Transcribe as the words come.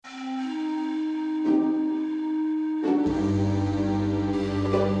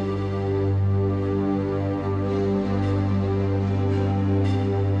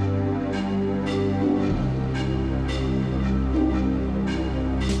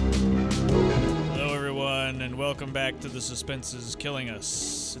And welcome back to The Suspense is Killing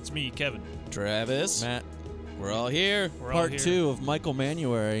Us. It's me, Kevin. Travis. Matt. We're all here. Part 2 of Michael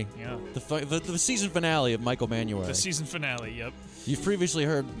Mannuary. Yeah. The season finale of Michael Mannuary. The season finale, yep. You've previously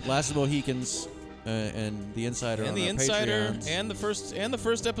heard Last of the Mohicans and The Insider And on The our Insider Patreons. and the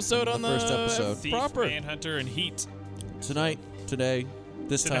first episode on the first episode. Thief, proper. Manhunter, and Heat. Today,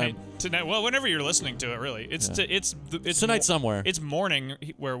 this time. Tonight. Well, whenever you're listening to it, really. It's Tonight somewhere. It's morning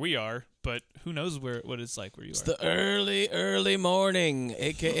where we are, but who knows what it's like where you It's are. the early morning,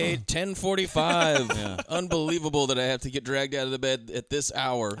 a.k.a. 10:45. Yeah. Unbelievable that I have to get dragged out of the bed at this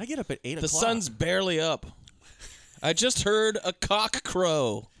hour. I get up at 8 The o'clock. sun's barely up. I just heard a cock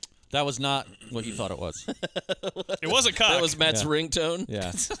crow. That was not what you thought it was. It was a cock. That was Matt's Yeah. ringtone.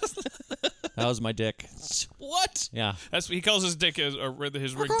 Yeah. That was my dick. What? Yeah. That's he calls his dick his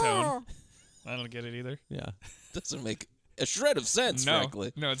ringtone. I don't get it either. Yeah. Doesn't make a shred of sense,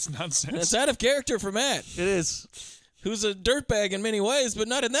 frankly. No, it's nonsense. It's out of character for Matt, It is. who's a dirtbag in many ways, but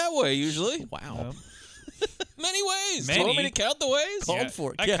not in that way usually. Wow. Many ways. Many? Do you want me to count the ways? Called Yeah,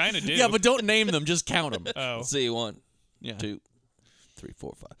 for it. I kinda do. Yeah, but don't name them. Just count them. Oh. Let's see. 1, Yeah. 2, 3,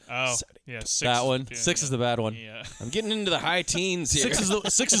 4, 5. Oh. 7. Yeah, 6. That one. Yeah, 6 is the bad one. Yeah. I'm getting into the high teens here.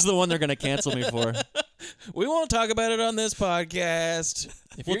 6 is the one they're going to cancel me for. We won't talk about it on this podcast.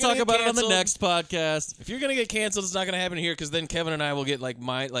 If We'll you're gonna talk get about it on the canceled- next podcast. If you're gonna get canceled, it's not gonna happen here because then Kevin and I will get like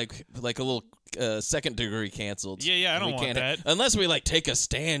a little second degree canceled. Yeah, I don't We want can't that. Unless we take a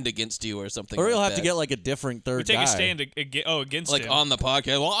stand against you or something. Or like you'll have that. to get like a different third We take guy. a stand against him. on the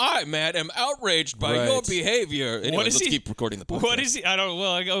podcast. Well, I, Matt, am outraged by Right. your behavior. Anyway, What is let's he- keep recording the podcast. What is he? I don't.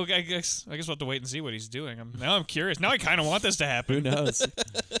 Well, I guess we'll have to wait and see what he's doing. Now I'm curious. Now I kind of want this to happen. Who knows?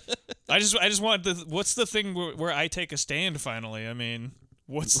 I just want what's the thing where I take a stand finally? I mean,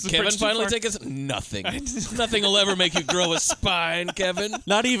 what's the Kevin bridge too finally far? take us? Nothing. Nothing will ever make you grow a spine, Kevin.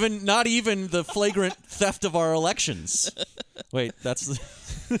 not even the flagrant theft of our elections. Wait, that's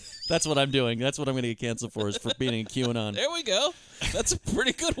what I'm doing. That's what I'm going to get canceled for, is for being a QAnon. There we go. That's a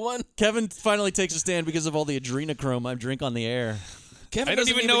pretty good one. Kevin finally takes a stand because of all the adrenochrome I drink on the air. Kevin I don't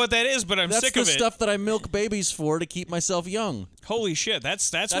doesn't even know what that is, but I'm That's sick the of it. stuff that I milk babies for to keep myself young. Holy shit!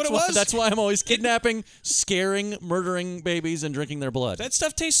 That's what it why, was. That's why I'm always kidnapping, scaring, murdering babies, and drinking their blood. That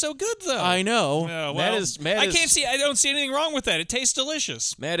stuff tastes so good, though. I know. Well, Matt I is- can't see. I don't see anything wrong with that. It tastes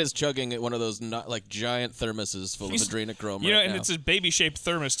delicious. Matt is chugging at one of those giant thermoses full of adrenochrome right And now. it's a baby-shaped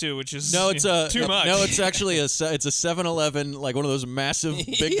thermos too, which is No, it's too much. No, it's actually it's a 7-Eleven, like one of those massive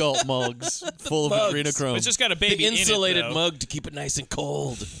big gulp mugs full of mugs. adrenochrome. It's just got a baby the insulated in it, though. mug to keep it nice and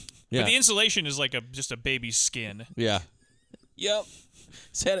cold. yeah. But the insulation is like just a baby's skin. yeah. Yep.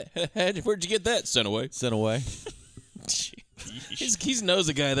 Where'd you get that? Sent away. Sent away. He knows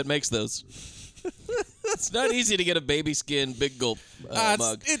a guy that makes those. It's not easy to get a baby skin big gulp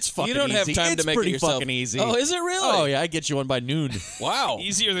mug. It's fucking You don't have easy. time It's to make pretty it yourself. fucking easy. Oh, is it really? Oh yeah, I get you one by noon. Wow.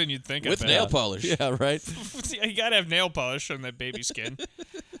 Easier than you'd think. With I bet. nail polish. Yeah, right. You gotta have nail polish on that baby skin.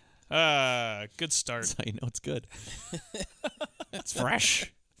 Good start. That's how you know it's good. It's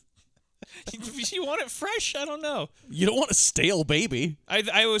fresh. You want it fresh? I don't know. You don't want a stale baby.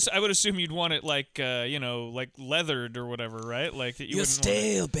 I would assume you'd want it like leathered or whatever, right? Like that you You're wouldn't want it-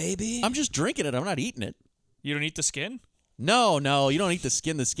 stale, baby. I'm just drinking it. I'm not eating it. You don't eat the skin? No, you don't eat the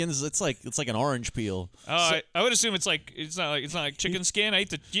skin. The skin is it's like an orange peel. Oh, I would assume it's not like chicken skin. I eat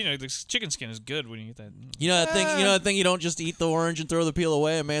the chicken skin is good when you eat that. You know that thing. You know that thing. You don't just eat the orange and throw the peel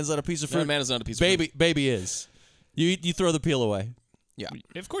away. A man's not a piece of fruit. No, man is not a piece of fruit. Baby is. You throw the peel away. Yeah.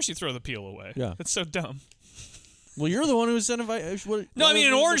 Of course you throw the peel away. Yeah. That's so dumb. Well, you're the one who incentivized. No, I mean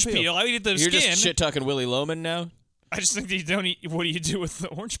an orange peel. I would eat the You're skin. just shit talking Willie Loman now. I just think that you don't eat. What do you do with the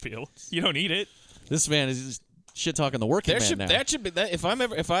orange peel? You don't eat it. This man is just shit talking the working man now. That should be that. If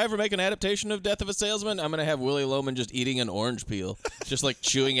I ever make an adaptation of Death of a Salesman, I'm gonna have Willie Loman just eating an orange peel, just like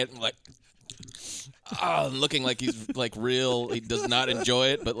chewing it, and looking like he's like real. He does not enjoy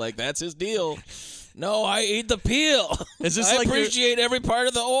it, but like that's his deal. No, I eat the peel. Is this I like your- appreciate every part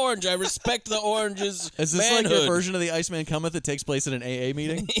of the orange. I respect the orange's Is this manhood. like your version of the Iceman Cometh that takes place at an AA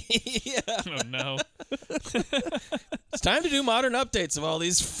meeting? Yeah. Oh no. It's time to do modern updates of all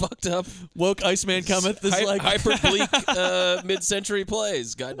these fucked up Woke Iceman Cometh. This like hyper bleak mid-century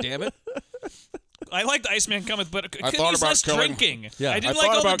plays. God damn it! I liked Iceman Cometh, but I he's thought about less killing- drinking. Yeah. I I didn't like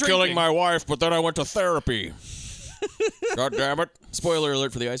all the drinking. wife, but then I went to therapy. God damn it! Spoiler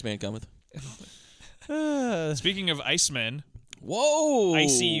alert for the Iceman Cometh. Speaking of Icemen, Whoa!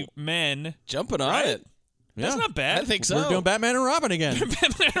 icy men. Jumping on Right? it. That's not bad. I think so. we're doing Batman and Robin again.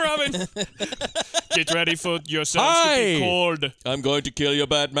 Batman Robin. Get ready for yourselves to Hi. be cold. I'm going to kill you,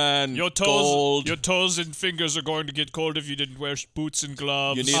 Batman. Your Cold. toes and fingers are going to get cold if you didn't wear boots and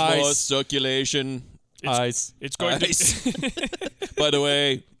gloves. You need Ice. more circulation. Ice. It's going Ice. to. By the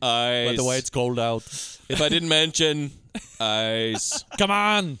way, ice. By the way, it's cold out. If I didn't mention ice. Come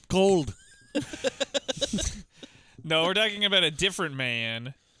on, cold. No, we're talking about a different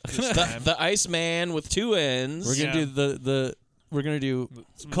man. This time. The Iceman with 2 ends. We're gonna do we're gonna do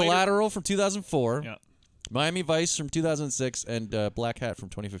Some Collateral from 2004, Yeah. Miami Vice from 2006, and Black Hat from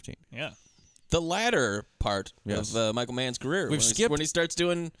 2015. Yeah. The latter part Yes. of Michael Mann's career. We've skipped- when he starts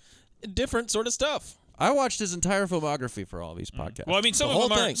doing different sort of stuff. I watched his entire filmography for all these podcasts. Well, I mean, some The of whole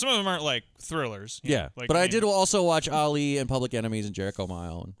them thing. aren't like thrillers. yeah, Like, but I mean, did also watch Ali and Public Enemies and Jericho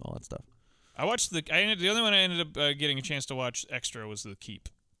Mile and all that stuff. I watched the only one I ended up getting a chance to watch extra was The Keep.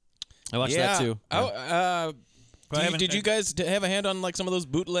 I watched that too. Yeah. But I haven't- Did you guys have a hand on like some of those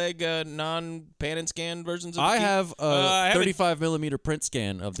bootleg non-pan and scan versions of I The Keep? have I a have a- 35 millimeter print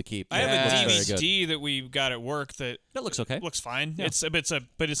scan of The Keep. I have It a looks very good. DVD that we got at work that That looks okay. looks fine. Yeah.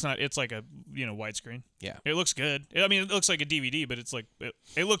 But it's not. It's like a widescreen. Yeah. It looks good. I mean, it looks like a DVD, but it's like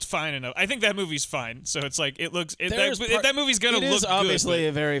it looked fine enough. I think that movie's fine. So it's like it looks. That movie's gonna It look is obviously good.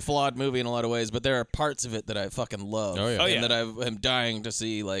 a very flawed movie in a lot of ways, but there are parts of it that I fucking love. Oh, yeah. Oh, and yeah. that I am dying to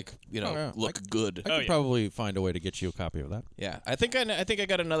see, like, yeah. look good. I Oh, could yeah. probably find a way to get you a copy of that. Yeah, I think I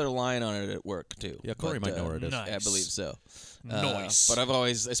got another line on it at work too. Yeah, Corey But, might know where it is. Nice. I believe so. Nice. But I've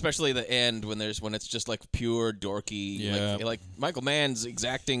always, especially the end when it's just like pure dorky. Yeah. Like Michael Mann's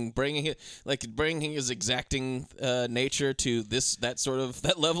bringing his exacting nature to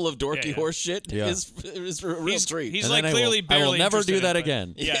that level of dorky Yeah. horse shit Yeah. is a real treat. He's And like then clearly I barely will never interested do in that it, but-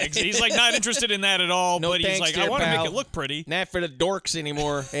 again. Yeah, he's like not interested in that at all. No but he's thanks, like, I dear want to make pal. it look pretty. Not for the dorks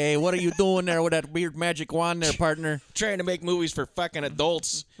anymore. Hey, what are you doing there with that weird magic wand there, partner? Trying to make movies for fucking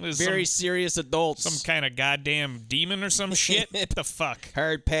adults, There's very some- serious adults. Some kind of goddamn demon or some shit. What the fuck?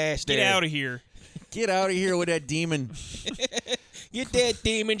 hard pass Get there. out of here. Get out of here with that demon. Get that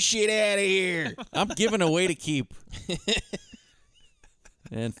demon shit out of here. I'm giving away to keep.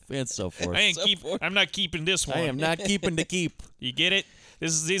 and so forth. I'm not keeping this one. I am not keeping to keep. You get it?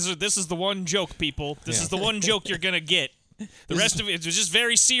 This is the one joke, people. This is the one joke you're gonna get. The rest of it is just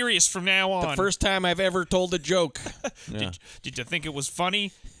very serious from now on. The first time I've ever told a joke. Yeah. Did you think it was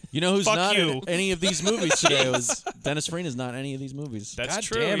funny? You know who's Fuck not you. in any of these movies today? Was Dennis Farina's not in any of these movies. That's God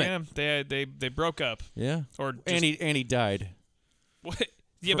true. damn it. Yeah, they broke up. Yeah. Or just, And he died. what?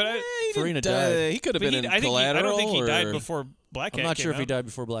 Yeah, but Farina died. He could have been in I Collateral. don't think he died or- before Black Hat I'm not came sure if he out. died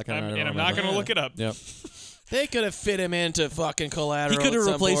before Black Hat. And I don't I'm not remember. gonna look it up. Yep. They could have fit him into fucking Collateral. He could have at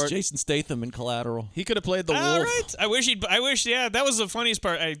some replaced point. Jason Statham in Collateral. He could have played the All wolf. right. I wish. Yeah, that was the funniest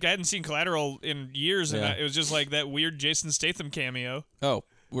part. I hadn't seen Collateral in years, and Yeah. it was just like that weird Jason Statham cameo. Oh,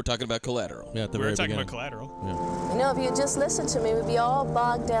 we're talking about Collateral. Yeah, at the We were very talking beginning. about Collateral. You know, if you had just listened to me, we'd be all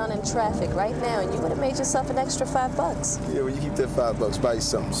bogged down in traffic right now, and you would have made yourself an extra $5. Yeah, well, you keep that $5, buy you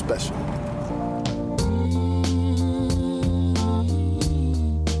something special.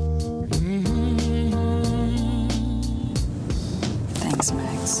 Thanks,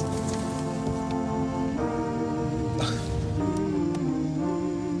 Max.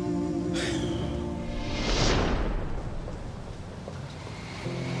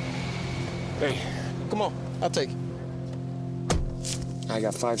 Hey, come on, I'll take it. I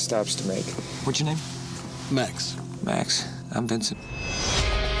got 5 stops to make. What's your name? Max. Max. I'm Vincent.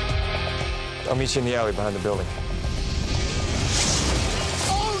 I'll meet you in the alley behind the building.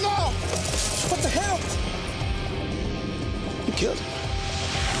 Oh, no! What the hell? You killed him.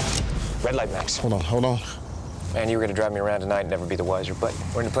 Red light, Max. Hold on. Man, you were gonna drive me around tonight and never be the wiser, but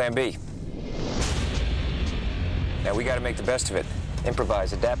we're into plan B. Now, we gotta make the best of it.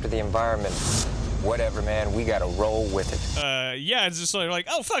 Improvise, adapt to the environment. Whatever, man, we gotta roll with it. Yeah, it's just like,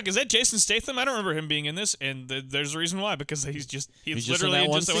 oh fuck, is that Jason Statham? I don't remember him being in this, and there's a reason why, because he's just literally in that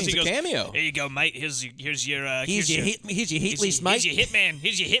one just once he scene. goes, It's a cameo. Here you go, mate. Here's your Here's your here's hit list, mate. Here's your hitman.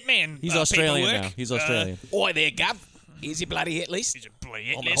 Here's your hitman. He's Australian paperwork. now. He's Australian. Oi there, Gov. Here's your bloody hit list. Here's your bloody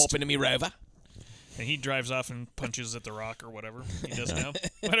hit I'm list. hoping to me rover. And he drives off and punches at the rock or whatever he does now.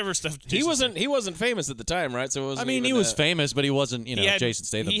 Whatever stuff. He Jason wasn't famous at the time, right? So it wasn't I mean, he even, was famous, but he wasn't, He hadn't- Jason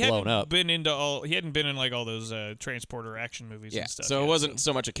Statham he blown hadn't up. He hadn't been in like all those transporter action movies Yeah. and stuff. So yet, it wasn't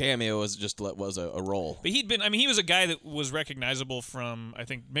so much a cameo as just was a role. But he was a guy that was recognizable from, I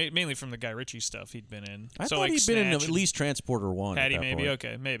think, mainly from the Guy Ritchie stuff he'd been in. I so thought like he'd been in Snatch at and least Transporter 1. at Patty, that maybe. point.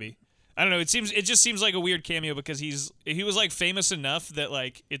 Okay, maybe. I don't know. It just seems like a weird cameo because he was like famous enough that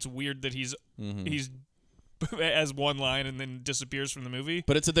like it's weird that he's as one line and then disappears from the movie.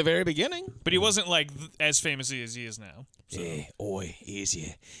 But it's at the very beginning. But he wasn't like as famous as he is now. So. Yeah, oi, here's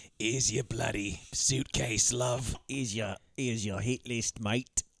your bloody suitcase, love. Here's your hit list,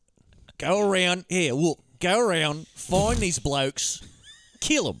 mate. Go around, find these blokes,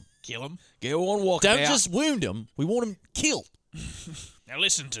 kill them. Kill him. Go on, walk Don't out. just wound him. We want him killed. Now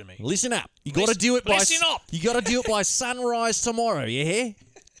listen to me. Listen up. You got to do it by. Listen up. You got to do it by sunrise tomorrow. You hear?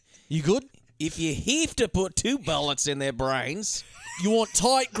 You good? If you have to put 2 bullets in their brains You want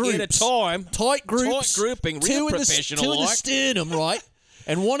tight groups. at a time, Tight groups. tight grouping, real 2 in the professional 2 in the like. sternum, right?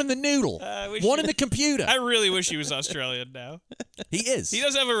 And 1 in the noodle. wish 1 he- in the computer. I really wish he was Australian now. He is. He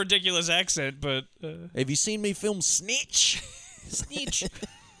does have a ridiculous accent, but Have you seen me film Snitch? Snitch.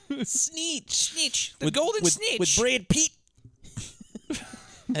 Snitch. The With- golden with, snitch. with Brad Pitt.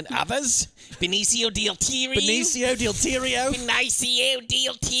 And others. Benicio del Toro. Benicio del Toro. Benicio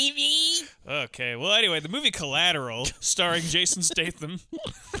del Toro. okay. Well, anyway, the movie Collateral, starring Jason Statham,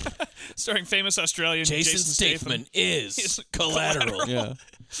 starring famous Australian Jason Statham. Statham is Collateral. Yeah.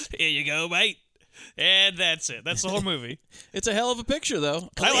 Here you go, mate. And that's it. That's the whole movie. It's a hell of a picture, though.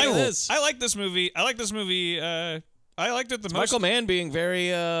 I It like is. I like this movie. I liked it the most. Michael Mann being very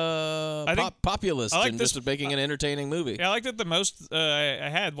think- populist I like and this- just making an entertaining movie. Yeah, I liked it the most I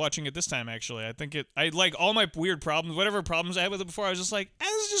had watching it this time, actually. I think I like all my weird problems, whatever problems I had with it before, I was just like,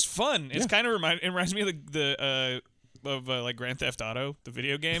 this is just fun. It's kind of it reminds me of like Grand Theft Auto, the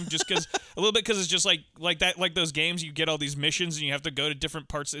video game, just because a little bit because it's just like that, like those games you get all these missions and you have to go to different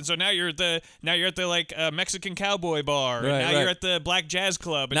parts. And so now you're at the like Mexican cowboy bar, and Right, now right. you're at the black jazz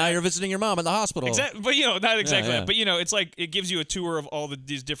club. And Now you're visiting your mom in the hospital. Exactly, but not exactly Yeah, yeah. that. But it's like it gives you a tour of all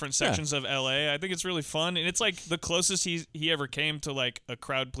these different sections of LA. I think it's really fun, and it's like the closest he ever came to like a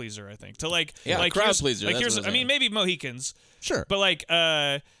crowd pleaser. I think to like crowd pleaser, Like that's here's what I'm I mean saying. maybe Mohicans, Sure. but like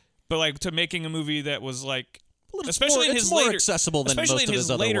to making a movie that was like. Well, it's Especially more- in it's his more later, accessible than especially most in of his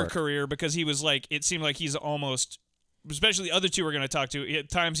his other later work. career, because he was like, it seemed like he's almost, especially the other two we're going to talk to. At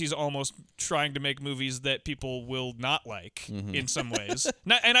times, he's almost trying to make movies that people will not like in some ways.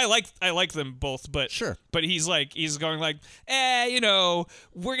 And I like them both, but Sure. But he's going like,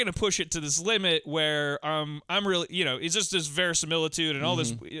 we're going to push it to this limit where I'm really, it's just this verisimilitude and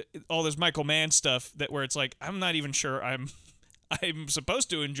all this Michael Mann stuff where it's like I'm not even sure I'm supposed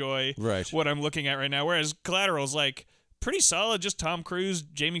to enjoy Right. what I'm looking at right now. Whereas Collateral's like pretty solid, just Tom Cruise,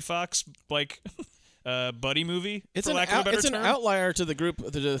 Jamie Foxx, like buddy movie. It's for an lack of a better an term. outlier to the group,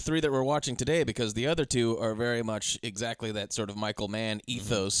 the 3 that we're watching today, because the other 2 are very much exactly that sort of Michael Mann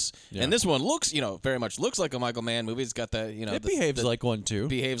ethos. Yeah. And this one looks, very much looks like a Michael Mann movie. It's got that, It behaves like one, too.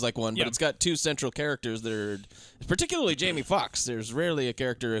 behaves like one, Yeah. but it's got 2 central characters that are, particularly Jamie Foxx. There's rarely a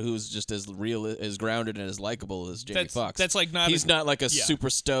character who's just as real, as grounded, and as likable as Jamie Foxx. that's like not He's as- not like a yeah.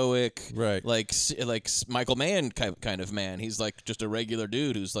 super stoic, Right. like Michael Mann kind of man. He's like just a regular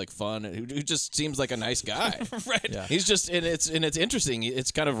dude who's like fun, who just seems like a nice guy. right. Yeah. He's just, and it's interesting.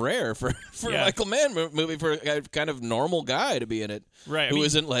 It's kind of rare for a Yeah. Michael Mann movie for a kind of normal guy to be in it, Right, I Who mean-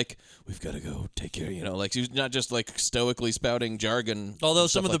 isn't like, we've got to go take care, like he's not just like stoically spouting jargon. Although and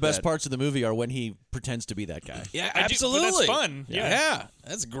some stuff of the like best that. parts of the movie are when he pretends to be that guy. Yeah, I do- but absolutely. that's fun. Yeah,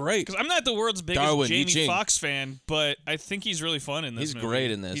 that's great. Because I'm not the world's biggest Darwin, I Jamie Ching. Foxx fan, but I think he's really fun in this He's movie.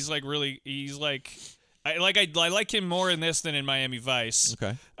 great in this. He's like I like him more in this than in Miami Vice.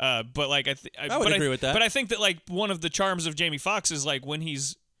 Okay. But like I would agree with that. But I think that like one of the charms of Jamie Foxx is like when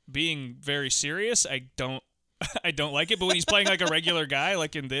he's being very serious, I don't like it. But when he's playing like a regular guy,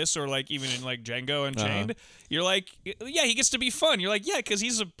 like in this or like even in like Django Unchained, you're like, yeah, he gets to be fun. You're like, yeah, because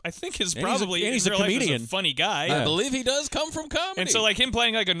I think he's And probably he's a in real life is comedian. a funny guy. I believe he does come from comedy. And so, like him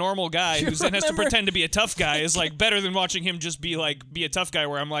playing like a normal guy You who then has to remember- pretend to be a tough guy is like better than watching him just be a tough guy.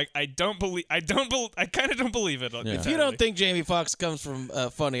 Where I'm like, I kind of don't believe it. If you don't think Jamie Foxx comes from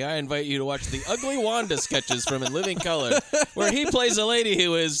funny, I invite you to watch the Ugly Wanda sketches from In Living Color, where he plays a lady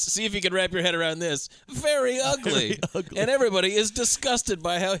who is, see if you can wrap your head around this, very ugly. And everybody is disgusted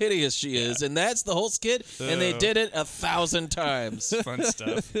by how hideous she is. And that's the whole skit, and they did it 1,000 times. fun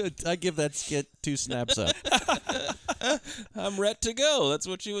stuff. I give that skit 2 snaps up. I'm ret to go. That's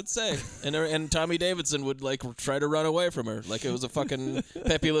what she would say. And Tommy Davidson would like try to run away from her, like it was a fucking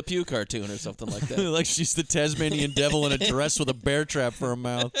Pepe Le Pew cartoon or something like that. Like she's the Tasmanian devil in a dress with a bear trap for a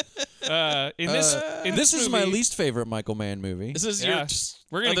mouth. In this This is my movie- least favorite Michael Mann movie. This is Yeah. your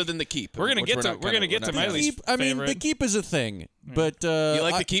We're gonna- other than The Keep. we're gonna which get we're to- not we're gonna kinda- get we're to not my gonna- least Keep, I mean, favorite. The Keep is a thing, but You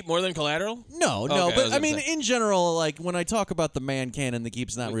like I- The Keep more than Collateral? No, Okay, no, I was but I gonna mean, say. in general, like when I talk about the Man canon, The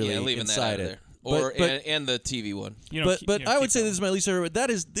Keep's not really yeah, leaving that out inside of it. there. Or but, and the TV one. You don't keep- but you don't I would keep say that this is my least favorite.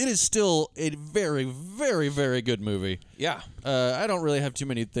 It is still a very, very, very good movie. Yeah, I don't really have too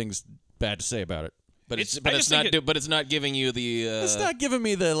many things bad to say about it. but It's- it's I just think not giving you the. It's not giving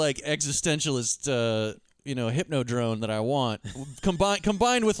me the like existentialist hypnodrone that I want,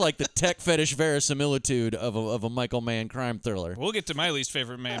 combined with like the tech fetish verisimilitude of a Michael Mann crime thriller. We'll get to my least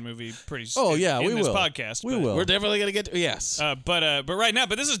favorite Mann movie pretty soon. Oh yeah, in we this will. podcast. We will. We're definitely gonna get to, yes. But right now,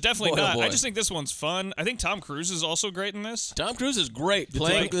 this is definitely Boy, oh not. boy. I just think this one's fun. I think Tom Cruise is also great in this. Tom Cruise is great The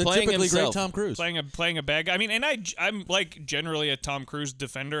playing typically himself. great Tom Cruise. Playing a bad guy. I mean, and I'm like generally a Tom Cruise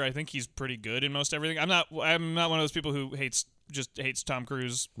defender. I think he's pretty good in most everything. I'm not one of those people who hates Tom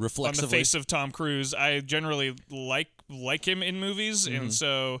Cruise on the Reflexively. face of Tom Cruise. I generally like him in movies, and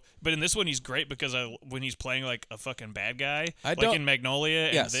so, but in this one he's great because when he's playing like a fucking bad guy, like in Magnolia,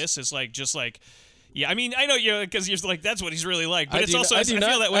 and this is like just like. Yeah, I mean, I know because you're like that's what he's really like, but it's also I feel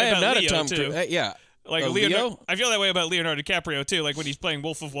that way about Leo too. Yeah. Like Leo? I feel that way about Leonardo DiCaprio too. Like when he's playing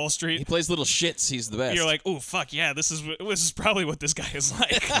Wolf of Wall Street, He plays little shits. He's the best. you're like, oh fuck yeah, this is probably what this guy is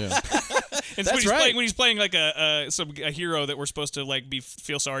like. And That's when right. He's playing like a hero that we're supposed to like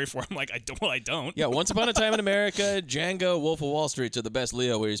feel sorry for. I'm like, I don't. Yeah, Once Upon a Time in America, Django, Wolf of Wall Street are the best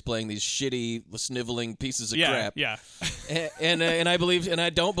Leo, where he's playing these shitty, sniveling pieces of crap. Yeah. And I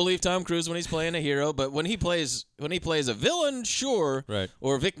don't believe Tom Cruise when he's playing a hero, but when he plays a villain, sure. Right.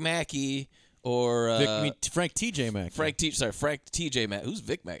 Or Vic Mackey, or Frank T.J. Mack. Frank T.J. Mackey. Who's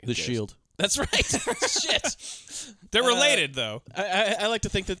Vic Mackey? The Shield. That's right. Shit. They're related though. I like to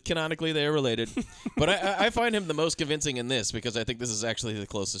think that canonically they're related, but I find him the most convincing in this because I think this is actually the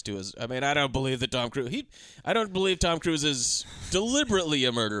closest to his. I mean, I don't believe that Tom Cruise. I don't believe Tom Cruise is deliberately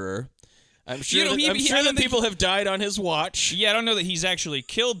a murderer. I'm sure that people have died on his watch. Yeah, I don't know that he's actually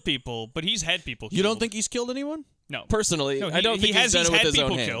killed people, but he's had people killed. You don't think he's killed anyone? No. Personally, No, I don't think he's done it with had his own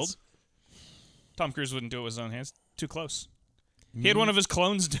people hands. killed. Tom Cruise wouldn't do it with his own hands. Too close. He had one of his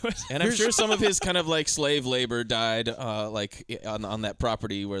clones do it. And I'm sure some of his kind of like slave labor died like on that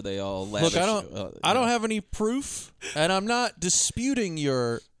property where they all lavish. Look, I don't have any proof, and I'm not disputing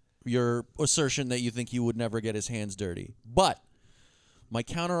your assertion that you think he would never get his hands dirty. But my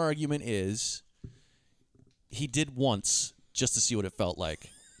counter argument is he did once just to see what it felt like.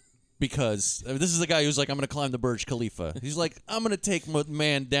 Because this is the guy who's like, I'm going to climb the Burj Khalifa. He's like, I'm going to take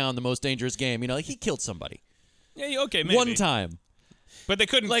man down the most dangerous game. Like he killed somebody. Yeah, okay, maybe. One time. But they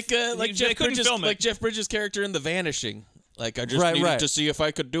couldn't Jeff Bridges, film it. like Jeff Bridges' character in The Vanishing. Like I just Right, needed right. to see if I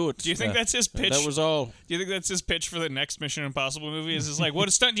could do it. Do you think that's his pitch? That was all. Do you think that's his pitch for the next Mission Impossible movie? Is like,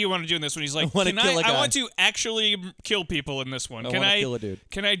 what stunt do you want to do in this one? He's like, I want to actually kill people in this one. I want to kill a dude.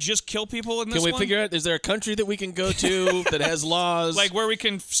 Can I just kill people in this one? Can we figure out? Is there a country that we can go to that has laws? Like where we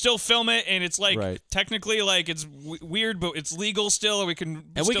can still film it, and it's like Right. technically like it's weird, but it's legal still, and we can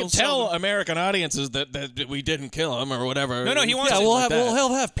tell American audiences that we didn't kill him or whatever. No, he wants. Yeah, to we'll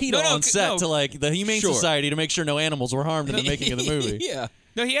have PETA on set to like the Humane Sure. Society to make sure no animals were harmed in the making of the movie. Yeah.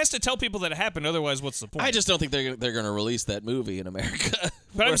 No, he has to tell people that it happened. Otherwise, what's the point? I just don't think they're going to release that movie in America.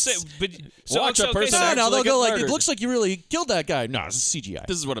 But I'm saying, Watch a person No, actually they'll get go like, murdered. it looks like you really killed that guy. No, it's CGI.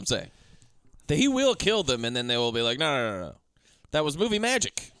 This is what I'm saying. He will kill them, and then they will be like, no. That was movie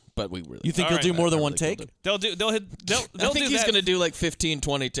magic. But we really. You think All he'll do right, more than I one really take? killed him. They'll I think do he's that. going to do like 15,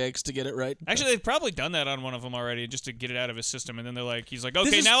 20 takes to get it right. Actually, they've probably done that on one of them already, just to get it out of his system. And then they're like, he's like,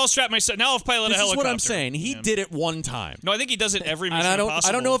 okay, is- now I'll strap myself. Now I'll pilot a This helicopter. is what I'm saying. He did it one time. No, I think he does it every And Mission Impossible.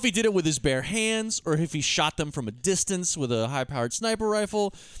 I don't know if he did it with his bare hands or if he shot them from a distance with a high-powered sniper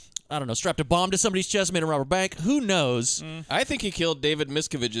rifle. I don't know, strapped a bomb to somebody's chest, made a robber bank. Who knows? I think he killed David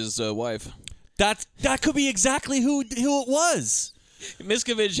Miscavige's wife. That could be exactly who it was.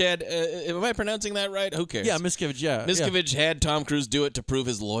 Miscavige had. Am I pronouncing that right? Who cares? Yeah, Miscavige, yeah. Miscavige had Tom Cruise do it to prove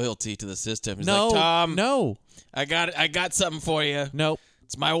his loyalty to the system. He's No, like, Tom, no. I got something for you. Nope.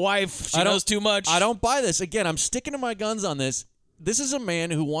 It's my wife. She I don't- knows too much. I don't buy this. Again, I'm sticking to my guns on this. This is a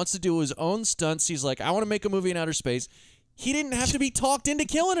man who wants to do his own stunts. He's like, I want to make a movie in outer space. He didn't have to be talked into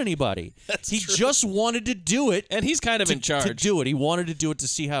killing anybody. He just wanted to do it. And he's kind of in charge. To do it. He wanted to do it to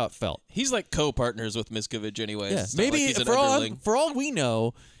see how it felt. He's like co-partners with Miscavige anyways. Yeah. It's not Maybe like he's an for underling. all we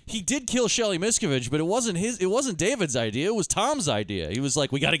know, he did kill Shelley Miscavige, but it wasn't David's idea. It was Tom's idea. He was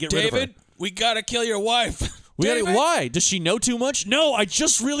like, we got to get rid of her. David, we got to kill your wife. Why? Does she know too much? No, I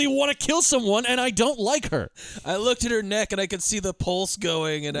just really want to kill someone, and I don't like her. I looked at her neck, and I could see the pulse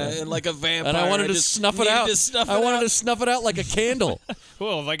going, and like a vampire. And I wanted to just snuff it needed out. to snuff I it wanted out. to snuff it out like a candle.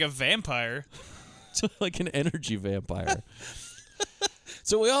 Whoa, like a vampire. Like an energy vampire.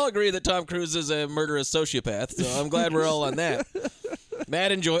 So we all agree that Tom Cruise is a murderous sociopath. So I'm glad we're all on that.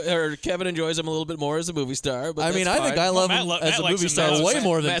 Kevin enjoys him a little bit more as a movie star. But I mean, I think I love him as a movie star way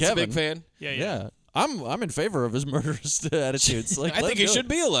more than Matt's Kevin. a big fan. Yeah. I'm in favor of his murderous attitudes. Like, I think he should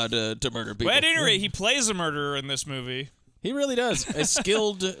be allowed to murder people. But at any rate, he plays a murderer in this movie. He really does. A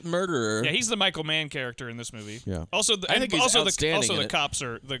skilled murderer. Yeah, he's the Michael Mann character in this movie. Yeah. Also, I think he's outstanding also in the it. cops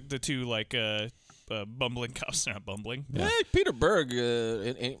are the two like bumbling cops. They're not bumbling. Yeah. Peter Berg.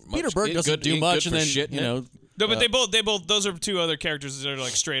 Peter Berg doesn't do much, and then shit, you know. No, but they both. Those are two other characters that are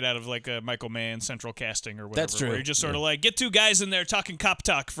like straight out of like a Michael Mann central casting or whatever. That's true. Where you just sort of like get two guys in there talking cop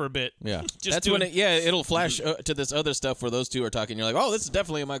talk for a bit. Yeah, just that's when it'll flash to this other stuff where those two are talking. You're like, oh, this is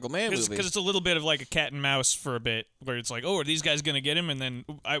definitely a Michael Mann movie. Because it's a little bit of like a cat and mouse for a bit, where it's like, oh, are these guys gonna get him? And then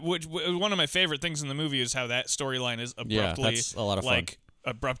one of my favorite things in the movie is how that storyline is abruptly that's a lot of fun. like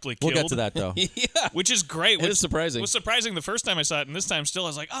abruptly killed. We'll get to that though. Yeah, which is great. It is surprising. It was surprising the first time I saw it, and this time still I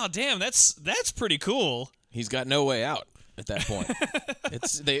was like, oh damn, that's pretty cool. He's got no way out at that point.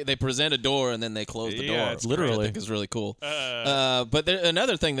 They present a door and then they close the door. It's literally. I think is really cool. But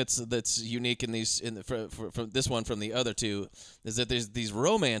another thing that's unique in these from this one from the other two is that there's these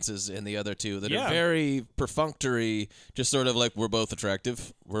romances in the other two that are very perfunctory, just sort of like we're both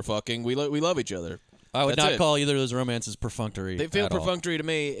attractive, we're fucking, we love each other. I would That's not it. call either of those romances perfunctory. They feel at all. perfunctory to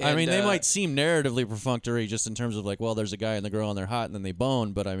me. I mean, and, they might seem narratively perfunctory just in terms of like, well, there's a guy and the girl and they're hot and then they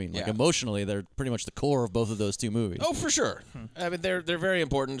bone, but I mean, like emotionally, they're pretty much the core of both of those two movies. Oh, for sure. I mean, they're very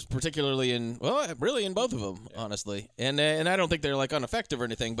important, particularly really in both of them, honestly. And I don't think they're like ineffective or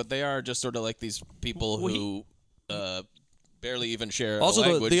anything, but they are just sort of like these people who barely even share also, a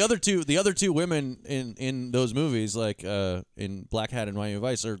language. the other two women in those movies, like in Black Hat and Miami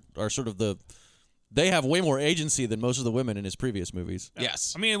Vice, are sort of they have way more agency than most of the women in his previous movies.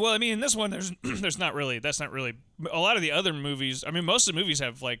 Yes. I mean, in this one, there's not really. That's not really. A lot of the other movies. I mean, most of the movies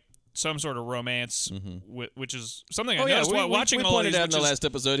have like some sort of romance, which is something I noticed while watching we all pointed these. out in the last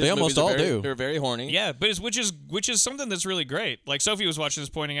episode. They almost all do. They're very horny. Yeah, but which is something that's really great. Like Sophie was watching this,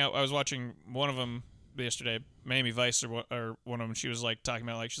 pointing out. I was watching one of them yesterday, Miami Vice, or one of them. She was like talking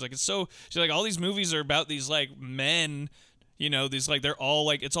about like she's like all these movies are about these like men. You know, these like they're all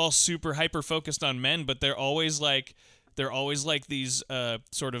like it's all super hyper focused on men, but they're always like these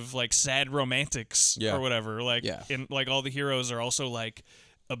sort of like sad romantics or whatever. Like and like all the heroes are also like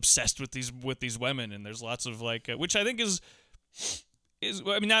obsessed with these women, and there's lots of like which I think is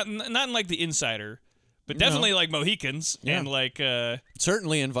I mean not in like The Insider, but definitely like Mohicans and like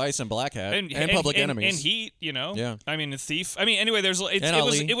certainly in Vice and Black Hat and Public Enemies and Heat, you know. Yeah. I mean, Thief. I mean, anyway,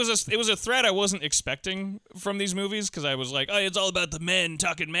 it was a thread I wasn't expecting from these movies because I was like, oh, it's all about the men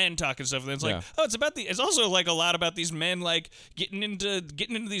talk and stuff. And then it's like, oh, it's also like a lot about these men like getting into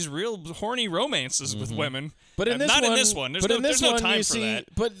these real horny romances with women. But in this in this one, there's no time for that.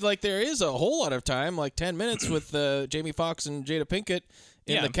 But like there is a whole lot of time, like 10 minutes with Jamie Foxx and Jada Pinkett.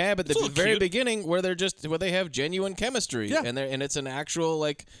 In the cab at the very beginning, where they have genuine chemistry, and it's an actual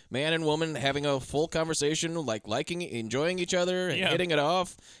like man and woman having a full conversation, like enjoying each other, and hitting it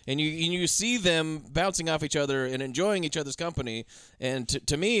off, and you see them bouncing off each other and enjoying each other's company. And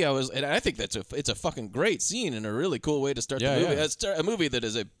to me, I think it's a fucking great scene and a really cool way to start the movie. It's a movie that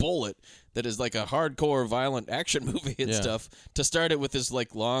is a bullet. That is like a hardcore violent action movie and stuff. To start it with this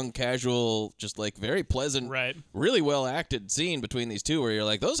like long, casual, just like very pleasant, really well acted scene between these two, where you're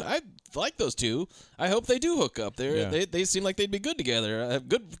like, I like those two. I hope they do hook up. They seem like they'd be good together.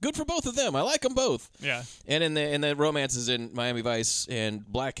 Good for both of them. I like them both. Yeah. And in the romances in Miami Vice and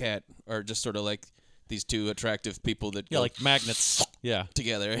Black Hat are just sort of like these two attractive people that go like magnets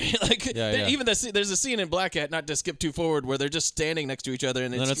together. Even there's a scene in Black Hat, not to skip too forward, where they're just standing next to each other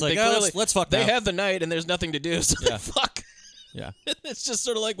and it's like, let's fuck They now. have the night and there's nothing to do, so they fuck. Yeah. It's just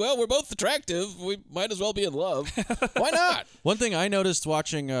sort of like, well, we're both attractive. We might as well be in love. Why not? One thing I noticed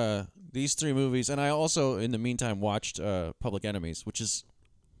watching these three movies, and I also, in the meantime, watched Public Enemies, which is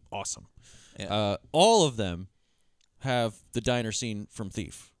awesome. Yeah. All of them have the diner scene from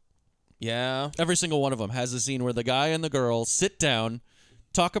Thief. Yeah. Every single one of them has a scene where the guy and the girl sit down,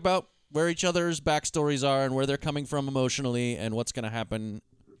 talk about where each other's backstories are and where they're coming from emotionally and what's going to happen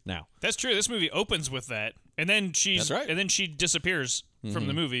now. That's true. This movie opens with that, and then she disappears from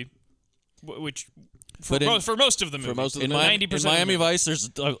the movie, which for most of the movie. For most of the in movie. in Miami Vice,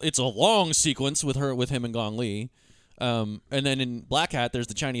 it's a long sequence with him and Gong Li. And then in Black Hat, there's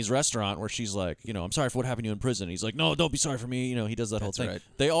the Chinese restaurant where she's like, I'm sorry for what happened to you in prison. He's like, no, don't be sorry for me. He does that whole thing. Right.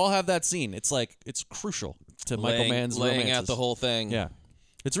 They all have that scene. It's like, it's crucial to Michael Mann's laying romances. out the whole thing. Yeah.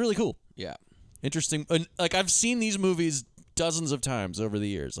 It's really cool. Yeah. Interesting. And, like, I've seen these movies dozens of times over the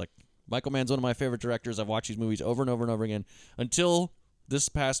years. Like, Michael Mann's one of my favorite directors. I've watched these movies over and over and over again until this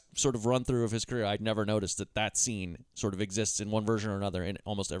past sort of run through of his career. I'd never noticed that scene sort of exists in one version or another in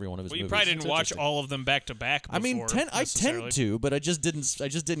almost every one of his movies. You probably didn't watch all of them back to back. I mean, I tend to, but I just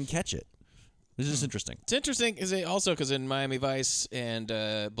didn't catch it. This is interesting. It's interesting because in Miami Vice and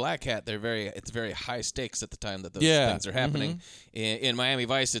Black Hat, it's very high stakes at the time that those things are happening. In Miami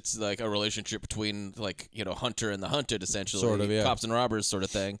Vice, it's like a relationship between Hunter and the hunted, essentially, sort of, yeah. cops and robbers sort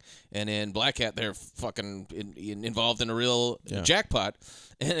of thing. And in Black Hat, they're fucking involved in a real jackpot.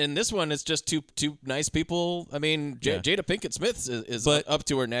 And in this one, it's just two nice people. I mean, Jada Pinkett Smith is up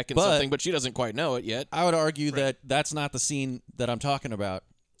to her neck in something, but she doesn't quite know it yet. I would argue that that's not the scene that I'm talking about.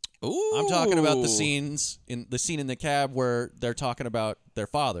 Ooh. I'm talking about the scene in the cab where they're talking about their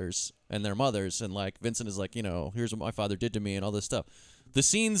fathers and their mothers, and like Vincent is like, here's what my father did to me and all this stuff. The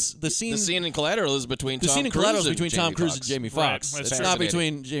scene in Collateral is between Tom Cruise and Jamie Foxx. Right, it's not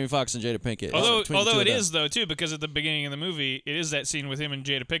between Jamie Foxx and Jada Pinkett. Although it is though too, because at the beginning of the movie, it is that scene with him and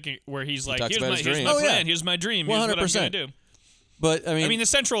Jada Pinkett where he's like, "Here's my plan. Here's my dream. Here's what I'm gonna do." But I mean, the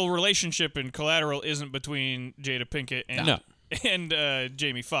central relationship in Collateral isn't between Jada Pinkett and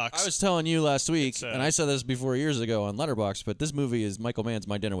Jamie Foxx. I was telling you last week, and I said this before years ago on Letterboxd, but this movie is Michael Mann's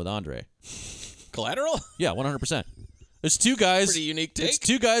My Dinner with Andre. Collateral? Yeah, 100%. It's two guys. Pretty unique take. It's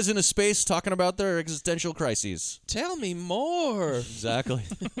two guys in a space talking about their existential crises. Tell me more. Exactly.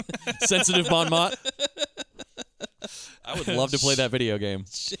 Sensitive Bon Mot. I would love to play that video game.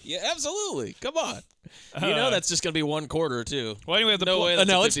 Yeah, absolutely. Come on. That's just going to be one quarter, too. Well, anyway,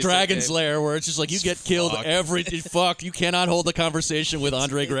 no, it's Dragon's Lair, where it's just like you get killed every... Fuck, you cannot hold a conversation with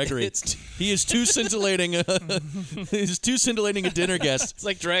Andre Gregory. He is too scintillating a dinner guest. It's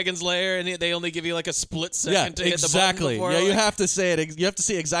like Dragon's Lair, and they only give you like a split second to hit the button before. Yeah, you have to say it. You have to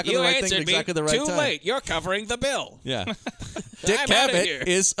say exactly the right thing at exactly the right time. Too late. You're covering the bill. Yeah. Dick Cavett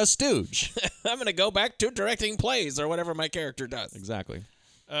is a stooge. I'm going to go back to directing plays or whatever my character does. Exactly.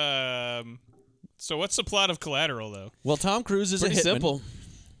 So what's the plot of Collateral, though? Well, Tom Cruise is pretty a hitman, simple,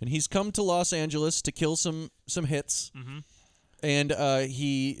 and he's come to Los Angeles to kill some hits. Mm-hmm. And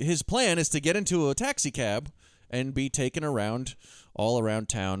his plan is to get into a taxi cab and be taken all around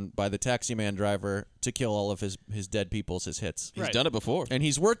town by the taxi man driver to kill all of his dead people's hits. He's done it before, and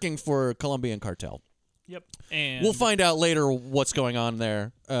he's working for Colombian cartel. Yep. And we'll find out later what's going on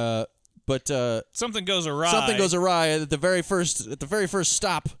there. But something goes awry. Something goes awry at the very first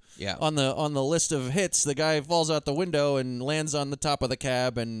stop. Yeah. On the list of hits, the guy falls out the window and lands on the top of the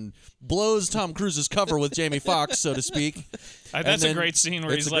cab and blows Tom Cruise's cover with Jamie Foxx, so to speak. That's a great scene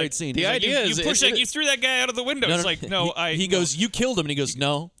where he's like, great scene. The idea is you threw that guy out of the window. It's like, no, he goes, you killed him, and he goes,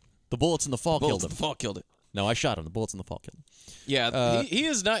 no, the bullets in the fall killed him. The fall killed it. No, I shot him. The bullets in the fall killed him. Yeah, he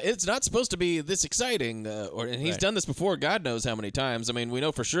is not. It's not supposed to be this exciting, and he's done this before. God knows how many times. I mean, we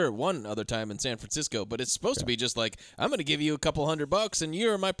know for sure one other time in San Francisco, but it's supposed to be just like, I'm going to give you a couple $100, and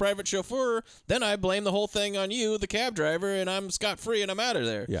you're my private chauffeur. Then I blame the whole thing on you, the cab driver, and I'm scot-free, and I'm out of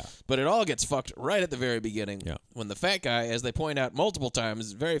there. Yeah. But it all gets fucked right at the very beginning. Yeah. When the fat guy, as they point out multiple times,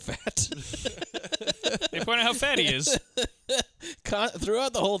 is very fat. They point out how fat he is.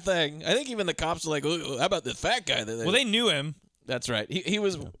 Throughout the whole thing, I think even the cops are like, "Ooh, how about the fat guy?" Well, they knew him. That's right. He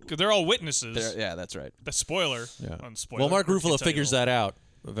was. Because they're all witnesses. Yeah, that's right. The spoiler. Yeah. Spoiler. Well, Mark Ruffalo figures that out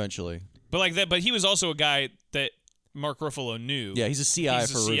eventually. But he was also a guy that Mark Ruffalo knew. Yeah, he's a CI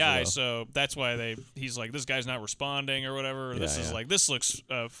for Ruffalo. CI, so that's why he's like, this guy's not responding or whatever. This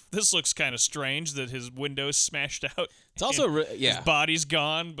looks kind of strange that his window's smashed out. It's also his body's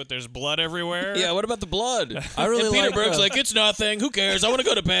gone, but there's blood everywhere. Yeah, what about the blood? I really and Peter like Berg's like, it's nothing. Who cares? I want to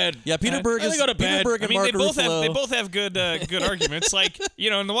go to bed. Yeah, Peter Berg is. Go to bed. Peter Berg and Mark Ruffalo. They both have good arguments. Like,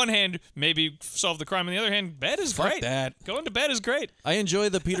 on the one hand, maybe solve the crime. On the other hand, bed is great. Going to bed is great. I enjoy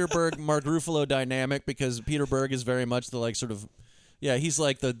the Peter Berg Mark Ruffalo dynamic because Peter Berg is very much the like sort of, he's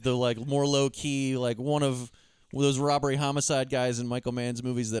like the like more low key, like one of those robbery homicide guys in Michael Mann's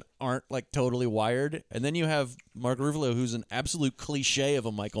movies that aren't like totally wired. And then you have Mark Ruffalo, who's an absolute cliche of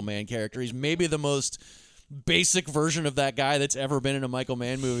a Michael Mann character. He's maybe the most basic version of that guy that's ever been in a Michael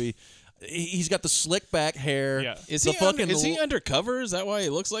Mann movie. He's got the slick back hair. Yeah. Is he undercover? Is that why he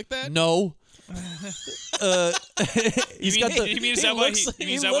looks like that? No. He's got the. You mean is that why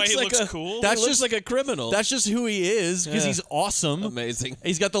he looks cool? That's just like a criminal. That's just who he is because he's awesome. Amazing.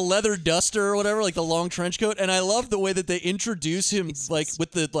 He's got the leather duster or whatever, like the long trench coat, and I love the way that they introduce him, like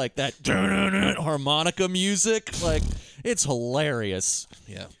with the like that harmonica music. Like it's hilarious.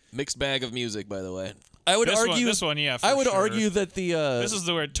 Yeah, mixed bag of music, by the way. I would argue this one, yeah. I would sure. argue that this is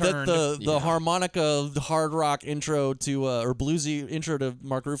the where it turned. That the harmonica hard rock intro to or bluesy intro to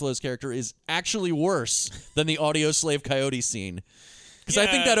Mark Ruffalo's character is actually worse than the Audio Slave Coyote scene. Because I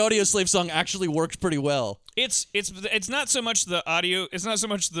think that Audio Slave song actually worked pretty well. It's not so much the audio, it's not so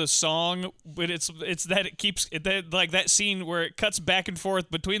much the song, but it's that it keeps like that scene where it cuts back and forth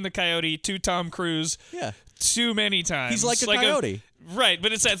between the coyote to Tom Cruise. Yeah. Too many times. He's like a coyote. Right,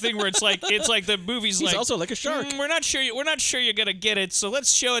 but it's that thing where it's like the movie's He's like also like a shark. We're not sure you're gonna get it, so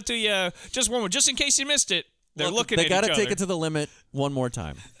let's show it to you just one more, just in case you missed it. They're looking at each other. They got to take it to the limit one more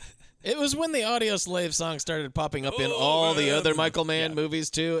time. It was when the Audio Slave song started popping up in all the other Michael Mann movies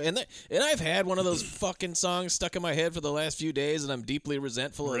too, and I've had one of those fucking songs stuck in my head for the last few days, and I'm deeply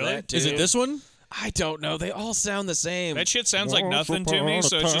resentful of that too. Is it this one? I don't know. They all sound the same. That shit sounds like nothing to me,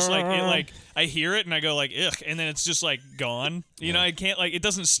 so it's just like I hear it and I go like ugh, and then it's just like gone. You know, I can't it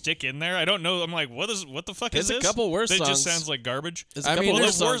doesn't stick in there. I don't know. I'm like, what the fuck is this? There's a couple worse It songs. just sounds like garbage. There's a couple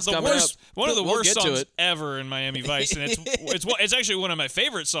worse songs coming up. One of the We'll worst get to songs it. ever in Miami Vice, and it's actually one of my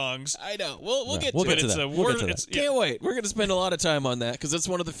favorite songs. I know. We'll get we'll to get it. to that. We'll get to that. Can't wait. We're gonna spend a lot of time on that because it's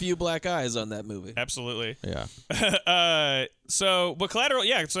one of the few black eyes on that movie. Absolutely. Yeah. But Collateral,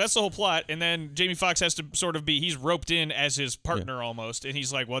 so that's the whole plot, and then Jamie Foxx has to sort of he's roped in as his partner almost, and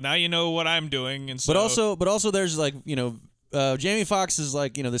he's like, well, now you know what I'm doing, and so. But also, there's like Jamie Foxx is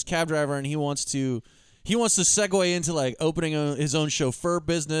like this cab driver, and he wants to segue into like opening his own chauffeur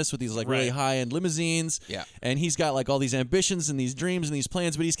business with these like really high end limousines. Yeah. And he's got like all these ambitions and these dreams and these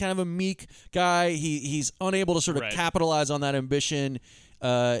plans, but he's kind of a meek guy. He's unable to sort of capitalize on that ambition.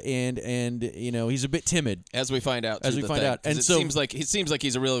 And he's a bit timid, as we find out. And it seems like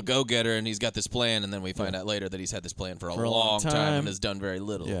he's a real go-getter, and he's got this plan, and then we find out later that he's had this plan for a long time and has done very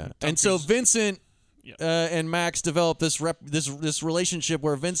little. Yeah, and so Vincent and Max develop this relationship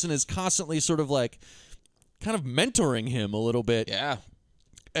where Vincent is constantly sort of like kind of mentoring him a little bit. Yeah.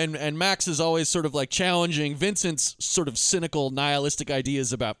 And Max is always sort of like challenging Vincent's sort of cynical, nihilistic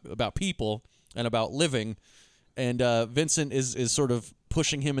ideas about people and about living, and Vincent is sort of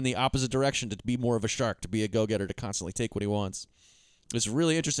pushing him in the opposite direction to be more of a shark, to be a go-getter, to constantly take what he wants. It's a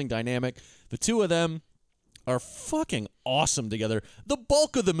really interesting dynamic. The two of them are fucking awesome together. The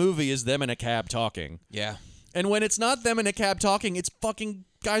bulk of the movie is them in a cab talking. Yeah. And when it's not them in a cab talking, it's fucking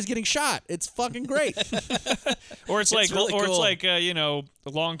guys getting shot. It's fucking great. Or it's like, really cool. It's like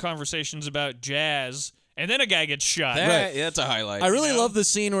long conversations about jazz, and then a guy gets shot. Yeah, that's a highlight. I really love the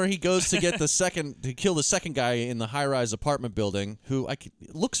scene where he goes to get to kill the second guy in the high-rise apartment building, who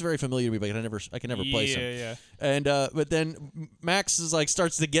looks very familiar to me, but I can never place him. Yeah. And but then Max is like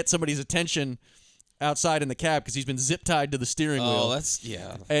starts to get somebody's attention outside in the cab because he's been zip tied to the steering wheel. Oh, that's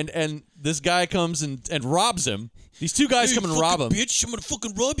And this guy comes and robs him. These two guys come and rob him. Bitch, I'm gonna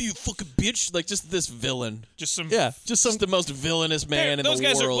fucking rob you, fucking bitch! Like just this villain. Just the most villainous man in the those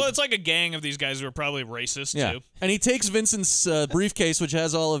guys world. it's like a gang of these guys who are probably racist too. And he takes Vincent's briefcase, which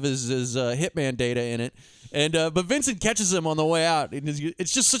has all of his hitman data in it. And but Vincent catches him on the way out. And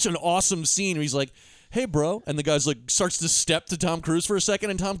it's just such an awesome scene where he's like, hey, bro. And the guy's like, starts to step to Tom Cruise for a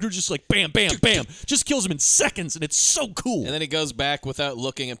second, and Tom Cruise just like, bam, bam, bam. Just kills him in seconds, and it's so cool. And then he goes back without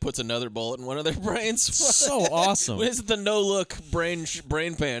looking and puts another bullet in one of their brains. So awesome. What is it, the no-look brain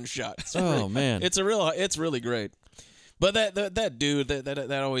pan shot? Man. It's really great. But that dude,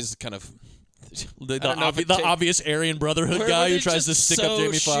 that always kind of... The obvious Aryan Brotherhood guy who tries to stick up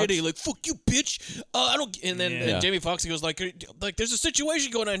Jamie Foxx. Shitty, like fuck you, bitch. I don't. And then and Jamie Foxx goes like, there's a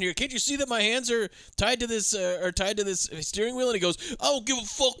situation going on here. Can't you see that my hands are tied to this steering wheel? And he goes, I don't give a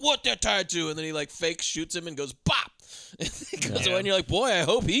fuck what they're tied to. And then he like fake shoots him and goes pop. He goes away, and you're like, boy, I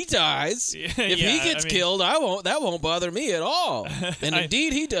hope he dies. If he gets killed, that won't bother me at all. And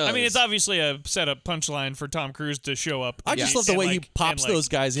indeed, he does. I mean, it's obviously a setup punchline for Tom Cruise to show up. I just love the way he pops those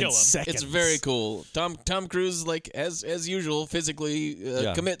guys in seconds. It's very cool. Tom Cruise, like as usual, physically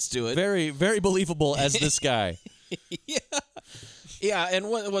commits to it. Very, very believable as this guy. Yeah, and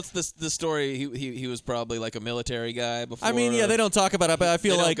what's the story? He was probably like a military guy before. I mean, they don't talk about it, but I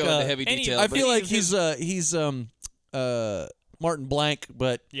feel like go into heavy detail. I feel like he's Martin Blank,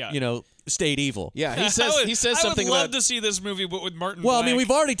 but stayed evil. Yeah, he says something about. I would love to see this movie, but with Martin. Well, Blank. I mean, we've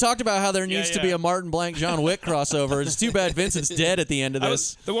already talked about how there needs to be a Martin Blank John Wick crossover. It's too bad Vincent's dead at the end of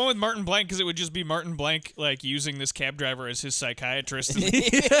this. The one with Martin Blank, because it would just be Martin Blank like using this cab driver as his psychiatrist.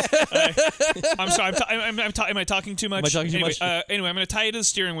 I'm sorry. Am I talking too much? Am I talking too much? Anyway, I'm going to tie you to the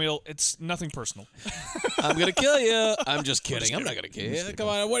steering wheel. It's nothing personal. I'm going to kill you. I'm just kidding. I'm not going to kill you. Come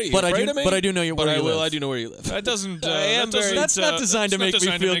on. What are you afraid of me? But I do know where you live. I do know where you live. That doesn't. That's not designed to make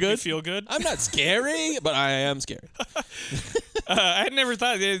me feel good. I'm not scary, but I am scary. I had never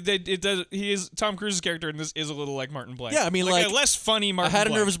thought it does. He is Tom Cruise's character, and this is a little like Martin Blank. Yeah, I mean, like a less funny Martin. I had a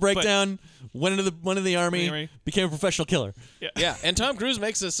Blank, nervous breakdown. Went into the army. Became a professional killer. Yeah, and Tom Cruise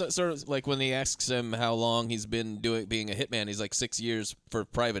makes this sort of like when he asks him how long he's been being a hitman. He's like 6 years for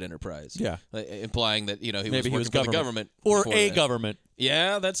private enterprise. Yeah, implying that he maybe was working for the government or a government.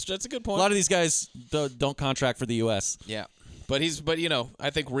 Yeah, that's a good point. A lot of these guys don't contract for the U.S. Yeah. But I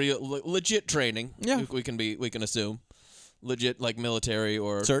think legit training. Yeah, we can assume. legit like military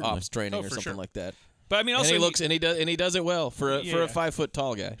or Certainly. ops training or for something sure. like that. But I mean, also And he does it well for a 5 foot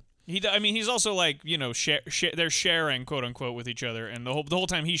tall guy. I mean, he's also like, you know, they're sharing, quote unquote, with each other, and the whole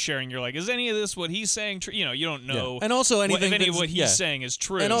time he's sharing, you're like, is any of this what he's saying? You know, you don't know. And also anything if any of that's- what he's saying is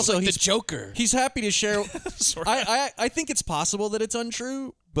true. And also, Like he's the Joker. He's happy to share. Sort of. I think it's possible that it's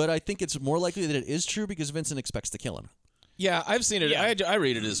untrue, but I think it's more likely that it is true because Vincent expects to kill him. Yeah, I've seen it. Yeah. I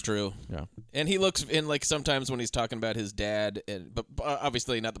read it as true. Yeah. And he looks in like sometimes when he's talking about his dad, but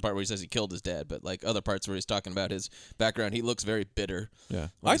obviously not the part where he says he killed his dad, but like other parts where he's talking about his background, he looks very bitter. Yeah,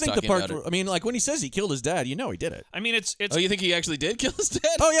 when I he's think the talking part. about it. I mean, like when he says he killed his dad, you know he did it. I mean, it's. Oh, you think he actually did kill his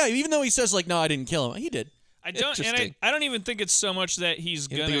dad? Oh yeah, even though he says like, no, I didn't kill him, he did. I don't, and Interesting. I don't even think it's so much that he's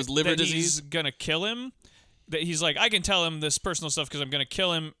think gonna it was liver that disease? he's gonna kill him. That he's like, I can tell him this personal stuff because I'm gonna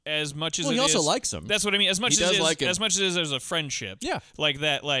kill him as much as Well, it he also is- likes him. That's what I mean. As much He as does it is, like him. as much as it is there's a friendship. Yeah. Like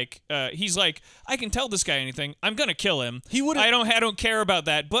that. Like he's like, I can tell this guy anything. I'm gonna kill him. He wouldn't- I don't care about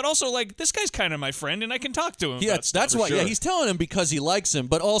that. But also like this guy's kind of my friend and I can talk to him. Yeah, about stuff. that's why. sure. Yeah, he's telling him because he likes him,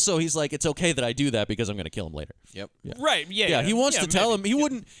 but also he's like, it's okay that I do that because I'm going to kill him later. Yep. Right. Yeah. Yeah, he wants to tell him. maybe. He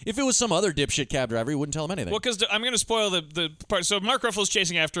wouldn't if it was some other dipshit cab driver. He wouldn't tell him anything. Well, because I'm going to spoil the part. So Mark Ruffalo's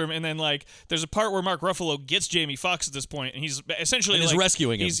chasing after him, and then like there's a part where Mark Ruffalo gets Jamie Foxx at this point, and he's essentially And he's like,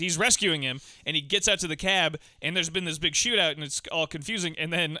 rescuing him. He's rescuing him, and he gets out to the cab, and there's been this big shootout, and it's all confusing,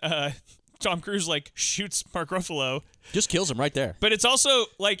 and then Tom Cruise like shoots Mark Ruffalo. Just kills him right there. But it's also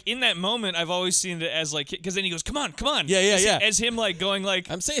like in that moment, I've always seen it as like because then he goes, "Come on, come on!" Yeah, yeah. As him like going like,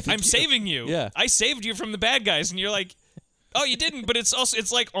 I'm saving you." saving you. Yeah. I saved you from the bad guys," and you're like. Oh, you didn't, but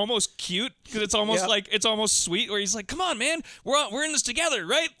it's like almost cute because it's almost like it's almost sweet where he's like, "Come on, man, we're in this together,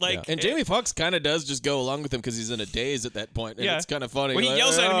 right?" Like, And Jamie Foxx kind of does just go along with him because he's in a daze at that point, and yeah, it's kind of funny. when he Like,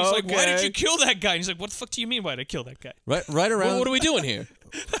 yells at him. He's "Oh, like, "Why did okay. you kill that guy?" And he's like, "What the fuck do you mean? Why did I kill that guy?" Right around. What are we doing here?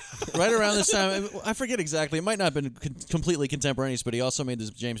 Right around this time, I forget exactly. It might not have been completely contemporaneous, but he also made this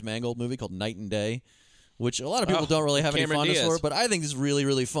James Mangold movie called Night and Day, which a lot of people don't really have any Cameron fondness Diaz. for, but I think is really,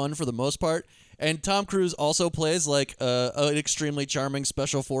 really fun for the most part. And Tom Cruise also plays like an extremely charming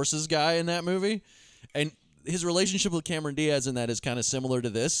special forces guy in that movie, and his relationship with Cameron Diaz in that is kind of similar to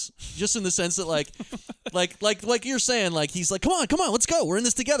this, just in the sense that like you're saying, like he's like, come on, let's go, we're in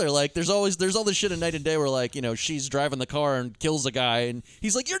this together. Like there's all this shit in Night and Day where like she's driving the car and kills a guy, and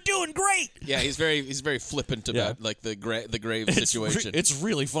he's like, you're doing great. Yeah, he's very flippant about like the grave situation. It's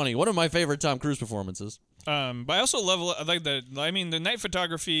really funny. One of my favorite Tom Cruise performances. But I also love like the night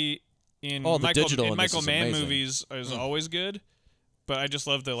photography in Oh, the digital in this Michael is Mann amazing. movies is always good. But I just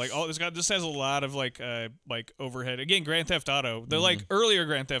love the like this has a lot of like overhead. Again, Grand Theft Auto. The like earlier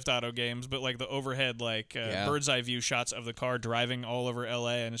Grand Theft Auto games, but like the overhead like bird's eye view shots of the car driving all over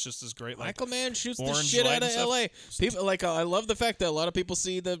LA, and it's just this great like Michael Mann shoots the orange shit light out of and stuff. LA. People like I love the fact that a lot of people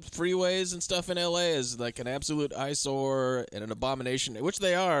see the freeways and stuff in LA as like an absolute eyesore and an abomination, which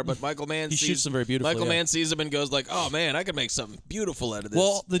they are. But Michael Mann He sees shoots them very beautifully, Michael yeah. Mann sees them and goes like, "Oh man, I could make something beautiful out of this."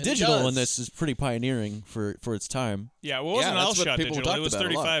 Well, the And he digital does. in this is pretty pioneering for its time. Yeah, well, it wasn't that's all what shot people digital. It talked was about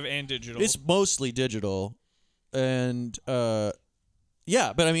a lot. 35 and digital. It's mostly digital, and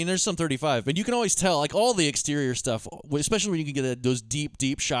yeah, but I mean, there's some 35, but you can always tell, like all the exterior stuff, especially when you can get those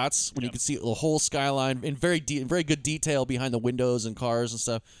deep shots when you can see the whole skyline in very good detail behind the windows and cars and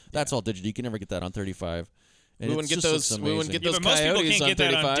stuff. That's all digital. You can never get that on 35. And We it wouldn't get just looks those- we wouldn't amazing. get those but most people coyotes can't on get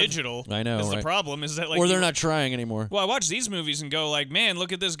that on 35. digital. I know, That's the right? problem. Is that like Or they're not trying anymore. Well, I watch these movies and go like, man,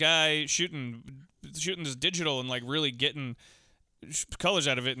 look at this guy shooting this digital and like really getting colors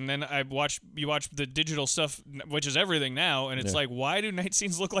out of it, and then you watch the digital stuff, which is everything now, and it's like, why do night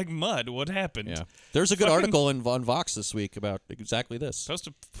scenes look like mud? What happened? Yeah, there's a good Fucking- article on Vox this week about exactly this. Supposed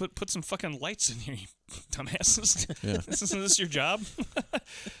to put some fucking lights in here, you dumbasses. Yeah. Isn't this your job?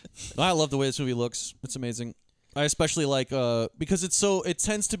 I love the way this movie looks. It's amazing. I especially like because it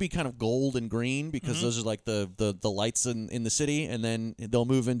tends to be kind of gold and green because those are like the lights in the city, and then they'll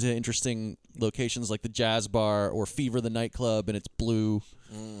move into interesting locations like the jazz bar or Fever the nightclub, and it's blue.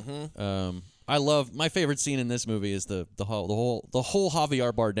 I love my favorite scene in this movie is the whole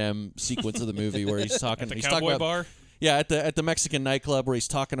Javier Bardem sequence of the movie where he's talking The he's cowboy talking about, bar? Yeah, at the Mexican nightclub where he's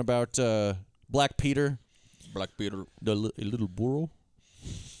talking about Black Peter, Black Peter. the little burro.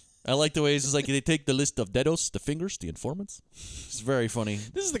 I like the way he's just like they take the list of dedos, the fingers, the informants. It's very funny.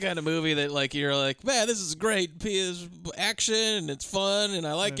 This is the kind of movie that like you're like, man, this is great. It's action and it's fun and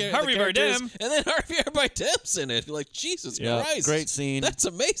I like it. Harvey Bardem. And then Harvey Bardem's in it. Like Jesus Christ, great scene. That's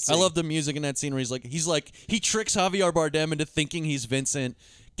amazing. I love the music in that scene where he's like he tricks Javier Bardem into thinking he's Vincent,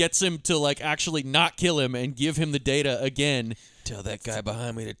 gets him to like actually not kill him and give him the data again. Tell that guy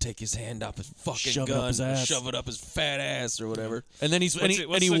behind me to take his hand off his fucking Shove it up gun, his ass. shove it up his fat ass or whatever. And then he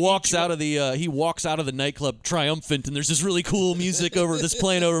the walks out of the nightclub triumphant, and there's this really cool music that's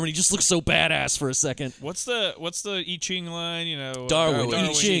playing over him, and he just looks so badass for a second. What's the I Ching line? You know, Darwin,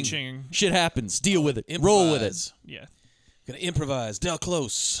 I Ching. Shit happens. Deal with it. Roll with it. Yeah. Gonna improvise. Del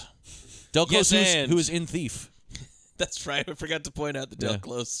Close. Del Close, Yes, who is in Thief. That's right. I forgot to point out that Del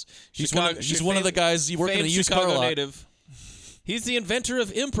Close. He's one of the guys. He worked in a used car lot. Native. He's the inventor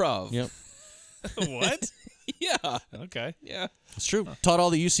of improv. Yep. What? Yeah. Okay. Yeah. It's true. Taught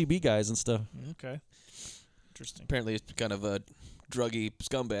all the UCB guys and stuff. Okay. Interesting. Apparently, he's kind of a druggy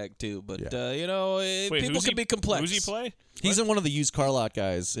scumbag too. But Wait, people can be complex. Who's he play? He's in one of the used car lot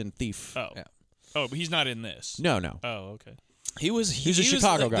guys in Thief. Oh. Yeah. Oh, but he's not in this. No. Oh, okay. He's a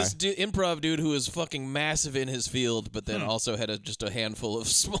Chicago guy. This improv dude who was fucking massive in his field, but then also had just a handful of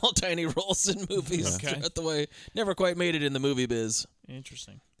small, tiny roles in movies throughout the way. Never quite made it in the movie biz.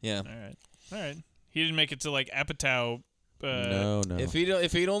 Interesting. Yeah. All right. He didn't make it to like Apatow. No. If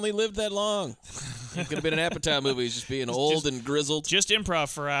he'd only lived that long, it could have been an Apatow movie. He's just being old and grizzled. Just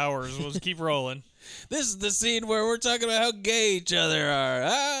improv for hours. We'll just keep rolling. This is the scene where we're talking about how gay each other are.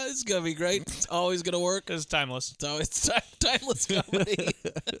 This is gonna be great. It's always gonna work. It's timeless. It's always timeless comedy.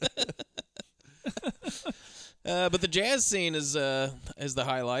 But the jazz scene is the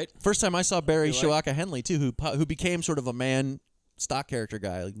highlight. First time I saw Barry Shawaka Henley too, who became sort of a man stock character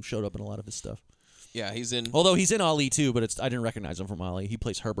guy. Who showed up in a lot of his stuff. Yeah, he's in. Although he's in Ali too, but I didn't recognize him from Ali. He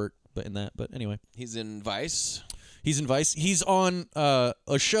plays Herbert, but anyway, He's in Vice. he's in Vice. He's on a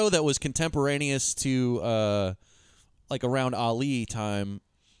show that was contemporaneous to like around Ali time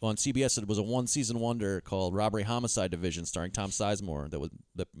on CBS. It was a one-season wonder called Robbery Homicide Division, starring Tom Sizemore,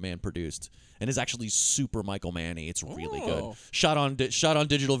 that man produced, and is actually super Michael Manny. It's really good. Shot on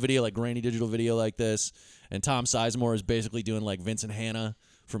digital video, like grainy digital video like this, and Tom Sizemore is basically doing like Vincent Hanna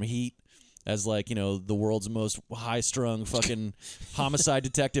from Heat. As like, the world's most high-strung fucking homicide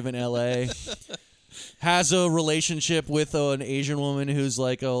detective in L.A. Has a relationship with an Asian woman who's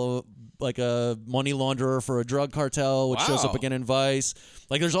like a money launderer for a drug cartel, which shows up again in Vice.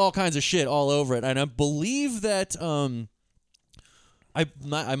 Like, there's all kinds of shit all over it, and I believe that I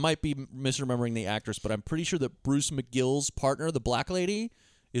might be misremembering the actress, but I'm pretty sure that Bruce McGill's partner, the black lady,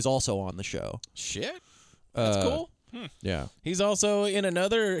 is also on the show. Shit, that's cool. Yeah. He's also in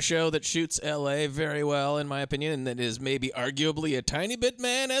another show that shoots L.A. very well, in my opinion, and that is maybe arguably a tiny bit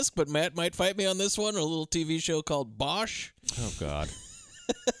man-esque, but Matt might fight me on this one, a little TV show called Bosch. Oh, God.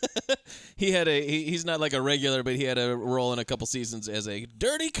 He's not like a regular, but he had a role in a couple seasons as a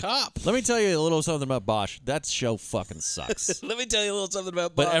dirty cop. Let me tell you a little something about Bosch. That show fucking sucks. Let me tell you a little something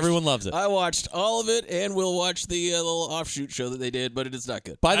about Bosch. But everyone loves it. I watched all of it, and we'll watch the little offshoot show that they did, but it is not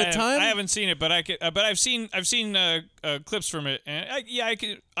good. By the time I haven't seen it, but I've seen clips from it, and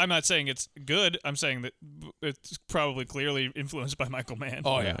I'm not saying it's good. I'm saying that it's probably clearly influenced by Michael Mann.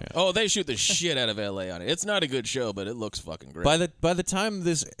 Oh yeah. Oh, they shoot the shit out of L.A. on it. It's not a good show, but it looks fucking great. By the time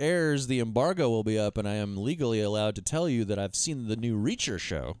this airs, the embargo will be up, and I am legally allowed to tell you that I've seen the new Reacher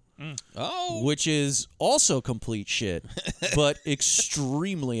show. Oh. Which is also complete shit, but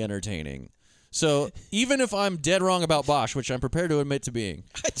extremely entertaining. So even if I'm dead wrong about Bosch, which I'm prepared to admit to being,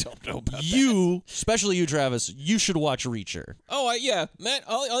 I don't know about that. Especially you, Travis, you should watch Reacher. Oh, yeah. Matt,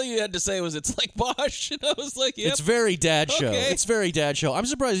 all you had to say was it's like Bosch, and I was like, yep. It's very dad show. Okay. It's very dad show. I'm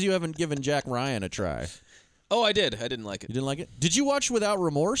surprised you haven't given Jack Ryan a try. Oh, I did. I didn't like it. You didn't like it? Did you watch Without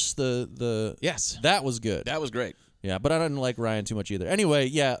Remorse? Yes. That was good. That was great. Yeah, but I didn't like Ryan too much either. Anyway,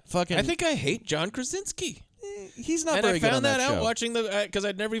 yeah, fucking. I think I hate John Krasinski. He's not and very I good on found that out show. watching because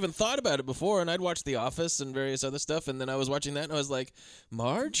I'd never even thought about it before, and I'd watched The Office and various other stuff, and then I was watching that, and I was like,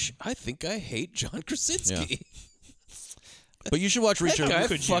 Marge, I think I hate John Krasinski. Yeah. But you should watch Reacher. That guy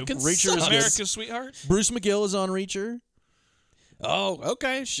Could fucking you? Reacher is sucks. America's Sweetheart. Bruce McGill is on Reacher. Oh,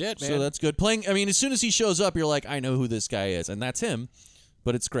 okay, shit, man. So that's good. As soon as he shows up, you're like, I know who this guy is, and that's him.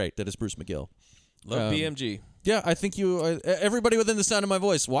 But it's great that it's Bruce McGill. Love BMG. Yeah, I think everybody within the sound of my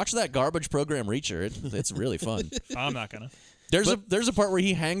voice, watch that garbage program Reacher. It's really fun. I'm not gonna. There's a part where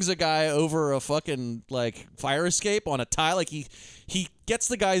he hangs a guy over a fucking like fire escape on a tie. Like he gets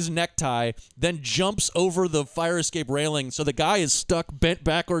the guy's necktie, then jumps over the fire escape railing, so the guy is stuck bent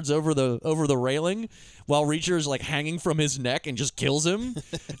backwards over the railing, while Reacher is like hanging from his neck and just kills him.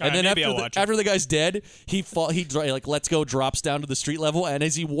 And then after the guy's dead, he lets go, drops down to the street level, and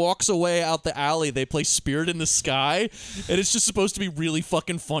as he walks away out the alley, they play Spirit in the Sky, and it's just supposed to be really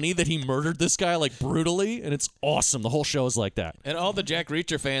fucking funny that he murdered this guy like brutally, and it's awesome. The whole show is like that. And all the Jack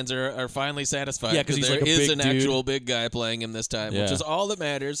Reacher fans are finally satisfied. Yeah, 'cause he's there like a is big an dude. actual big guy playing him this time, which Yeah. is all that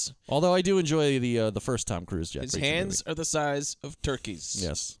matters. Although I do enjoy the first Tom Cruise Jet His Racing hands movie. are the size of turkeys.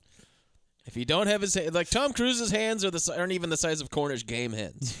 Yes. If you don't have his like Tom Cruise's hands aren't even the size of Cornish game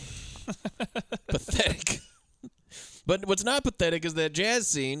hens. Pathetic. But what's not pathetic is that jazz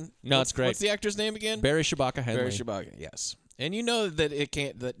scene. No, it's great. What's the actor's name again? Barry Shabaka Henley. Barry Shabaka. Yes. And you know that it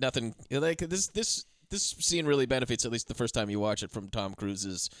can't. That nothing. Like this scene really benefits, at least the first time you watch it, from Tom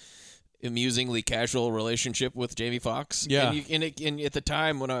Cruise's amusingly casual relationship with Jamie Foxx. Yeah. And at the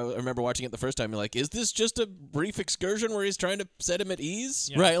time when I remember watching it the first time, you're like, is this just a brief excursion where he's trying to set him at ease?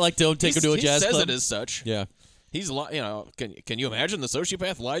 Yeah. Right, like don't take him to a jazz He says club. it as such. Yeah. He's, can you imagine the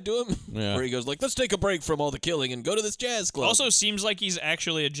sociopath lied to him? Yeah. Where he goes like, let's take a break from all the killing and go to this jazz club. Also seems like he's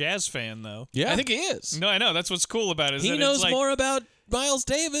actually a jazz fan, though. Yeah. I think he is. No, I know. That's what's cool about it. Is He that knows it's like, more about Miles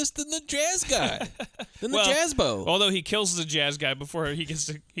Davis than the jazz guy, than well, the jazz bow. Although he kills the jazz guy before he gets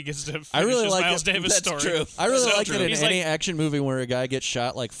to finish I really his like Miles it. Davis That's story. true. I really So like true. that in He's any like, action movie where a guy gets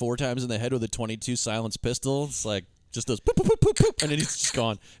shot like 4 times in the head with a .22 silenced pistol. It's like just those poop, poop, poop, poop, poop, and then he's just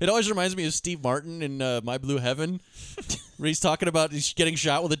gone. It always reminds me of Steve Martin in My Blue Heaven, where he's talking about he's getting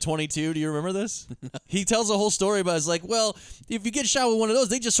shot with a .22. Do you remember this? He tells a whole story about it's like, well, if you get shot with one of those,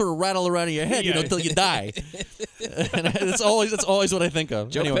 they just sort of rattle around in your head, Yeah. until you die. And that's always what I think of.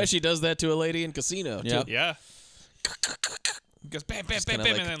 Joe Anyway. Pesci does that to a lady in Casino. Yeah. Too. yeah. Goes bam, bam, bam, kinda,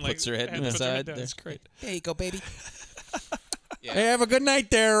 bam, like, and then like puts her head puts her inside down. there. It's great. There you go, baby. Hey, have a good night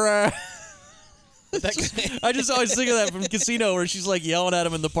there. That guy- I just always think of that from Casino, where she's like yelling at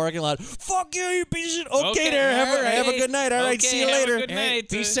him in the parking lot. Fuck you, you piece of shit. Okay, there. Have a good night. All right, Okay, see you have a later. good night.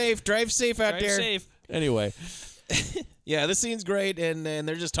 Be safe. Drive safe out Drive there. safe. Anyway, Yeah, this scene's great, and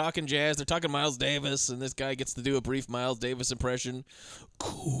they're just talking jazz. They're talking Miles Davis, and this guy gets to do a brief Miles Davis impression.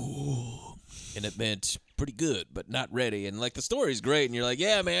 Cool. And it meant pretty good, but not ready. And like the story's great, and you're like,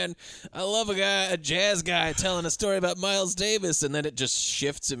 yeah, man, I love a jazz guy telling a story about Miles Davis, and then it just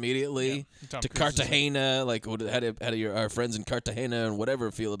shifts immediately Tom to Cruise is Cartagena. Like, how do our friends in Cartagena and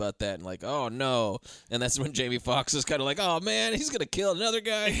whatever feel about that? And like, oh no. And that's when Jamie Foxx is kind of like, oh man, he's gonna kill another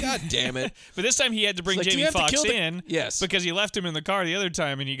guy. God damn it. But this time he had to bring It's like, do Jamie you have to Foxx kill the- in Yes. because he left him in the car the other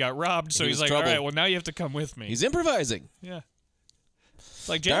time and he got robbed. So He he's was like, all trouble. right, well, now you have to come with me. He's improvising. yeah. It's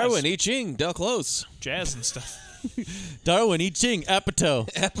like jazz. Darwin, I Ching, Del Close. Jazz and stuff. Darwin, I Ching, Apatow.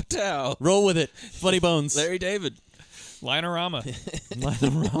 Apatow. Roll with it. Funny Bones. Larry David. Linorama.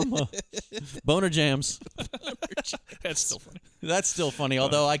 Linorama. Boner Jams. That's still funny. That's still funny,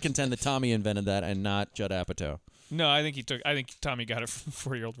 although I contend that Tommy invented that and not Judd Apatow. No, I think Tommy got it from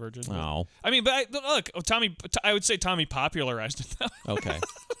 40-Year-Old Virgin. Oh. I mean, but look, I would say Tommy popularized it though, Okay.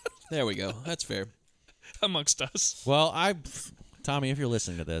 There we go. That's fair. amongst us. Well, Tommy, if you're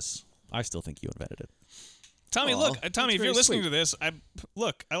listening to this, I still think you invented it. Tommy, Aw, look, that's Tommy, if very you're listening sweet. to this,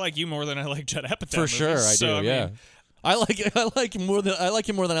 I like you more than I like Judd Apatow. For sure, movies, I so, do. Yeah. I like him more than I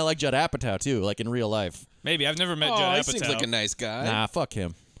like Judd Apatow too, like in real life. Maybe I've never met Oh, Judd he Apatow. seems like a nice guy. Nah, fuck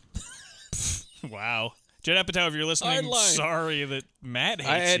him. Wow, Judd Apatow, if you're listening, Hard line. sorry that Matt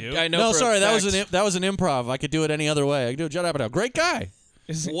hates you. I know. No, for a sorry, that fact- was an improv. I could do it any other way. I could do Judd Apatow. Great guy.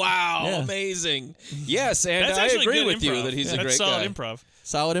 Wow, Yeah. amazing. Yes, and That's I actually agree good with you improv. that he's a That's great solid guy. improv.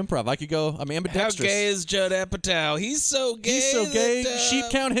 Solid improv. I could go. I'm How ambidextrous. gay is Judd Apatow? He's so gay. He's so gay. that, Sheep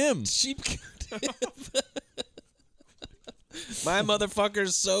count him. Sheep count him. My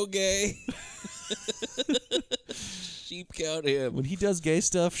motherfucker's so gay. Sheep count him. When he does gay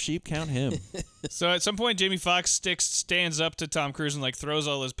stuff, sheep count him. So at some point, Jamie Foxx stands up to Tom Cruise and like throws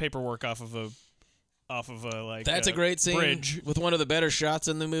all his paperwork off of a like. That's a great scene bridge. with one of the better shots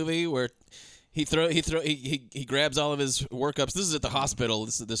in the movie where he grabs all of his workups. This is at the hospital.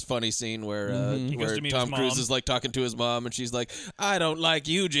 This funny scene where He goes where to meet Tom his Cruise mom. is like talking to his mom and she's like, "I don't like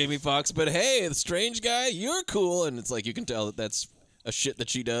you, Jamie Foxx, but hey, the strange guy, you're cool." And it's like you can tell that that's a shit that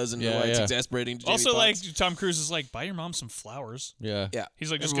she does and Yeah, why it's yeah. exasperating to Jamie Also, like Foxx. Tom Cruise is like, buy your mom some flowers. Yeah. Yeah,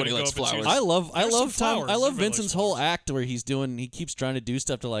 He's like just everybody gonna go likes up and flowers. choose- I love There's some Tom. flowers. I love Everybody likes Vincent's whole act where he keeps trying to do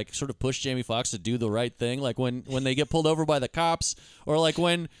stuff to like sort of push Jamie Foxx to do the right thing. Like when they get pulled over by the cops, or like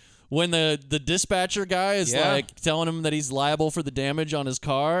when the dispatcher guy is Yeah. like telling him that he's liable for the damage on his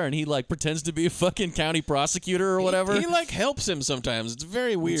car, and he like pretends to be a fucking county prosecutor or whatever. He like helps him sometimes. It's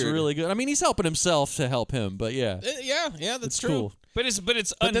very weird. It's really good. I mean, he's helping himself to help him, but yeah, Yeah, that's it's true. cool. But it's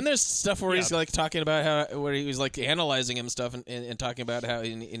But then there's stuff where Yeah. he's like talking about how where he was like analyzing him stuff and talking about how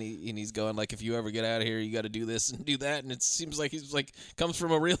and he's going like, if you ever get out of here, you got to do this and do that, and it seems like he's like comes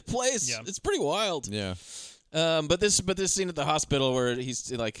from a real place. Yeah. It's pretty wild. Yeah. But this scene at the hospital where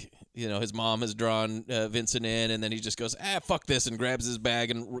he's like, his mom has drawn Vincent in, and then he just goes, fuck this, and grabs his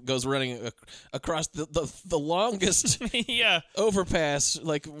bag and goes running across the longest yeah. overpass,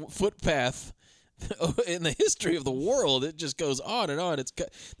 like footpath in the history of the world. It just goes on and on.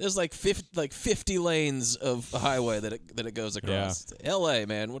 There's like 50 lanes of highway that it goes across. L.A.,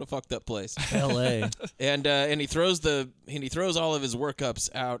 man, what a fucked up place. L.A. and he throws all of his workups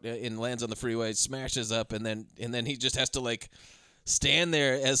out and lands on the freeway, smashes up, and then he just has to like stand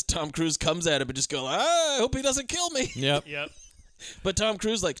there as Tom Cruise comes at him and just go, I hope he doesn't kill me. Yep. But Tom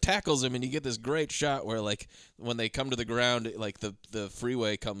Cruise like tackles him, and you get this great shot where like when they come to the ground, like the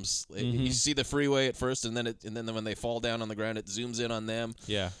freeway comes. You see the freeway at first, and then when they fall down on the ground, it zooms in on them.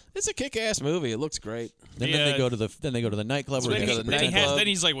 Yeah. It's a kick-ass movie. It looks great. Then they go to the nightclub. Then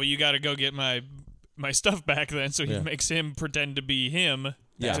he's like, well, you got to go get my stuff back then. So he makes him pretend to be him.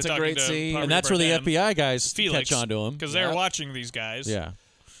 Yeah, it's a great scene. And that's where the FBI guys catch on to him. Because they're watching these guys. Yeah.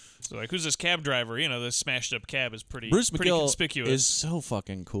 So like, who's this cab driver? You know, this smashed up cab is pretty conspicuous. Is so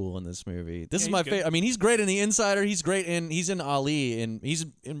fucking cool in this movie. This is my favorite. I mean, he's great in The Insider. He's in Ali, and he's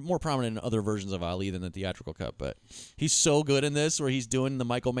more prominent in other versions of Ali than the theatrical cut. But he's so good in this, where he's doing the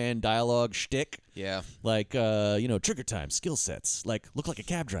Michael Mann dialogue shtick. Yeah, like trigger time, skill sets, like look like a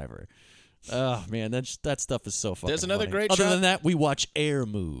cab driver. Oh man, that stuff is so fucking. There's another funny. great Other shot. than that, we watch Air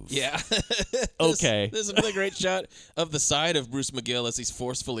move. Yeah. Okay. There's another great shot of the side of Bruce McGill as he's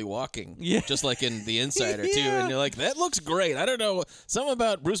forcefully walking. Yeah. Just like in The Insider too, and you're like, that looks great. I don't know, something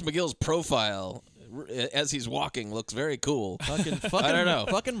about Bruce McGill's profile as he's walking looks very cool. Fucking I don't know.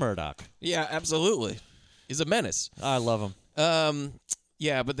 Fucking Murdoch. Yeah, absolutely. He's a menace. I love him.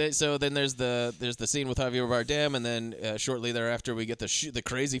 Yeah, but then there's the scene with Javier Bardem, and then shortly thereafter we get the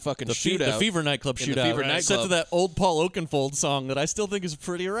crazy fucking shootout. The Fever nightclub in the shootout. Fever nightclub. Set to that old Paul Oakenfold song that I still think is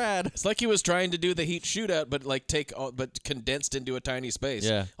pretty rad. It's like he was trying to do the Heat shootout, but condensed into a tiny space.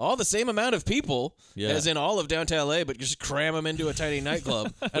 Yeah. All the same amount of people as in all of downtown LA, but just cram them into a tiny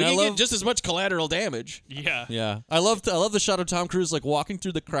nightclub. And you get just as much collateral damage. Yeah. Yeah. I love the shot of Tom Cruise like walking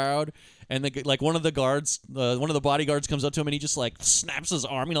through the crowd, and one of the guards, one of the bodyguards comes up to him, and he just like snaps his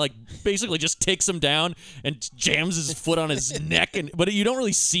arm, like basically just takes him down and jams his foot on his neck, but you don't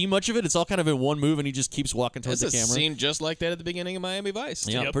really see much of it. It's all kind of in one move, and he just keeps walking towards the camera. It's a scene just like that at the beginning of Miami Vice.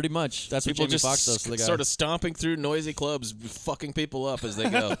 Yeah, pretty much. That's people what Jamie just Foxx does to the guy. Sort of stomping through noisy clubs, fucking people up as they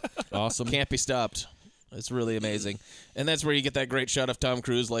go. Awesome. Can't be stopped. It's really amazing. And that's where you get that great shot of Tom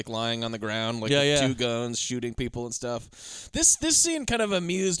Cruise like lying on the ground, like with two guns, shooting people and stuff. This scene kind of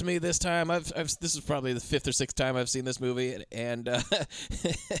amused me this time. This is probably the 5th or 6th time I've seen this movie, and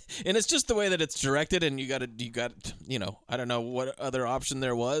and it's just the way that it's directed. And you got I don't know what other option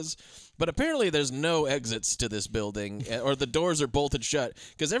there was. But apparently there's no exits to this building, or the doors are bolted shut,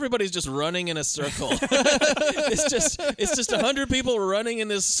 because everybody's just running in a circle. It's just 100 people running in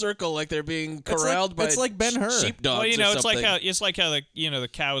this circle like they're being corralled by like Ben-Hur. sheepdogs. Well, or something. it's like how the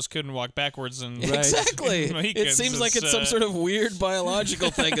cows couldn't walk backwards and exactly. It seems like it's some sort of weird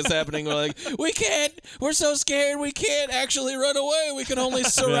biological thing is happening. We're like, we're so scared we can't actually run away. We can only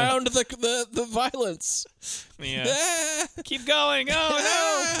surround the violence. Yeah. Keep going.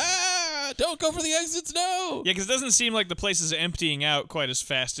 Oh no. Don't go for the exits, no! Yeah, because it doesn't seem like the place is emptying out quite as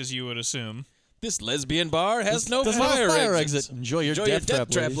fast as you would assume. This lesbian bar has no fire exit. Enjoy your death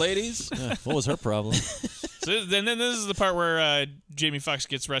trap, ladies. Yeah, what was her problem? So then this is the part where Jamie Foxx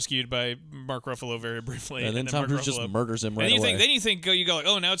gets rescued by Mark Ruffalo very briefly. And then Tom Cruise just murders him right away. Then you go like,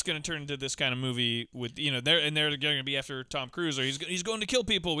 oh, now it's going to turn into this kind of movie with, they're going to be after Tom Cruise, or he's going to kill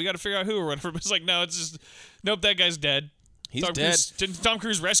people. We got to figure out who or whatever. But it's like, no, it's just, nope, that guy's dead. He's dead. Tom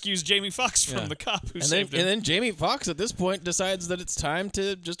Cruise rescues Jamie Foxx from the cop who saved him. And then Jamie Foxx at this point decides that it's time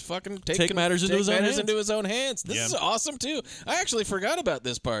to just fucking take matters into his own hands. This is awesome too. I actually forgot about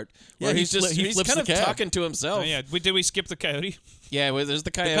this part where he's kind of talking to himself. Oh, yeah. Did we skip the coyote? Yeah, there's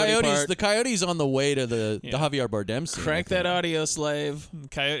the coyote part. The coyote's on the way to the Javier Bardem scene. Crank that audio, slave.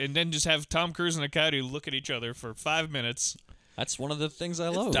 Coyote, and then just have Tom Cruise and a coyote look at each other for 5 minutes. That's one of the things I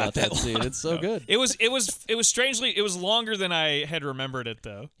love about that scene. It's so good. It was strangely, it was longer than I had remembered it,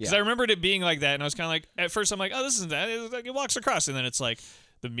 though. Because I remembered it being like that, and I was kind of like, at first I'm like, oh, this isn't that. It walks across, and then it's like,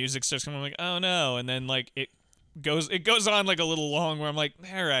 the music starts coming, I'm like, oh no, and then like it goes on like a little long where I'm like,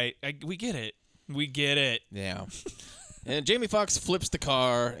 all right, we get it. Yeah. And Jamie Foxx flips the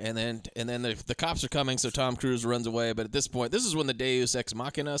car, and then the cops are coming, so Tom Cruise runs away. But at this point, this is when the Deus Ex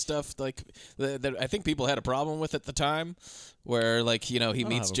Machina stuff, like, I think people had a problem with at the time, where like he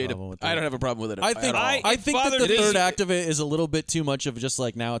meets Jada. I don't have a problem with it. I think that the third act of it is a little bit too much of just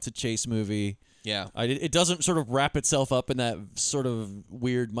like now it's a chase movie. Yeah, it doesn't sort of wrap itself up in that sort of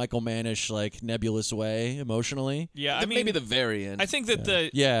weird Michael Mannish, like nebulous way emotionally. Yeah, I mean, maybe the very end. I think that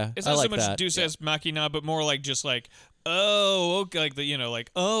it's I not like so much that. Deus Ex Machina, but more like just like oh, okay,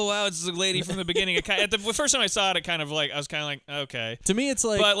 like oh wow, it's the lady from the beginning. The first time I saw it, I was kind of like, okay. To me, it's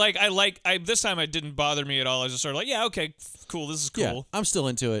like, but this time it didn't bother me at all. I was just sort of like, yeah, okay, cool, this is cool. Yeah, I'm still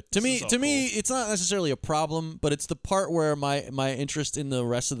into it. To me, it's not necessarily a problem, but it's the part where my interest in the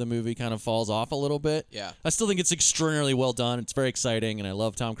rest of the movie kind of falls off a little bit. Yeah, I still think it's extraordinarily well done. It's very exciting, and I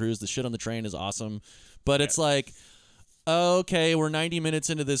love Tom Cruise. The shit on the train is awesome, but it's like, okay, we're 90 minutes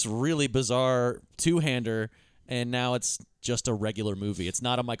into this really bizarre two-hander. And now it's just a regular movie. It's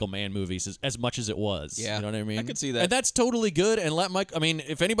not a Michael Mann movie as much as it was. Yeah, you know what I mean? I could see that. And that's totally good. And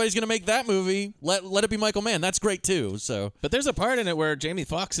if anybody's going to make that movie, let it be Michael Mann. That's great, too. So, but there's a part in it where Jamie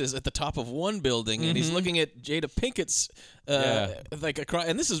Foxx is at the top of one building, and he's looking at Jada Pinkett's, across,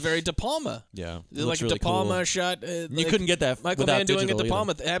 and this is very De Palma. Yeah. Like a really De Palma cool. shot. You couldn't get that Michael without Mann doing a digital De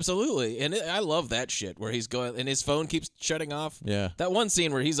Palma. either. Absolutely. And I love that shit where he's going, and his phone keeps shutting off. Yeah. That one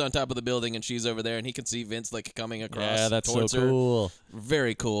scene where he's on top of the building, and she's over there, and he can see Vince coming across. Yeah, that's towards so her. cool.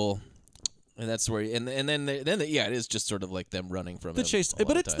 Very cool. And that's where, and then it is just sort of like them running from the him chase. a lot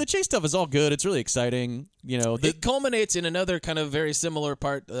But of time. the chase stuff is all good. It's really exciting. It culminates in another kind of very similar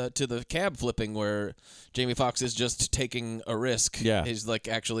part to the cab flipping, where Jamie Foxx is just taking a risk. Yeah, he's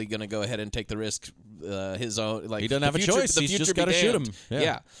actually going to go ahead and take the risk. His own, he doesn't have a choice. He's just got to shoot him.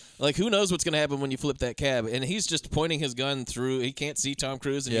 Yeah, who knows what's going to happen when you flip that cab? And he's just pointing his gun through. He can't see Tom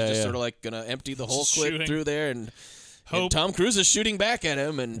Cruise, and he's just sort of going to empty the whole clip through there, and Tom Cruise is shooting back at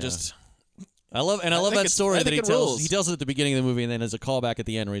him, and just. I love that story that he tells. Rules. He tells it at the beginning of the movie, and then as a callback at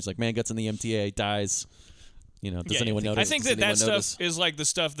the end, where he's like, "Man gets in the MTA, dies." Does anyone notice? I think that stuff is the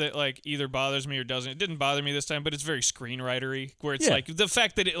stuff that either bothers me or doesn't. It didn't bother me this time, but it's very screenwritery, where it's the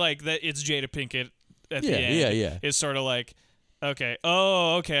fact that that it's Jada Pinkett at the end is sort of okay,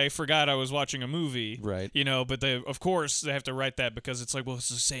 I forgot I was watching a movie. Right. But of course they have to write that because it's it's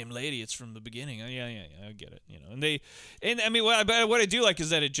the same lady. It's from the beginning. Yeah, I get it. And I mean, what I do like is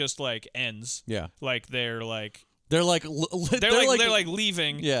that it just ends. Yeah. They're they're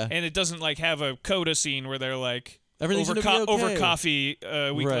leaving. Yeah. And it doesn't over coda scene where they're everything's over, gonna be okay. over coffee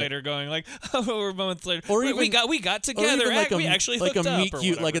a week later going we're a month later. Or even, we got together. We actually hooked up. Meet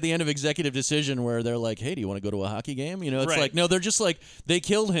cute, at the end of Executive Decision where they're like, hey, do you want to go to a hockey game? It's no, they're just they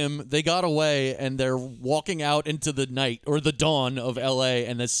killed him, they got away, and they're walking out into the night or the dawn of L.A.,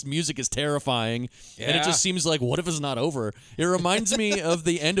 and this music is terrifying. Yeah. And it just seems what if it's not over? It reminds me of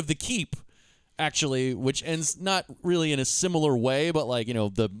the end of The Keep, actually, which ends not really in a similar way, but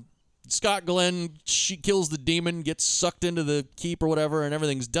the Scott Glenn, she kills the demon, gets sucked into the keep or whatever, and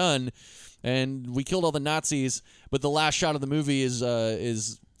everything's done. And we killed all the Nazis, but the last shot of the movie is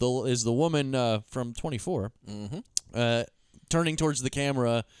the woman from 24 turning towards the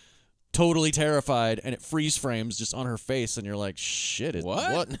camera, totally terrified, and it freeze frames just on her face, and you're like, shit,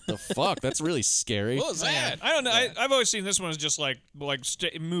 what the fuck? That's really scary. What was that? I don't know. I've always seen this one as just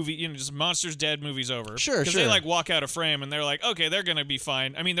movie, just Monsters Dead, movie's over. Sure. Because they walk out of frame, and they're okay, they're going to be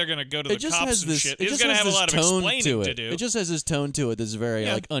fine. I mean, they're going to go to the cops and shit. It's going to have a lot of explaining to do. It just has this tone to it that's very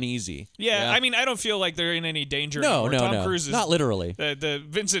uneasy. Yeah, I mean, I don't feel like they're in any danger anymore. No, Tom Cruise is... Not literally. The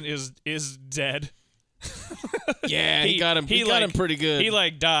Vincent is dead. Yeah, he got him. He got him pretty good. He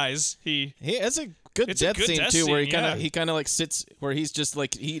dies. That's a good death scene too, where he kind of sits where he's just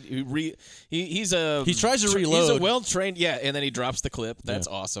he tries to reload. He's a well trained, and then he drops the clip. That's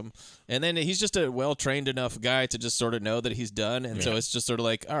awesome. And then he's just a well trained enough guy to just sort of know that he's done, and so it's just sort of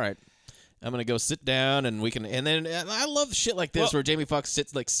all right. I'm gonna go sit down, and we can. And then I love shit like this where Jamie Foxx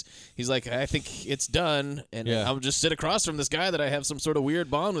sits he's I think it's done, and I'll just sit across from this guy that I have some sort of weird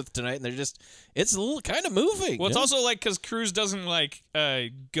bond with tonight, and it's a little kind of moving. Well, it's also because Cruise doesn't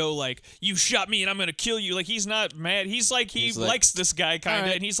go you shot me and I'm gonna kill you. He's not mad. He's he likes this guy kind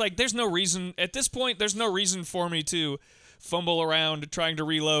of, and he's there's no reason at this point. There's no reason for me to fumble around trying to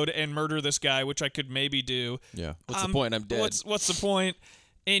reload and murder this guy, which I could maybe do. Yeah. What's the point? I'm dead. What's the point?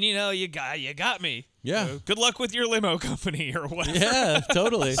 And you got me. Yeah. Good luck with your limo company or whatever. Yeah,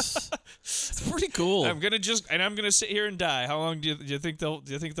 totally. It's pretty cool. I'm gonna sit here and die. How long do you think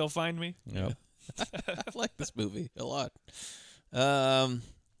they'll find me? Yep. I like this movie a lot.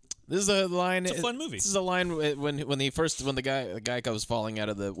 This is a line. It's a fun movie. This is a line when the guy comes falling out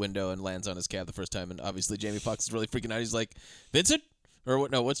of the window and lands on his cab the first time, and obviously Jamie Foxx is really freaking out. He's like, Vincent. Or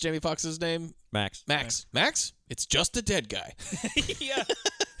what? No, what's Jamie Foxx's name? Max. It's just a dead guy. Yeah.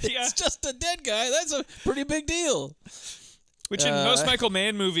 It's just a dead guy. That's a pretty big deal. Which in most Michael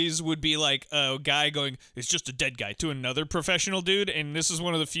Mann movies would be a guy going, it's just a dead guy, to another professional dude. And this is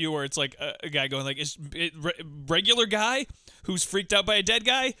one of the few where it's a guy going regular guy who's freaked out by a dead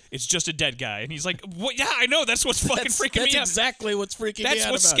guy, it's just a dead guy. And he's like, what? Yeah, I know. That's what's fucking freaking me out. That's exactly what's freaking me out. That's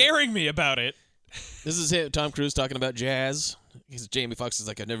what's scaring me about it. This is Tom Cruise talking about jazz. Jamie Foxx is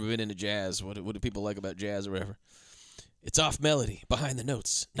like, I've never been into jazz. What do people like about jazz or whatever? It's off melody, behind the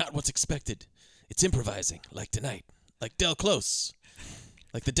notes, not what's expected. It's improvising, like tonight, like Del Close,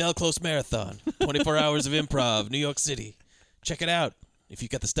 like the Del Close Marathon, 24 hours of improv, New York City. Check it out if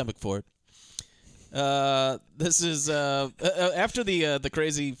you've got the stomach for it. This is after the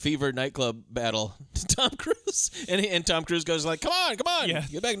Crazy Fever nightclub battle. Tom Cruise and Tom Cruise goes like, "Come on, Yeah.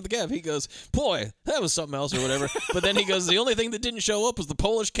 get back into the cab." He goes, "Boy, that was something else or whatever." But then he goes, "The only thing that didn't show up was the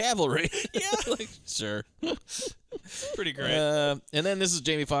Polish cavalry." Yeah, like sure, Pretty great. and then this is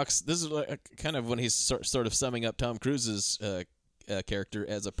Jamie Foxx. This is kind of when he's sort of summing up Tom Cruise's character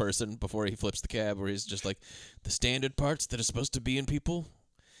as a person before he flips the cab, where he's just like, "The standard parts that are supposed to be in people,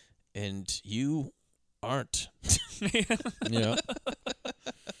 and you aren't." Yeah.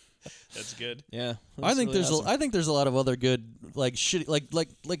 That's good. Yeah, I think really there's awesome. I think there's a lot of other good like shitty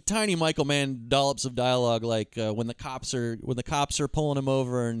like tiny Michael Mann dollops of dialogue like when the cops are pulling him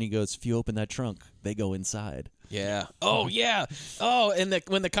over and he goes, "If you open that trunk, they go inside." Yeah. Oh yeah. Oh, and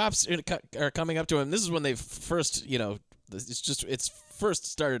when the cops are coming up to him, this is when they first, it's first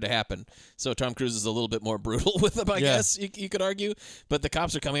started to happen. So Tom Cruise is a little bit more brutal with them, I guess you could argue. But the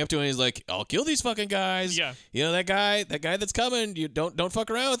cops are coming up to him and he's like, "I'll kill these fucking guys. Yeah. You know that guy that's coming. You don't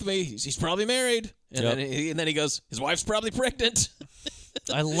fuck around with me. He's probably married." And then he goes, "His wife's probably pregnant."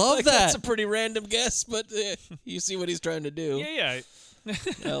 I love Like, that. That's a pretty random guess, but you see what he's trying to do. Yeah.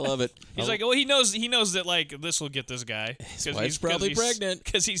 I love it. He's like, well, he knows that like this will get this guy. His wife's probably pregnant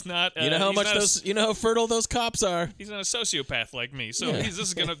because he's not. You know how much you know how fertile those cops are. He's not a sociopath like me, so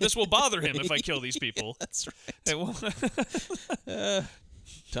this will bother him if I kill these people. That's right. It won't-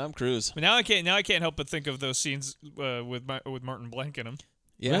 Tom Cruise. But now I can't help but think of those scenes with Martin Blank in them.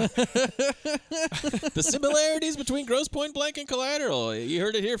 Yeah. The similarities between Grosse Pointe Blank and Collateral. You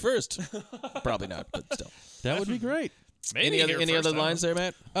heard it here first. Probably not, but still. That would be great. Maybe Any other lines there,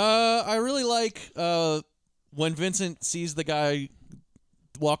 Matt? I really like when Vincent sees the guy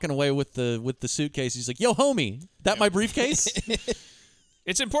walking away with the suitcase. He's like, "Yo, homie, that my briefcase?"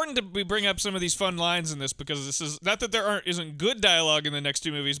 It's important that we bring up some of these fun lines in this because this is not that isn't good dialogue in the next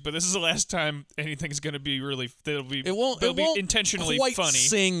two movies, but this is the last time anything's going to be It won't intentionally quite funny.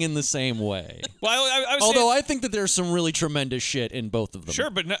 sing in the same way. Well, I was Although saying, I think that there's some really tremendous shit in both of them.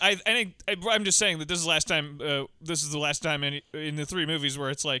 sure, but I'm just saying that this is the last time. This is the last time in the three movies where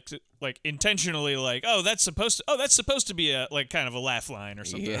it's like intentionally like, that's supposed to be a like kind of a laugh line or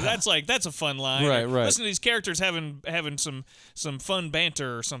something. Yeah. That's a fun line. Right, Or right. Listen to these characters having some fun banter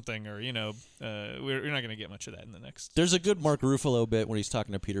or something, or we're not going to get much of that in the next. There's a good Mark Ruffalo bit when he's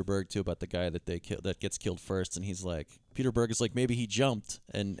talking to Peter Berg too about the guy that that gets killed first, and he's like, Peter Berg is like, maybe he jumped,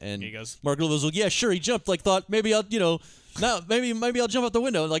 and He goes, Mark Ruffalo's like, yeah, sure, he jumped. Like, thought maybe I'll now maybe I'll jump out the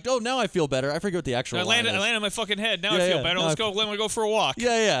window. And like, oh, now I feel better. I forget what the actual I line landed is. on my fucking head. Now Yeah, I feel yeah. better. No, Let's go. Let me go for a walk.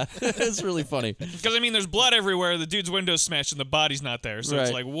 Yeah, it's really funny. Because there's blood everywhere. The dude's window's smashed and the body's not there. So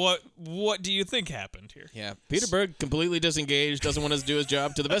it's Right. like, what do you think happened here? Yeah. Peter Berg completely disengaged, doesn't want to do his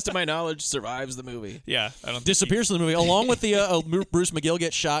job. To the best of my knowledge, survives the movie. Yeah, I don't Disappears from the movie, along with the Bruce McGill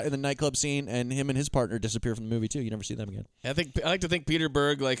gets shot in the nightclub scene, and him and his partner disappear from the movie too. You never see them again. I like to think Peter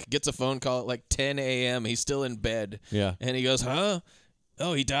Berg like gets a phone call at like 10 a.m. He's still in bed. Yeah. And he goes, "Huh?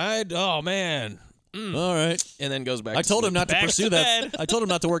 Oh, he died? Oh man." All right. And then goes back. I to told him sleep. not to Back pursue to that. bed. I told him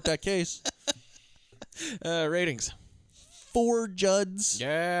not to work that case. Ratings. 4 Judds.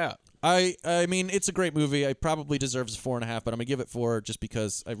 Yeah. I mean, it's a great movie. It probably deserves a 4.5, but I'm gonna give it 4 just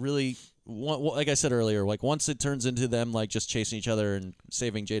because I really want, like I said earlier, like once it turns into them like just chasing each other and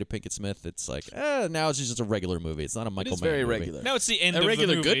saving Jada Pinkett Smith, it's like now it's just a regular movie. It's not a Michael It's Mann very movie. regular. Now it's the end A of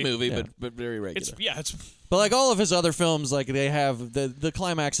regular the movie. good movie, Yeah. but very regular. It's But like all of his other films, like they have the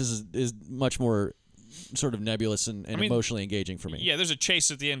climax is much more sort of nebulous and emotionally engaging for me. yeah. There's a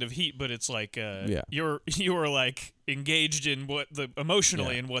chase at the end of Heat, but it's like Yeah. you're like engaged in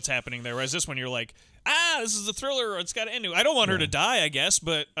emotionally in what's happening there. Whereas this one, you're like, this is a thriller. It's got to end. I don't want her to die, I guess,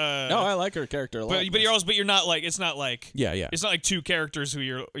 but No, I like her character a lot. but you're not like it's not like Yeah. It's not like two characters who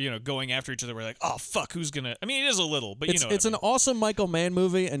you're going after each other. We're like, oh fuck, who's gonna? I mean, it is a little, but It's an awesome Michael Mann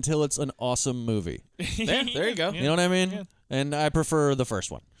movie until it's an awesome movie. there you go. You know what I mean? Yeah. And I prefer the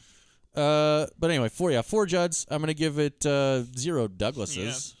first one. But anyway, 4 Judds. I'm gonna give it 0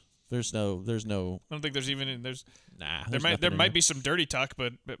 Douglases. There's no. I don't think there's even there's. Nah. There might be some dirty talk,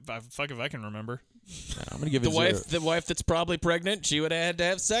 but fuck if I can remember. I'm gonna give it The wife that's probably pregnant, she would have had to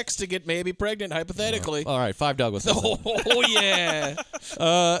have sex to get maybe pregnant, hypothetically. All right, 5 Douglases. then. Oh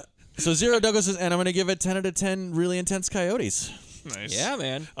yeah. So 0 Douglases, and I'm gonna give it 10 out of 10 really intense coyotes. Nice. Yeah,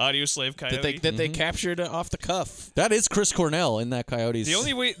 man. Audio slave coyote. That they captured off the cuff. That is Chris Cornell in that Coyotes. The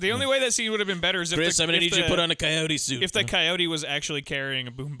only way that scene would have been better is if Chris, I'm gonna need you to put on a coyote suit. If the coyote was actually carrying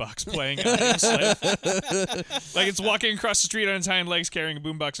a boombox playing Audio Slave. Like it's walking across the street on its hind legs carrying a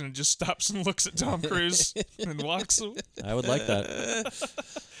boombox and it just stops and looks at Tom Cruise and walks away. I would like that.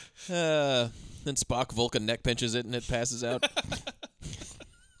 Then Spock Vulcan neck pinches it and it passes out.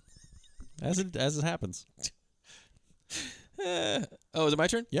 As it happens. Oh, is it my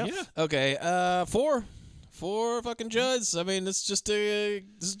turn? Yeah. Okay. 4 fucking Judds. I mean, this is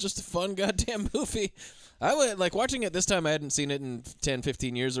just a fun goddamn movie. I would like watching it this time. I hadn't seen it in 10,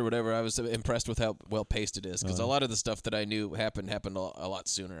 15 years or whatever. I was impressed with how well paced it is because a lot of the stuff that I knew happened a lot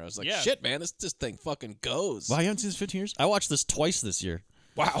sooner. I was like, shit, man, this thing fucking goes. Wow, you haven't seen this 15 years? I watched this twice this year.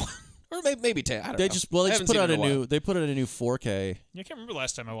 Wow. Or maybe 10. I don't know. They just put out a new 4K. Yeah, I can't remember the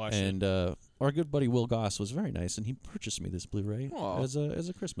last time I watched it. And our good buddy Will Goss was very nice, and he purchased me this Blu-ray as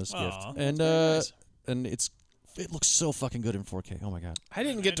a Christmas gift. And nice. And it looks so fucking good in 4K. Oh my god! I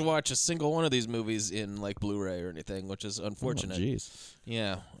didn't get to watch a single one of these movies in like Blu-ray or anything, which is unfortunate. Jeez.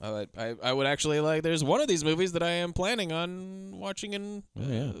 Yeah, I would actually like. There's one of these movies that I am planning on watching in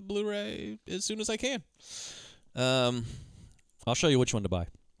Blu-ray as soon as I can. I'll show you which one to buy.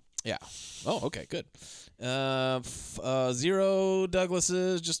 Yeah. Oh, okay, good. Zero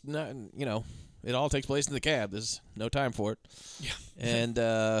Douglases, just not, it all takes place in the cab. There's no time for it. Yeah. And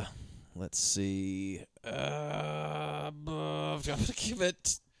let's see. I'm gonna give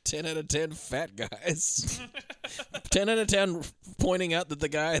it 10 out of 10 fat guys. 10 out of 10 pointing out that the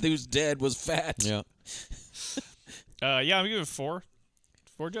guy who's dead was fat. Yeah. I'm giving it 4.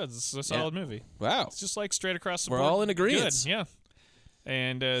 4 Judds. It's a solid movie. Wow. It's just like straight across the We're board. all in agreement. Good, yeah.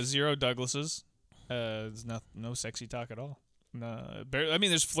 And Zero Douglases. There's no sexy talk at all. No, I mean,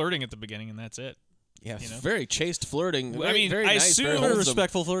 there's flirting at the beginning, and that's it. Yeah, very chaste flirting. Very nice, assume very very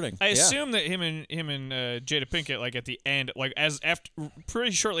respectful flirting. I assume that him and Jada Pinkett, like at the end, like pretty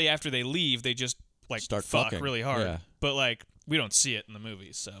shortly after they leave, they just like start fuck fucking. really hard. Yeah. But like we don't see it in the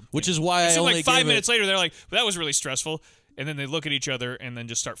movies, so which is why I only like 5 gave minutes later they're like, well, that was really stressful, and then they look at each other and then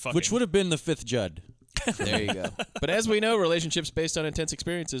just start fucking. Which would have been the 5th Judd. There you go. But as we know, relationships based on intense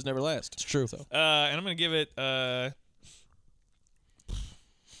experiences never last. It's true. So. And I'm gonna give it. I'm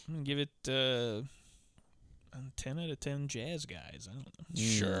gonna give it 10 out of 10 jazz guys. I don't know.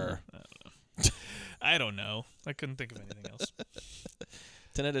 Sure. I don't know. I couldn't think of anything else.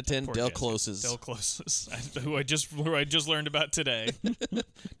 10 out of 10 Poor Del jazz Closes. Del Closes, who I just learned about today.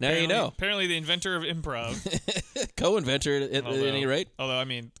 Now you know. Apparently, the inventor of improv. Co-inventor at any rate. Although, I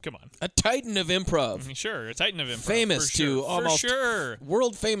mean, come on. A titan of improv. I mean, sure, a titan of improv. Famous for to sure. almost For sure.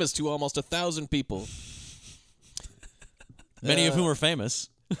 world famous to almost 1,000 people. Many of whom are famous.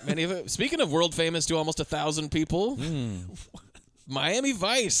 Speaking of world famous to almost 1,000 people, Miami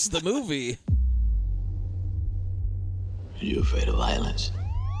Vice, the movie. Are you afraid of violence?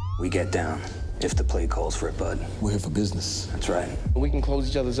 We get down if the play calls for it, bud. We're here for business. That's right. We can close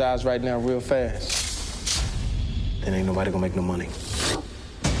each other's eyes right now real fast. Then ain't nobody gonna make no money.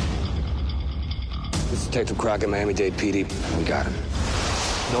 This is Detective Crockett, Miami-Dade PD. We got him.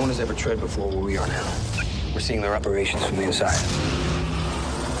 No one has ever tread before where we are now. We're seeing their operations from the inside.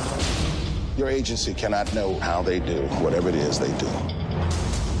 Your agency cannot know how they do whatever it is they do.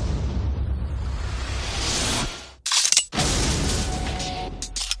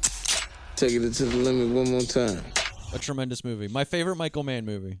 Take it to the limit one more time. A tremendous movie. My favorite Michael Mann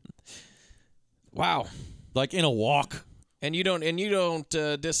movie. Wow. Like in a walk. And you don't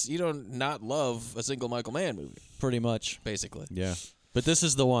not love a single Michael Mann movie. Pretty much. Basically. Yeah. But this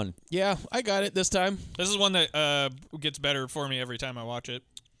is the one. Yeah, I got it this time. This is one that gets better for me every time I watch it.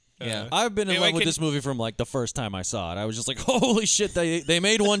 Yeah. I've been in love with this movie from like the first time I saw it. I was just like, holy shit, they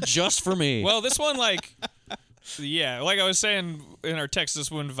made one just for me. Well, this one, like, yeah, like I was saying in our text,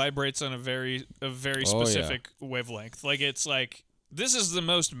 this one vibrates on a very specific wavelength. Like, it's like, this is the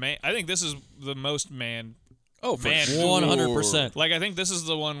most man. I think this is the most man. Oh, for man, 100%. Like, I think this is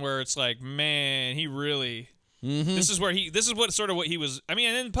the one where it's like, man, he really. Mm-hmm. This is what sort of what he was. I mean,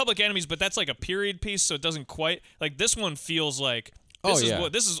 and then Public Enemies, but that's like a period piece, so it doesn't quite like this one feels like.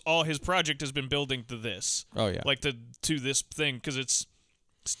 This is all his project has been building to this. Oh yeah, like to this thing because it's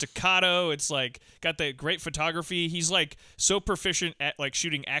staccato. It's like got that great photography. He's like so proficient at like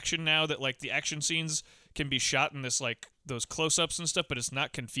shooting action now that like the action scenes can be shot in this like those close-ups and stuff, but it's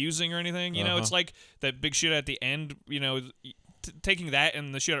not confusing or anything. You know, it's like that big shit at the end. You know, taking that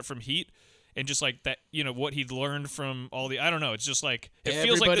and the shit from Heat. And just like that, you know, what he'd learned from all the, I don't know, it's just like, it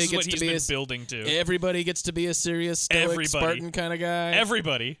feels like this is what he's been building to. Everybody gets to be a serious, stoic, Spartan kind of guy.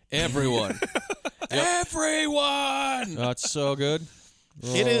 Everybody. Everyone. Everyone. Oh, it's so good.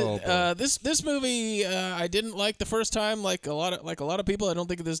 It Oh, is this movie. I didn't like the first time, like a lot of people. I don't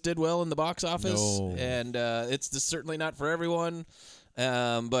think this did well in the box office, No. and it's just certainly not for everyone.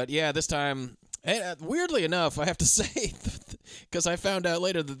 But yeah, this time, weirdly enough, I have to say, because I found out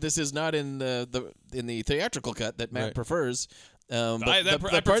later that this is not in the theatrical cut that Matt prefers. But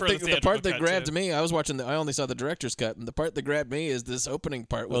the part that grabbed me, I was watching I only saw the director's cut, and the part that grabbed me is this opening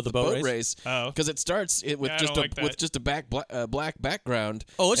part with the boat race. Because it starts with just a black background.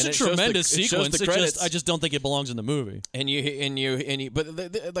 Oh, it's and a it shows tremendous sequence. The credits. I just don't think it belongs in the movie.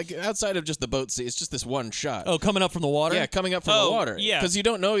 But like outside of just the boat scene, it's just this one shot. Oh, coming up from the water? Yeah, coming up from the water. Yeah, because you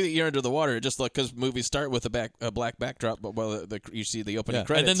don't know that you're under the water. Just like because movies start with a black backdrop, but you see the opening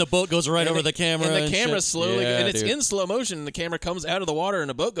credits, and then the boat goes right over the camera, and the camera shit. slowly, yeah, and it's dude. in slow motion. And the camera comes out of the water, and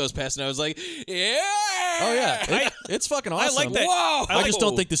a boat goes past, and I was like, yeah. Oh yeah, it's fucking awesome. I like that. Whoa! I just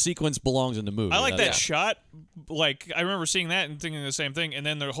don't think the sequence belongs in the movie. I like That's that shot. Like I remember seeing that and thinking the same thing. And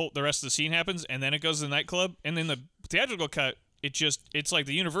then the rest of the scene happens, and then it goes to the nightclub, and then the theatrical cut. It's like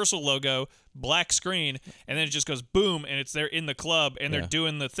the Universal logo, black screen, and then it just goes boom, and it's there in the club, and they're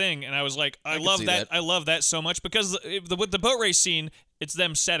doing the thing, and I was like, I love that. I love that so much because with the boat race scene, it's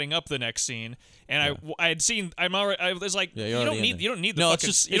them setting up the next scene, and I had seen. I was like, you don't need the fucking.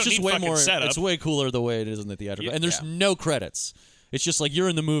 It's just way more. Setup. It's way cooler the way it is in the theatrical, and there's no credits. It's just like you're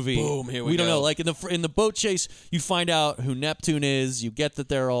in the movie. Boom, here we don't go. know. Like in the boat chase, you find out who Neptune is. You get that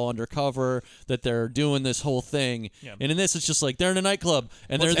they're all undercover, that they're doing this whole thing. Yeah. And in this, it's just like they're in a nightclub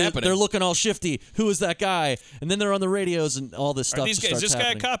and they're looking all shifty. Who is that guy? And then they're on the radios and all this stuff. Is this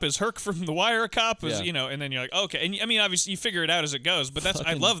guy a cop? Is Herc from The Wire a cop? And then you're like, okay. And I mean, obviously, you figure it out as it goes. But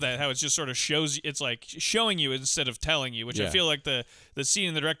I love that how it just sort of shows. It's like showing you instead of telling you, which I feel like the scene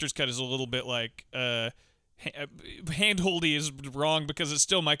in the director's cut is a little bit like. Handholdy is wrong because it's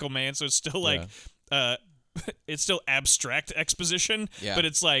still Michael Mann, so it's still like it's still abstract exposition, but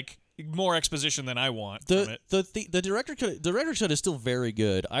it's like more exposition than I want from it. The director's cut is still very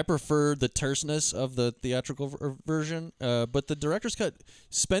good. I prefer the terseness of the theatrical version, but the director's cut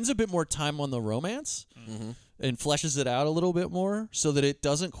spends a bit more time on the romance and fleshes it out a little bit more so that it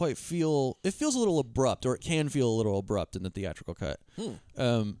doesn't quite feel. It feels a little abrupt, or it can feel a little abrupt in the theatrical cut.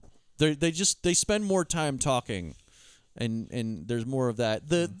 They spend more time talking, and there's more of that.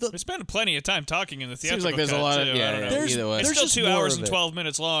 They spend plenty of time talking in the theatrical. Seems like there's cut a lot too. of either way. It's There's still just 2 more hours of and it. 12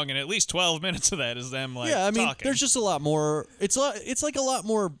 minutes long, and at least 12 minutes of that is them like talking. there's just a lot more. It's like a lot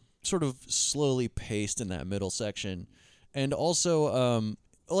more sort of slowly paced in that middle section, and also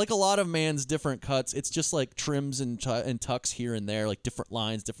like a lot of Mann's different cuts, it's just like trims and tucks here and there, like different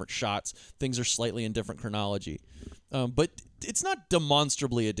lines, different shots. Things are slightly in different chronology, but it's not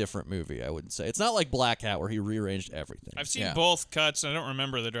demonstrably a different movie, I wouldn't say. It's not like Blackhat where he rearranged everything. I've seen both cuts. I don't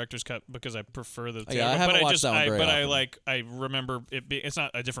remember the director's cut because I prefer the. I haven't watched that one very often. I remember it. It's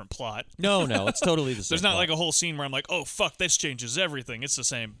not a different plot. No, it's totally the same. There's not plot. like a whole scene where I'm like, oh fuck, this changes everything. It's the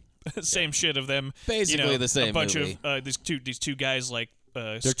same, shit of them. Basically the same A bunch movie. of these two guys like.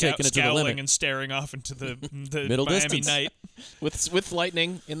 They're taking it to the limit. Scowling and staring off into the Middle Miami distance. night with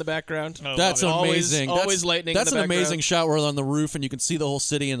lightning in the background. Oh, That's love it. amazing. Always lightning. That's in the an background. amazing shot where they're on the roof and you can see the whole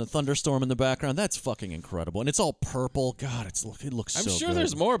city and the thunderstorm in the background. That's fucking incredible, and it's all purple. God, it looks I'm so sure good.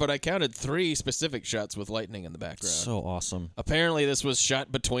 there's more, but I counted 3 specific shots with lightning in the background. So awesome. Apparently, this was shot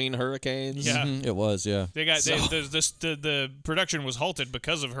between hurricanes. Yeah. It was, yeah. The production was halted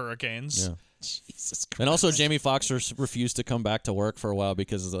because of hurricanes. Yeah. Jesus Christ. And also, Jamie Foxx refused to come back to work for a while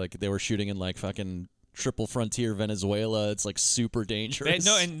because like they were shooting in like fucking triple frontier Venezuela. It's like super dangerous.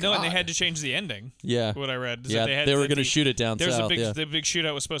 And they had to change the ending. Yeah, what I read. Is yeah, that they were going to shoot it down south. The big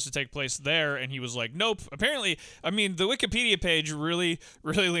shootout was supposed to take place there, and he was like, "Nope." Apparently, I mean, the Wikipedia page really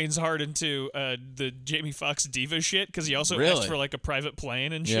leans hard into the Jamie Foxx diva shit because he also asked for like a private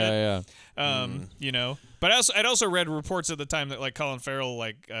plane and shit. Yeah. You know, but I'd also read reports at the time that like Colin Farrell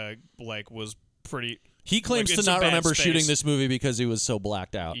like was pretty. He claims like, to not remember space. shooting this movie because he was so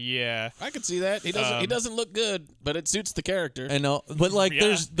blacked out. Yeah, I could see that. He doesn't look good, but it suits the character. I know, but like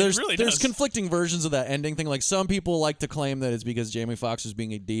there's really does. conflicting versions of that ending thing. Like some people like to claim that it's because Jamie Foxx was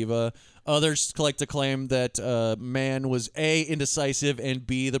being a diva. Others like to claim that Mann was A, indecisive, and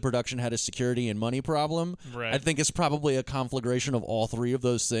B, the production had a security and money problem. Right. I think it's probably a conflagration of all three of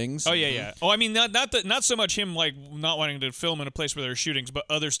those things. Oh yeah. Oh, I mean, not so much him like not wanting to film in a place where there are shootings, but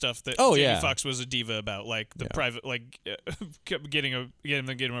other stuff that Jamie Foxx was a diva about, like the private, like getting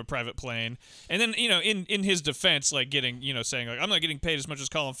him a private plane, and then in his defense, like saying like I'm not getting paid as much as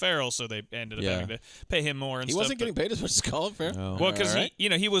Colin Farrell, so they ended up having to pay him more. And he wasn't getting paid as much as Colin Farrell. No. Well, because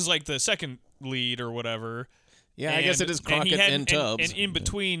he was like the second lead or whatever. Yeah, I guess it is Crockett and Tubbs. And in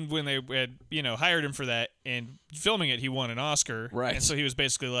between, when they had hired him for that and filming it, he won an Oscar. Right. And so he was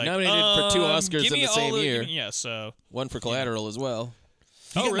basically like nominated for 2 Oscars give in me the same year. Yeah. So one for Collateral as well.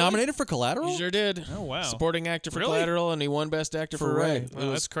 He got nominated for Collateral? He sure did. Oh wow. Supporting actor for Collateral, and he won Best Actor for Ray. Wow, that's it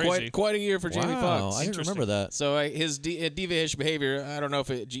was crazy. Quite a year for Jamie Foxx. I didn't remember that. So his diva-ish behavior. I don't know if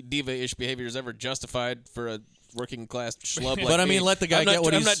diva-ish behavior is ever justified for a working class schlub like but I mean, me. let the guy get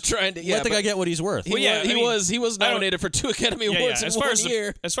what he's. I'm not trying to. Yeah, let the guy get what he's worth. He was nominated for 2 Academy Awards in 1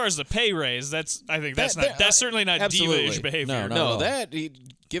 year. As far as the pay raise, that's certainly not diva-ish behavior. No, that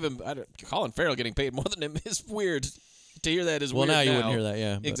give him Colin Farrell getting paid more than him is weird. To hear that is well, weird. Now you wouldn't hear that,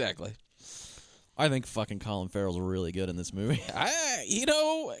 yeah. Exactly. I think fucking Colin Farrell's really good in this movie. I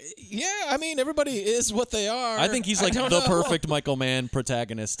mean, everybody is what they are. I think he's like the perfect Michael Mann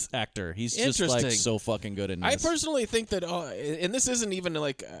protagonist actor. He's just like so fucking good in this. I personally think that, and this isn't even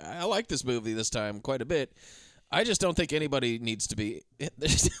like, I like this movie this time quite a bit. I just don't think anybody needs to be.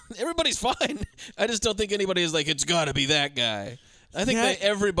 Everybody's fine. I just don't think anybody is like, it's got to be that guy. I think that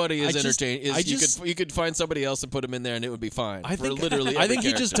everybody is entertained. You could find somebody else and put him in there, and it would be fine. I think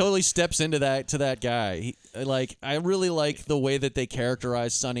he just totally steps into that guy. I really like the way that they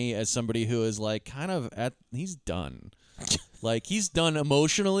characterize Sonny as somebody who is like he's done. Like he's done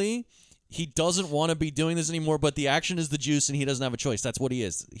emotionally. He doesn't want to be doing this anymore, but the action is the juice, and he doesn't have a choice. That's what he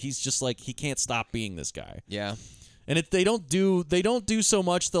is. He's just like he can't stop being this guy. Yeah. And they don't do so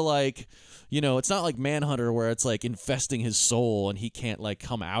much the like. It's not like Manhunter where it's like infesting his soul and he can't like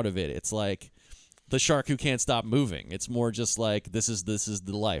come out of it. It's like the shark who can't stop moving. It's more just like this is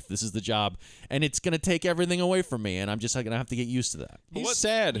the life. This is the job, and it's gonna take everything away from me, and I'm just gonna have to get used to that. He's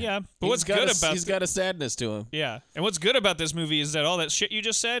sad. Yeah, but what's good about he's got a sadness to him. Yeah, and what's good about this movie is that all that shit you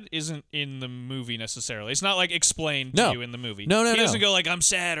just said isn't in the movie necessarily. It's not like explained to you in the movie. No. He doesn't go like I'm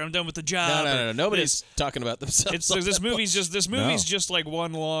sad or I'm done with the job. No. Nobody's talking about themselves. This movie's just like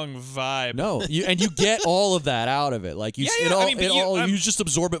one long vibe. No, and you get all of that out of it. Like you, you just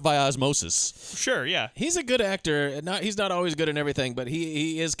absorb it via osmosis. Sure, yeah. He's a good actor. He's not always good in everything, but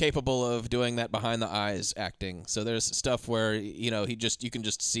he is capable of doing that behind the eyes acting. So there's stuff where you can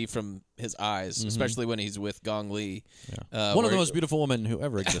just see from his eyes, especially when he's with Gong Li. Yeah. One of the most beautiful women who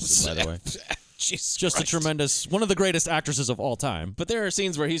ever existed, by the way. Just a tremendous, one of the greatest actresses of all time. But there are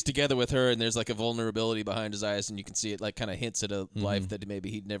scenes where he's together with her, and there's like a vulnerability behind his eyes, and you can see it like kind of hints at a life that maybe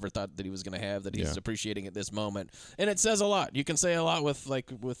he never thought that he was going to have, that he's appreciating at this moment. And it says a lot. You can say a lot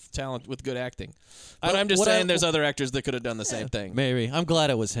with talent, with good acting. But I'm just saying there's other actors that could have done the same thing. Maybe. I'm glad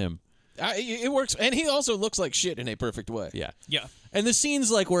it was him. It works, and he also looks like shit in a perfect way. Yeah. And the scenes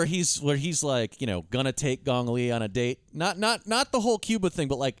like where he's like gonna take Gong Li on a date, not the whole Cuba thing,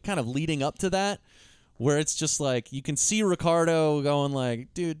 but like kind of leading up to that, where it's just like you can see Ricardo going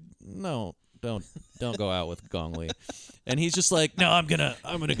like, dude, no, don't go out with Gong Li, and he's just like, no, I'm gonna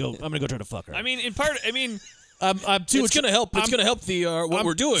go try to fuck her. I'm too. It's gonna help. It's gonna help the what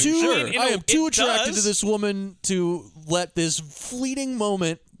we're doing. I am too attracted to this woman to let this fleeting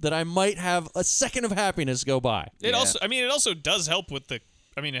moment that I might have a second of happiness go by. It also does help with the.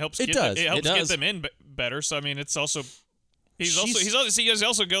 It helps. It helps get them in better. So it's also. He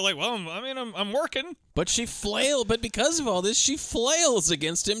also go like, well, I'm working. But But because of all this, she flails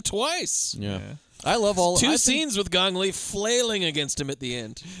against him twice. Yeah. I love all two scenes with Gong Li flailing against him at the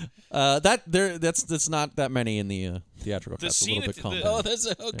end. That's not that many in the theatrical cut. It's a little bit common. That's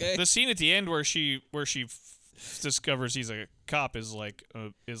okay. The scene at the end where she discovers he's a cop is like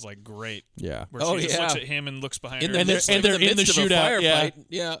great. Yeah. Where she just looks at him and looks behind her. And they're in the shootout.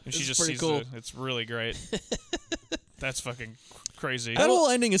 Yeah. And she just pretty sees cool. It's really great. That's fucking crazy. That whole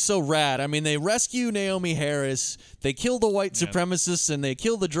ending is so rad. I mean, they rescue Naomi Harris, they kill the white supremacists, and they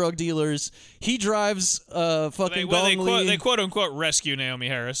kill the drug dealers. He drives fucking Gong Li. They quote unquote rescue Naomi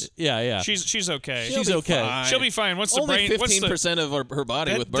Harris. Yeah. She's okay. She's okay. Fine. She'll be fine. Once only the brain, 15% of her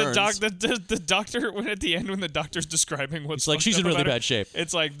body with burns. The doctor at the end when the doctor's describing what's like she's in really bad shape.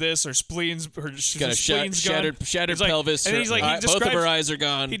 It's like this. Her spleens. She's got a shattered pelvis. And he's like, both of her eyes are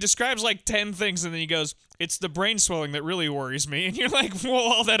gone. He describes like 10 things, and then he goes, "It's the brain swelling that really worries me." And you're like, well,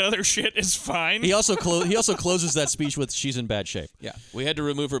 all that other shit is fine. He also closes that speech with, "She's in bad shape." Yeah, we had to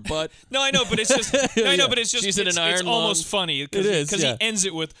remove her butt. No, I know, but it's just She's in an iron it's almost funny because he ends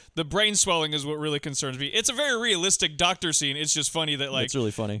it with the brain swelling is what really concerns me. It's a very realistic doctor scene. It's just funny that like it's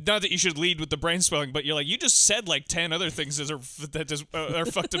really funny. Not that you should lead with the brain swelling, but you're like, you just said like 10 other things that are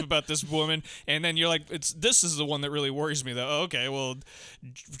fucked up about this woman, and then you're like, this is the one that really worries me though. Oh, okay, well,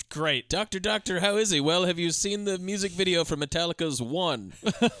 great. Doctor, how is he? Well, have you seen the music video for Metallica's One?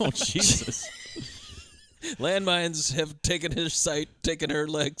 Oh, Jesus. Landmines have taken her sight, taken her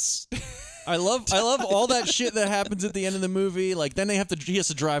legs. I love all that shit that happens at the end of the movie. Like then he has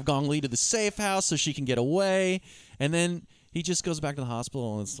to drive Gong Li to the safe house so she can get away, and then he just goes back to the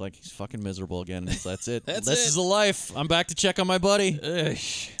hospital and it's like he's fucking miserable again. That's it. This is the life. I'm back to check on my buddy.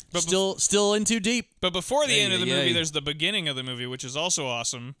 But still in too deep. But before the end of the movie, there's the beginning of the movie, which is also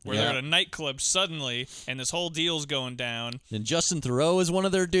awesome, where they're at a nightclub suddenly, and this whole deal's going down. And Justin Theroux is one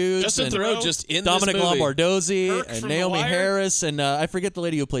of their dudes. Justin Theroux just in Dominic this movie. Lombardozzi and Naomi Harris, and I forget the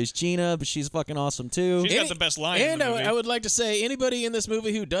lady who plays Gina, but she's fucking awesome too. She's got the best line in the movie. I would like to say anybody in this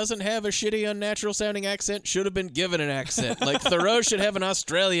movie who doesn't have a shitty, unnatural sounding accent should have been given an accent. Like Theroux should have an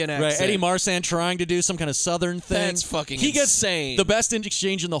Australian accent. Right, Eddie Marsan trying to do some kind of Southern thing. That's fucking insane. The best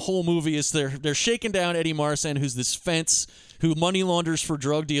exchange in the whole movie is they're shaking down Eddie Marsan, who's this fence who money launders for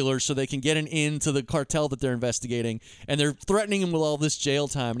drug dealers so they can get an in to the cartel that they're investigating, and they're threatening him with all this jail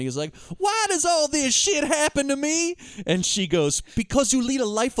time. And he was like, why does all this shit happen to me? And she goes, because you lead a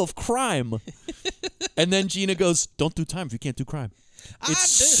life of crime. And then Gina goes, don't do time if you can't do crime. It's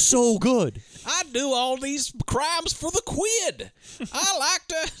so good. I do all these crimes for the quid. I like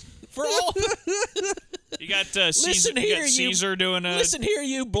to... For all you got Caesar doing a... Listen here,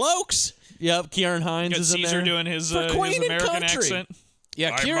 you blokes. Yep, Kieran Hines is in there. Caesar doing his American accent.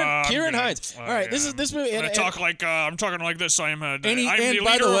 Yeah, Kieran Hines. All right, this movie. I'm talking like this. I'm the leader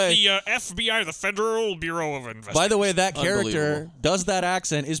the of the FBI, the Federal Bureau of Investigation. By the way, that character does that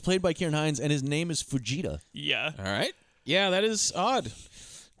accent, is played by Kieran Hines, and his name is Fujita. Yeah. All right. Yeah, that is odd.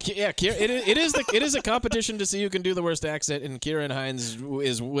 Yeah, it is a competition to see who can do the worst accent, and Kieran Hines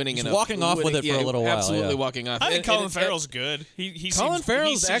is winning. He's walking off with it for a little while. Absolutely walking off. I think Colin Farrell's good. Colin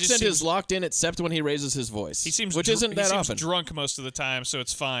Farrell's accent is locked in, except when he raises his voice. He seems which isn't that often. Drunk most of the time, so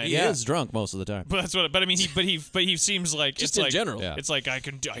it's fine. He is drunk most of the time. But that's what. But I mean, he seems like just it's in like, general. It's like I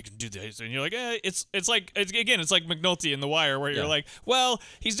can do this, and you're like, it's like McNulty in The Wire, where you're like, well,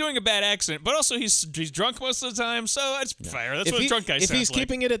 he's doing a bad accent, but also he's drunk most of the time, so it's fair. That's what a drunk guy sounds like. If he's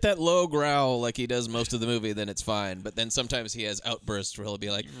keeping it at that low growl like he does most of the movie, then it's fine. But then sometimes he has outbursts where he'll be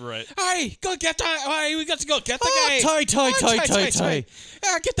like, right, hey, go get that. Hey, we got to go get the guy. Tie.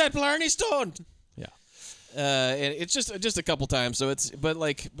 Get that Blarney Stone. Yeah. And it's just a couple times. So but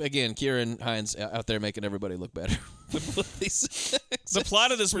like, again, Kieran Hines out there making everybody look better. The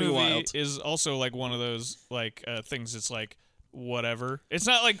plot of this movie is also like one of those like things. It's like, whatever. It's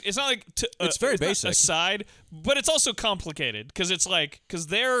not like it's very basic aside, but it's also complicated because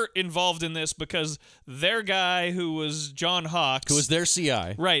they're involved in this because their guy who was John Hawkes, who was their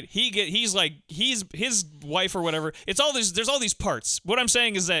CI, right? He's his wife or whatever. It's all this. There's all these parts. What I'm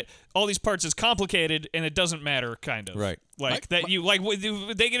saying is that all these parts is complicated and it doesn't matter, kind of. Right. Like they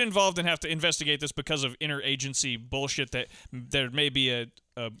get involved and have to investigate this because of interagency bullshit that there may be a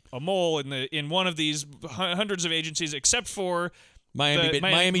mole in one of these hundreds of agencies, except for Miami-Dade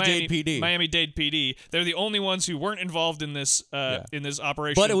PD. Miami-Dade PD. They're the only ones who weren't involved in this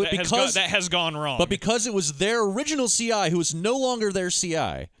operation that has gone wrong. But because it was their original CI, who is no longer their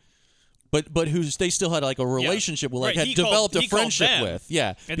CI, but who they still had like a relationship with, like had developed a friendship with.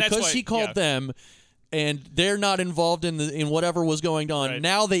 Yeah, and because that's why, he called them. And they're not involved in whatever was going on. Right.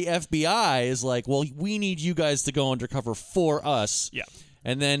 Now the FBI is like, well, we need you guys to go undercover for us. Yeah.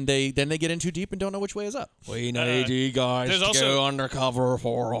 And then they get in too deep and don't know which way is up. We need you guys to go undercover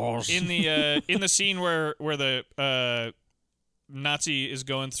for us. In the scene where the Nazi is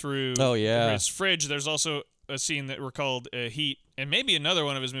going through his fridge, there's also a scene that we're called Heat, and maybe another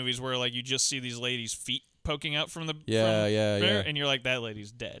one of his movies where like you just see these ladies' feet poking out from the and you're like, that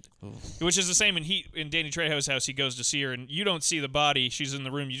lady's dead. Which is the same in Heat. In Danny Trejo's house, he goes to see her and you don't see the body, she's in the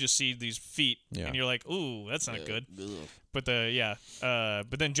room, you just see these feet and you're like, ooh, that's not good. But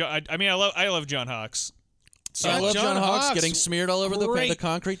but then I love John Hawkes. So I love John Hawkes getting smeared all over the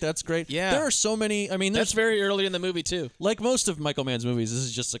concrete. That's great. Yeah. There are so many. I mean, that's very early in the movie, too. Like most of Michael Mann's movies, this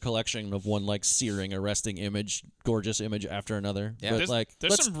is just a collection of one, like, searing, arresting image, gorgeous image after another. Yeah. But,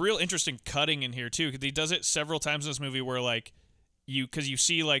 there's some real interesting cutting in here, too. He does it several times in this movie where, like, because you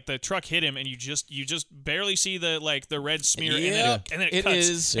see like the truck hit him and you just barely see the red smear and then it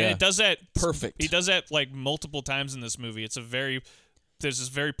cuts. And it does that perfect. He does that like multiple times in this movie. There's this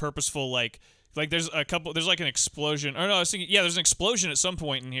very purposeful like there's like an explosion. Or no, I was thinking there's an explosion at some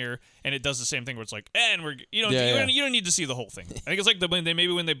point in here and it does the same thing where it's like, and you don't need to see the whole thing. I think it's like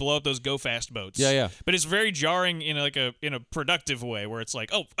when they blow up those go fast boats. Yeah. But it's very jarring in a productive way where it's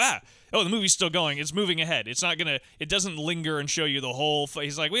like, the movie's still going. It's moving ahead. It's not gonna. It doesn't linger and show you the whole.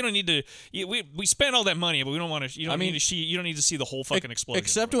 He's like, we don't need to. We spent all that money, but we don't want to. You don't need to see the whole fucking explosion.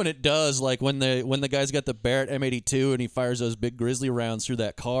 Except when it does, like when the guy's got the Barrett M82 and he fires those big grizzly rounds through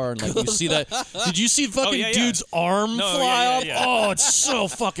that car, and like you see that Did you see fucking dude's arm fly off? Oh, it's so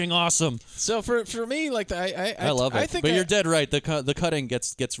fucking awesome. So for me, like I love it. I think but you're dead right. The cutting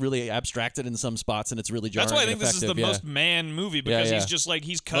gets really abstracted in some spots, and it's really jarring. That's why I think this is the effective, most man movie because he's just like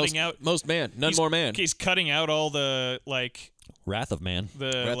he's cutting out most man, none more man. He's cutting out all the like Wrath of Man,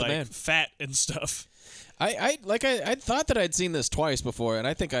 the like fat and stuff. I thought that I'd seen this twice before, and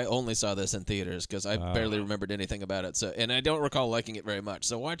I think I only saw this in theaters because I barely remembered anything about it. So, and I don't recall liking it very much.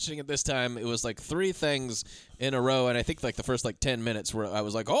 So watching it this time, it was like 3 things in a row, and I think like the first like 10 minutes where I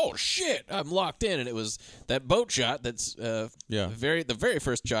was like, "Oh shit, I'm locked in," and it was that boat shot. That's the very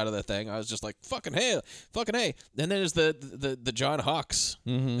first shot of the thing. I was just like, "Fucking hey!" And then there's the John Hawkes,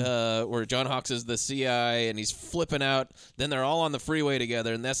 where John Hawkes is the CI, and he's flipping out. Then they're all on the freeway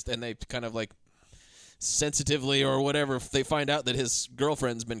together, and they kind of like. Sensitively or whatever, they find out that his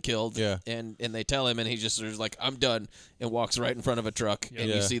girlfriend's been killed, and they tell him, and he just is like, "I'm done," and walks right in front of a truck, and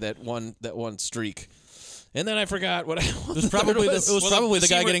you see that one streak. And then I forgot what it was. Probably the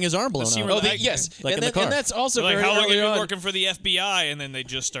guy getting his arm blown out. Oh, yes, like and, in the car. And that's also like very how long have you early been on. working for the FBI, and then they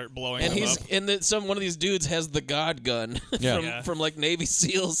just start blowing And him he's up. and one of these dudes has the God gun from like Navy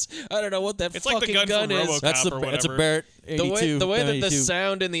SEALs. I don't know what that it's fucking like the gun gun from is. RoboCop It's a Barrett 82. The way that the 82.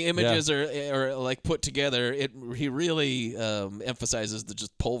 sound and the images are like put together, he really emphasizes the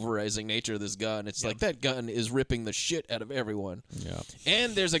just pulverizing nature of this gun. It's like that gun is ripping the shit out of everyone. Yeah.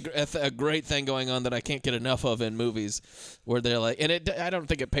 And there's a great thing going on that I can't get enough of in movies, where they're like, and I don't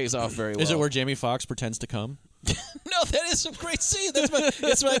think it pays off very well. Is it where Jamie Foxx pretends to come? No, that is a great scene.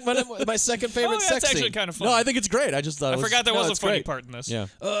 It's like my second favorite sex that's actually scene. kind of fun. No, I think it's great. I just thought I forgot there was a funny great. part in this. Yeah.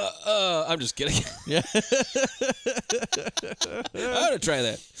 I'm just kidding. Yeah. I ought to try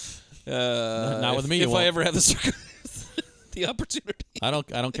that. Not with me. If I ever have the opportunity. I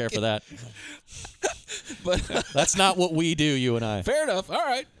don't care for that. But that's not what we do, you and I. Fair enough. All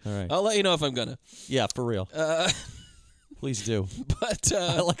right. I'll let you know if I'm gonna. Yeah, for real. Please do. But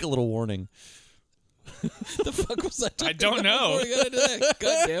I like a little warning. The fuck was I talking I don't know. before we got into that?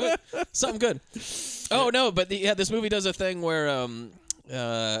 God damn it. Something good. Oh no, but this movie does a thing where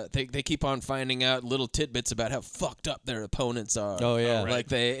they keep on finding out little tidbits about how fucked up their opponents are. Oh yeah, like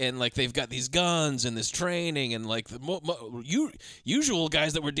they've got these guns and this training, and like the usual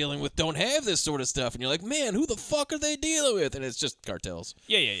guys that we're dealing with don't have this sort of stuff, and you're like, man, who the fuck are they dealing with? And it's just cartels.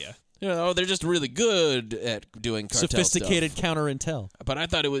 Yeah. You know, they're just really good at doing cartel sophisticated stuff. counter intel. But I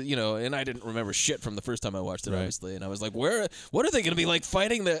thought it was, and I didn't remember shit from the first time I watched it, obviously. And I was like, what are they going to be like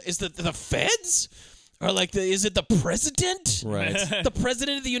fighting is the feds? Or like, is it the president? Right. The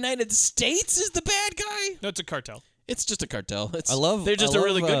president of the United States is the bad guy? No, it's a cartel. It's just a cartel. They're just a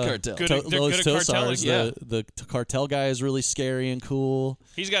really good cartel. They're good at cartelling. Yeah. The cartel guy is really scary and cool.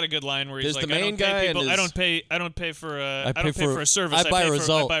 He's got a good line where he's There's like, the main guy I don't pay for a service. I buy a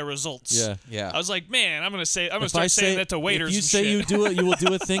I buy results. Yeah. I was like, man, I'm gonna start saying that to waiters. If you and say shit. you do it, you will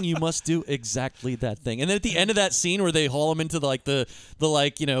do a thing. You must do exactly that thing. And then at the end of that scene where they haul him into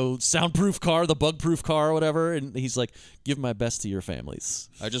the soundproof car, the bug-proof car or whatever, and he's like, "Give my best to your families."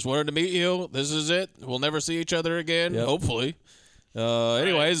 I just wanted to meet you. This is it. We'll never see each other again. Yep. Hopefully.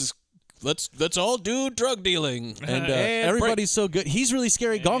 Anyways, let's all do drug dealing. And everybody's so good. He's really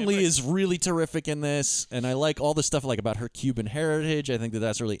scary. Gong Li is really terrific in this, and I like all the stuff like about her Cuban heritage. I think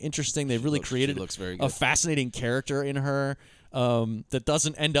that's really interesting. They've really created a fascinating character in her that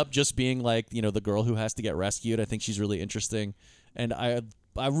doesn't end up just being like the girl who has to get rescued. I think she's really interesting, and I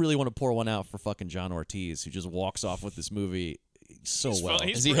really want to pour one out for fucking John Ortiz, who just walks off with this movie so well.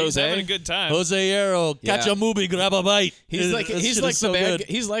 Is he Jose? He's having a good time. Jose Arrow, catch a movie, grab a bite. He's like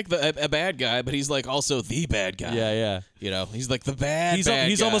a bad guy, but he's like also the bad guy. Yeah. He's like the bad guy.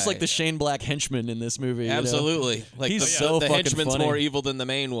 He's almost like the Shane Black henchman in this movie. Absolutely. Like he's so the fucking henchman's funny. more evil than the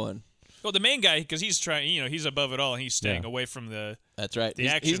main one. Well, the main guy, because he's trying, he's above it all, and he's staying away from the. That's right. The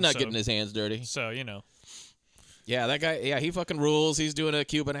action, he's not getting his hands dirty. So Yeah, that guy. Yeah, he fucking rules. He's doing a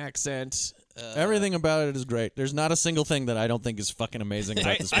Cuban accent. Everything about it is great. There's not a single thing that I don't think is fucking amazing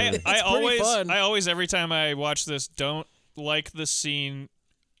about this movie. I always, every time I watch this, don't like the scene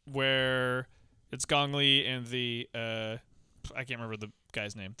where it's Gong Li and the I can't remember the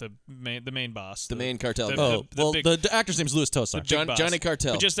guy's name, the main boss, the main cartel. The actor's name's Louis Tosar. Johnny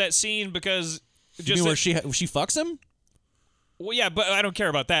Cartel. But just that scene because you mean where she fucks him? Well, yeah, but I don't care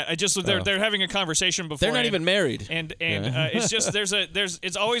about that. I just they're having a conversation before. They're not even married, and it's just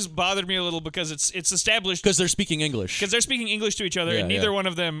it's always bothered me a little because it's established because they're speaking English to each other, and neither one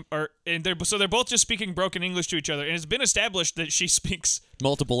of them are, and they're both just speaking broken English to each other, and it's been established that she speaks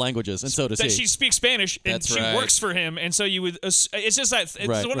multiple languages, and so does that he. she speaks Spanish and That's she right. works for him, and so you would. It's just that it's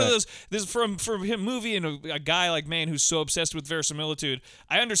Right, one right. of those. This from him movie and a guy like Mann who's so obsessed with verisimilitude.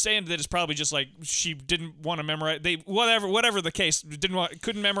 I understand that it's probably just like she didn't want to memorize. Whatever the case,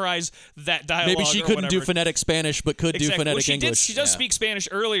 couldn't memorize that dialogue. Maybe she or couldn't do whatever. phonetic Spanish, but could do Exactly. phonetic Well, English. She does speak Spanish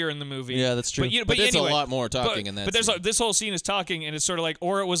earlier in the movie. Yeah, that's true. But it's anyway, a lot more talking in that But there's scene. this whole scene is talking, and it's sort of like,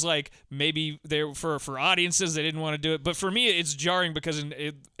 or it was like maybe they for audiences they didn't want to do it. But for me, it's jarring because in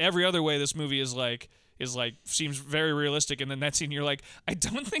every other way, this movie is like seems very realistic, and then that scene you're like, I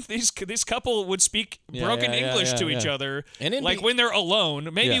don't think this couple would speak broken English to each other, And like when they're alone.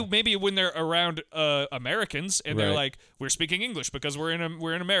 Maybe Yeah. maybe when they're around Americans and they're Right. like, we're speaking English because we're in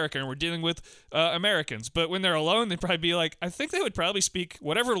America and we're dealing with Americans. But when they're alone, they'd probably be like, I think they would probably speak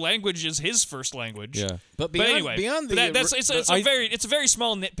whatever language is his first language. Yeah. But Anyway, beyond the it's a very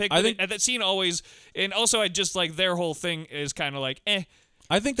small nitpick. I think- that scene always, and also I just like their whole thing is kind of like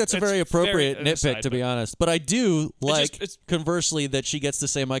I think that's a It's very appropriate very nitpick, aside, to be but- honest. But I do like, it's- conversely, that she gets to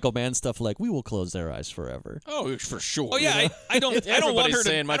say Michael Mann stuff like, "We will close their eyes forever." Oh, for sure. Oh yeah, I don't want Everybody's her to.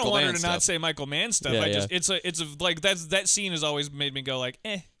 saying I don't Michael want her Mann to not stuff. say Michael Mann stuff. Yeah, I yeah. just it's a like that scene has always made me go like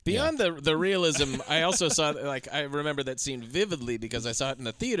Beyond the realism, I also saw I remember that scene vividly because I saw it in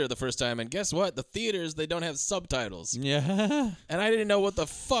the theater the first time, and guess what? The theaters, they don't have subtitles, Yeah. and I didn't know what the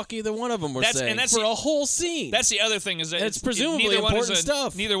fuck either one of them were saying that's for the- a whole scene. That's the other thing is that And it's presumably neither one important is a,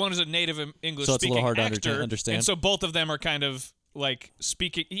 stuff. Neither one is a native English So it's a speaking little hard to actor, understand. and so both of them are kind of like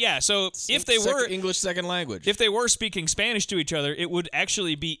speaking. Yeah, so if they Second were English second language. If they were speaking Spanish to each other, it would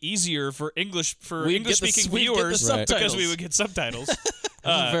actually be easier for We'd English get the- speaking we'd get the viewers Right. because subtitles. we would get subtitles.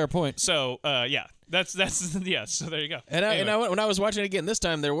 That's a fair point. So yeah, that's yeah. So there you go. And Anyway. when I was watching it again this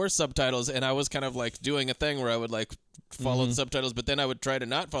time, there were subtitles, and I was kind of like doing a thing where I would like follow the subtitles, but then I would try to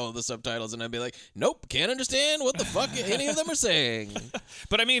not follow the subtitles, and I'd be like, nope, can't understand what the fuck any of them are saying.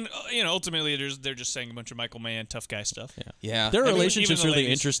 But I mean, ultimately, they're just saying a bunch of Michael Mann tough guy stuff. Yeah. Their even relationship's the really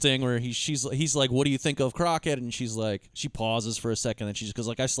ladies. interesting. Where he's like, "What do you think of Crockett?" And she's like, she pauses for a second, and she just goes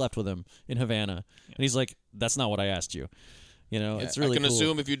like, "I slept with him in Havana," and he's like, "That's not what I asked you." It's really I can cool.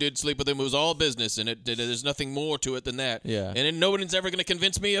 assume if you did sleep with him, it was all business, and there's nothing more to it than that. Yeah. And then nobody's ever going to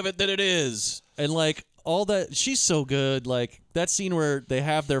convince me of it that it is. And like all that, she's so good. Like that scene where they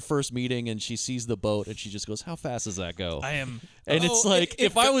have their first meeting and she sees the boat and she just goes, "How fast does that go?" I am. And it's like it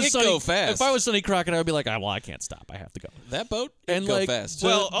if I was go fast. if I was Sonny Crockett, I'd be like, "Well, I can't stop. I have to go." That boat And go like fast. the,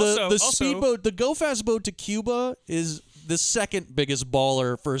 Well, the also- speedboat, the Go Fast boat to Cuba is the second biggest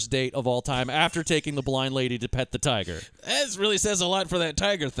baller first date of all time after taking the blind lady to pet the tiger. That really says a lot for that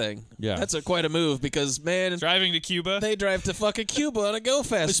tiger thing. Yeah. That's quite a move because, man, Driving to Cuba. they drive to fucking Cuba on a go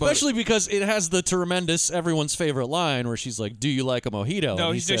fast Especially because it has the tremendous everyone's favorite line where she's like, "Do you like a mojito?" no,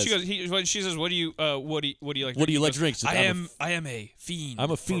 And she says, goes. She says, "What do you like? What do you He like goes, to drink?" She says, I am a fiend.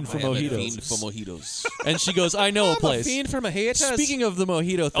 I'm a fiend for I am a mojitos. fiend for mojitos. And she goes, "I know a place." fiend for mojitos. Speaking of the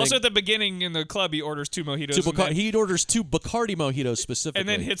mojito thing, Also, at the beginning in the club, he orders 2 mojitos. to and then- he orders 2 Bacardi mojitos specifically. and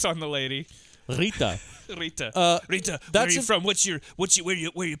then hits on the lady. Rita. Rita, Rita, where that's are you a- from? Where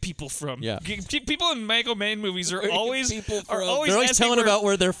are your people from? Yeah. People in Michael Mann movies are Where are your always people are from? always They're always asking telling where- about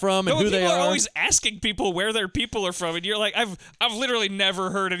where they're from and No, who they people are. are always asking people where their people are from, and you're like, I've literally never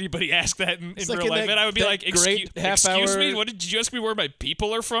heard anybody ask that in like real in life, that- and I would be that like, great half excuse me, hour- what did you ask me where my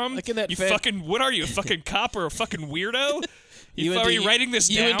people are from? Like in that you fed- fucking, what are you, a fucking cop or a fucking weirdo? You are into you writing this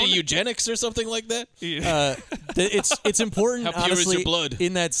you down? into eugenics or something like that? It's important, How pure is honestly, your blood?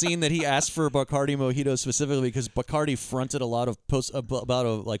 in that scene that he asked for Bacardi mojito specifically because Bacardi fronted a lot of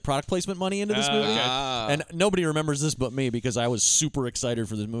like product placement money into this movie, okay. and nobody remembers this but me because I was super excited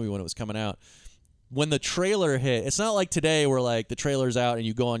for this movie when it was coming out. When the trailer hit, it's not like today where like the trailer's out and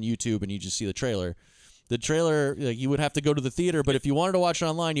you go on YouTube and you just see the trailer. The trailer, like, you would have to go to the theater, but if you wanted to watch it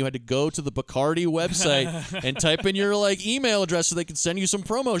online, you had to go to the Bacardi website and type in your like email address so they could send you some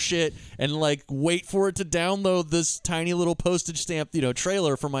promo shit and like wait for it to download this tiny little postage stamp,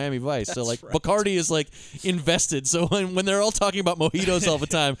 trailer for Miami Vice. So like Bacardi is like invested. So when they're all talking about mojitos all the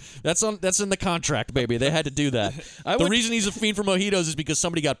time, that's in the contract, baby. They had to do that. The reason he's a fiend for mojitos is because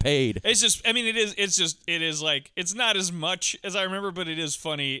somebody got paid. It's just, I mean, it is like, it's not as much as I remember, but it is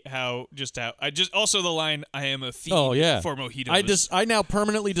funny how also the line, I am a fiend for mojitos. I now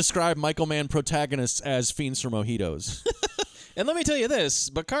permanently describe Michael Mann protagonists as fiends for mojitos. And let me tell you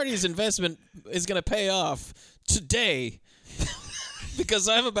this, Bacardi's investment is going to pay off today. Because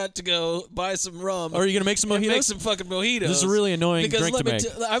I'm about to go buy some rum. Are you going to make some and mojitos? make some fucking mojitos. This is a really annoying drink to make.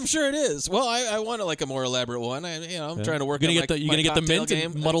 I'm sure it is. Well, I want like a more elaborate one. I'm trying to work on You my gonna get the cocktail mint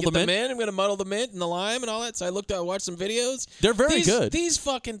game. and muddle Get the mint? I'm going to muddle the mint and the lime and all that. So I watched some videos. They're very good. These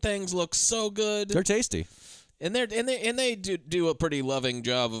fucking things look so good. They're tasty. And they do a pretty loving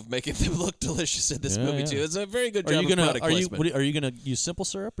job of making them look delicious in this movie too. It's a very good job of product placement. Are you gonna use simple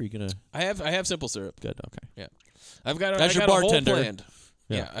syrup? Or are you gonna? I have simple syrup. Good. Okay. Yeah, I've got That's your a whole bartender. planned.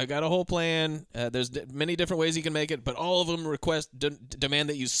 Yeah, I've got a whole plan. There's many different ways you can make it, but all of them demand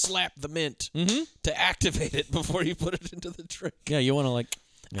that you slap the mint to activate it before you put it into the drink. Yeah, you want to like.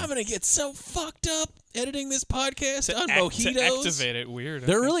 I'm gonna get so fucked up editing this podcast on mojitos. To activate it, weird.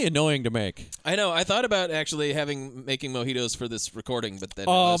 They're really annoying to make. I know. I thought about actually making mojitos for this recording, but then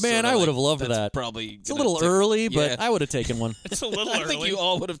oh man, I would have loved that. Probably it's a little early, but I would have taken one. It's a little early. I think you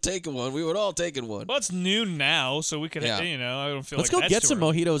all would have taken one. We would all taken one. Well, it's noon now, so we could. I don't feel. Let's go get some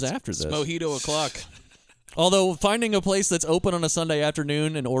mojitos after this. It's mojito o'clock. Although finding a place that's open on a Sunday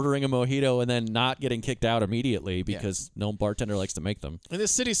afternoon and ordering a mojito and then not getting kicked out immediately because no bartender likes to make them. And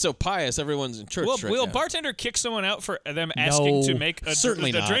this city's so pious, everyone's in church. Will bartender kick someone out for them asking to make a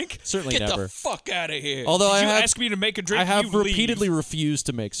drink? Certainly Get never. The fuck out of here. Although Did you ask me to make a drink? I have repeatedly refused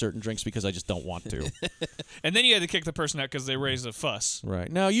to make certain drinks because I just don't want to. And then you had to kick the person out because they raised a fuss. Right.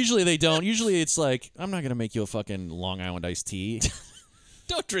 No, usually they don't. Usually it's like, I'm not going to make you a fucking Long Island iced tea.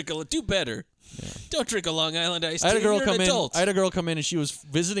 Don't drink do better. Yeah. Don't drink a Long Island iced tea. I had a girl You're come in and she was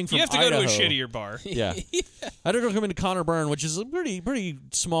visiting from Idaho. You have to go to a shittier bar. Yeah. I had a girl come into Connor Burn, which is a pretty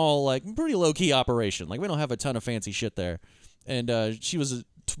small, like pretty low key operation. Like we don't have a ton of fancy shit there. And she was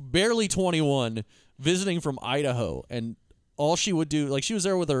barely 21, visiting from Idaho, and all she would do, like she was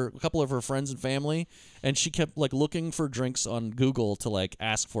there with a couple of her friends and family, and she kept like looking for drinks on Google to like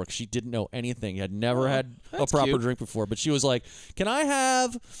ask for, because she didn't know anything. Had never had a proper drink before, but she was like, "Can I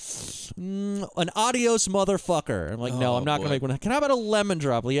have an adios motherfucker?" I'm like, "No, I'm not gonna make one." "Can I have a lemon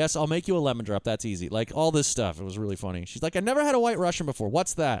drop?" "Well, yes, I'll make you a lemon drop. That's easy." Like all this stuff. It was really funny. She's like, "I never had a White Russian before.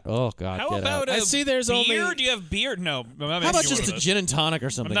 What's that?" Oh God. How about I see there's beer? only. Do you have beer? No. How about just a gin and tonic or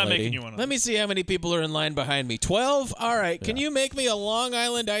something? I'm not lady? making you one. Let me see how many people are in line behind me. 12? All right. Can you make me a Long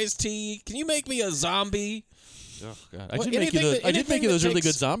Island iced tea? Can you make me a zombie? Oh God. I did make you those really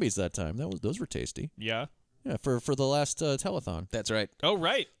good zombies that time. Those were tasty. Yeah. Yeah, for the last telethon. That's right. Oh,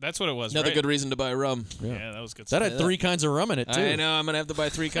 right. That's what it was. Another good reason to buy rum. Yeah, that was good. That had 3 kinds of rum in it too. I know. I'm gonna have to buy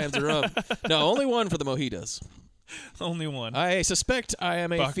 3 kinds of rum. No, only one for the mojitos. Only one. I suspect I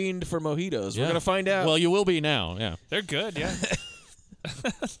am a fiend for mojitos. Yeah. We're gonna find out. Well, you will be now. Yeah. They're good. Yeah.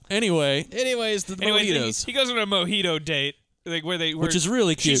 Anyways, the mojitos. He goes on a mojito date. Like which is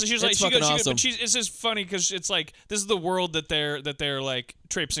really cute. She's like, awesome. But it's just funny because it's like this is the world that they're like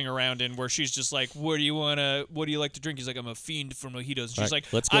traipsing around in, where she's just like, what do you like to drink? He's like, I'm a fiend for mojitos. And she's like,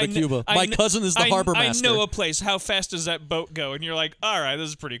 let's go to Cuba. My cousin is the harbor master. I know a place. How fast does that boat go? And you're like, all right, this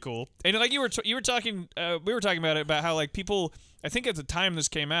is pretty cool. And like you were talking, we were talking about it, about how like people, I think at the time this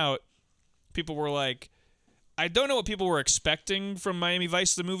came out, people were like, I don't know what people were expecting from Miami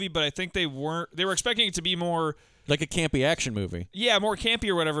Vice the movie, but I think they were expecting it to be more like a campy action movie. Yeah, more campy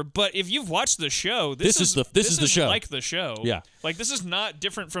or whatever. But if you've watched the show, this is the show. Like the show. Yeah. Like this is not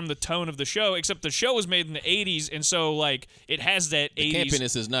different from the tone of the show, except the show was made in the 80s, and so like it has that 80s. The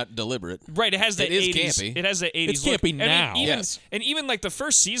campiness is not deliberate. Right, it has that 80s. It is campy. It has that 80s. It's campy now. Yes. And even like the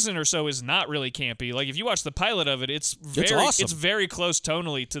first season or so is not really campy. Like if you watch the pilot of it, it's awesome. It's very close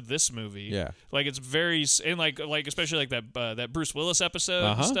tonally to this movie. Yeah. Like it's very, and like especially like that Bruce Willis episode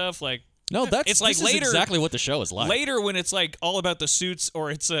and stuff, like. No, it's like this later, is exactly what the show is like. Later, when it's like all about the suits,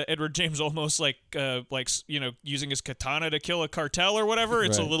 or it's Edward James almost like using his katana to kill a cartel or whatever.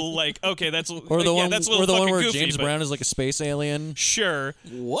 It's a little like that's the one where goofy, James Brown is like a space alien. Sure.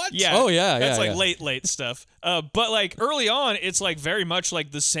 What? Yeah. Oh yeah. That's like late stuff. But like early on, it's like very much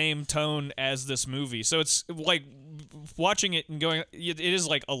like the same tone as this movie. So it's like watching it and going, it is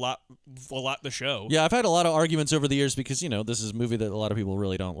like a lot the show. Yeah, I've had a lot of arguments over the years because this is a movie that a lot of people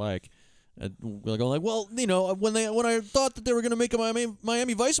really don't like. We're going like, well, when I thought that they were going to make a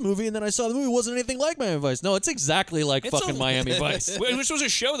Miami Vice movie, and then I saw the movie wasn't anything like Miami Vice. No, it's exactly like fucking Miami Vice. Which was a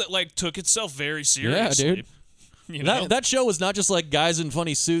show that like took itself very seriously. Yeah, dude. That show was not just like guys in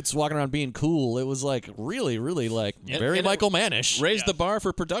funny suits walking around being cool. It was like really, really like very Michael Mannish. Raised the bar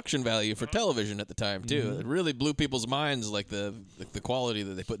for production value for television at the time too. Mm-hmm. It really blew people's minds, like the quality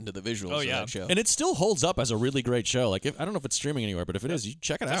that they put into the visuals of that show. And it still holds up as a really great show. Like I don't know if it's streaming anywhere, but if it is, you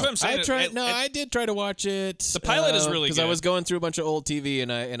check it out. That's what I'm saying. I did try to watch it. The pilot is really good. Because I was going through a bunch of old TV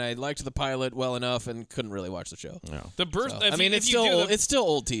and I liked the pilot well enough and couldn't really watch the show. No. The Bruce. It's still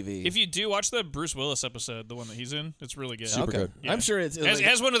old TV. If you do watch the Bruce Willis episode, the one that he's in, it's really good. Super good. Yeah. I'm sure it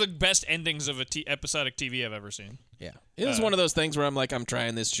has one of the best endings of episodic TV I've ever seen. Yeah, it was one of those things where I'm like, I'm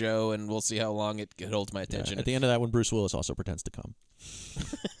trying this show, and we'll see how long it holds my attention. At the end of that, when Bruce Willis also pretends to come.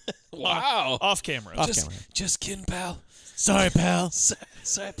 Wow, off camera. Just kidding, pal. Sorry, pal.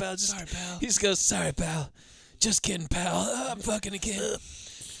 Sorry, pal. He just goes, sorry, pal. Just kidding, pal. I'm fucking a kid.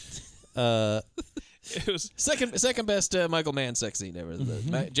 It was second best Michael Mann sex scene ever.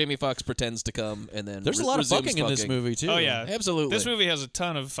 Jamie Foxx pretends to come and then There's a lot of resumes fucking in this movie too. Oh yeah, absolutely. This movie has a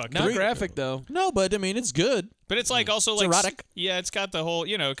ton of fucking. Not graphic though. No, but I mean it's good. But it's like also It's like erotic. Yeah, it's got the whole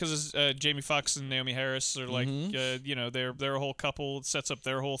because Jamie Foxx and Naomi Harris are like they're a whole couple. It sets up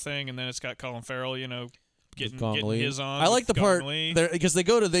their whole thing, and then it's got Colin Farrell getting his on. I like the part Lee. because they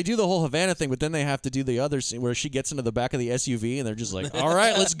do the whole Havana thing, but then they have to do the other scene where she gets into the back of the SUV and they're just like, "All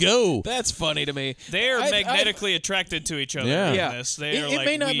right, let's go." That's funny to me. They are magnetically attracted to each other. Yeah. In this. They are It like,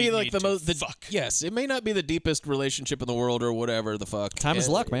 may not we be like need the to most. Fuck. Yes, it may not be the deepest relationship in the world or whatever the fuck. Time is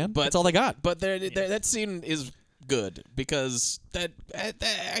luck, man. But that's all they got. But that scene is good because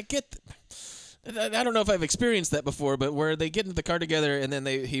I get. I don't know if I've experienced that before, but where they get into the car together and then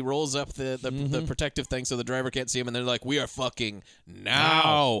he rolls up the protective thing so the driver can't see him, and they're like, "We are fucking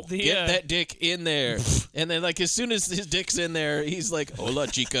now. Get that dick in there." And then like as soon as his dick's in there, he's like, "Hola,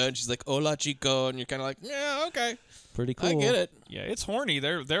 chica," and she's like, "Hola, chico," and you're kind of like, "Yeah, okay, pretty cool. I get it." Yeah, it's horny.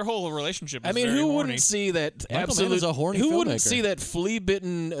 Their whole relationship. Is I mean, very who horny. wouldn't see that Michael Mann is a horny Who wouldn't filmmaker. see that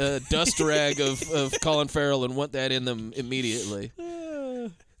flea-bitten dust rag of Colin Farrell and want that in them immediately?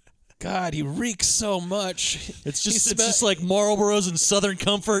 God, he reeks so much. It's just like Marlboros and Southern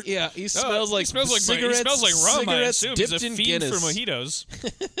Comfort. Yeah, he smells like cigarettes. cigarettes. He smells like rum. I cigarettes assume dipped he's a in fiend Guinness. for mojitos.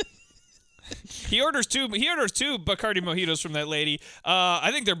 He orders two Bacardi mojitos from that lady.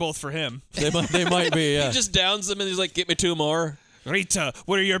 I think they're both for him. They might be. Yeah. He just downs them and he's like, "Get me two more." Rita,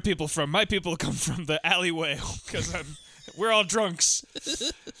 where are your people from? My people come from the alleyway because we're all drunks.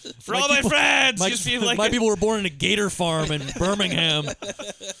 For all my friends, just feel like my people were born in a gator farm in Birmingham.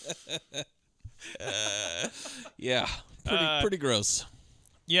 Yeah, pretty gross.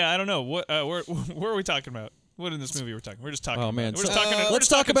 Yeah, I don't know what. Where are we talking about? What in this movie we're talking? We're just talking. Oh, man. We're just talking. We're let's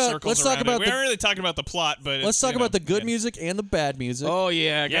just talk talking about- circles let's talk around about it. We aren't really talking about the plot, but Let's talk about the good music and the bad music. Oh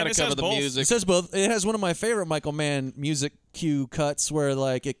yeah, I gotta this cover has the both. music. It says both. It has one of my favorite Michael Mann music cue cuts where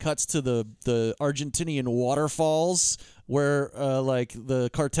like it cuts to the Argentinian waterfalls where like the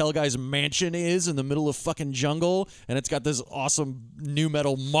cartel guy's mansion is in the middle of fucking jungle, and it's got this awesome new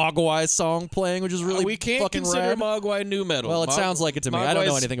metal Mogwai song playing, which is really we can't fucking consider rad. Mogwai new metal. Well, it sounds like it to me. I don't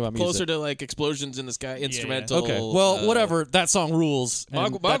know Mogwai's anything about music. Closer to like explosions in the sky, instrumental. Okay, well, whatever. That song rules.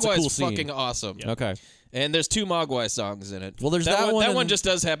 and that's a Mogwai's cool scene. fucking awesome. Okay. And there's two Mogwai songs in it. Well, there's that one That one and- just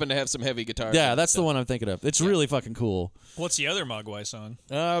does happen to have some heavy guitar. Yeah, that's the one I'm thinking of. It's really fucking cool. What's the other Mogwai song?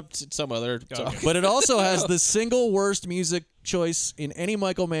 Some other song. But it also has the single worst music choice in any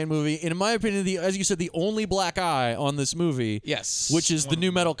Michael Mann movie. In my opinion, as you said, the only black eye on this movie. Yes. Which is the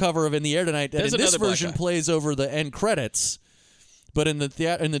new metal cover of In the Air Tonight. That There's in this another black version eye. plays over the end credits. But in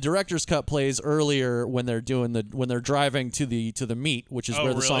the director's cut plays earlier when they're driving to the meet, which is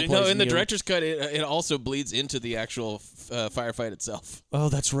where the song plays. No, in the director's cut, it also bleeds into the actual firefight itself. Oh,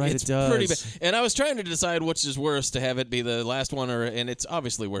 that's right, It's it does. pretty bad. And I was trying to decide which is worse, to have it be the last one, and it's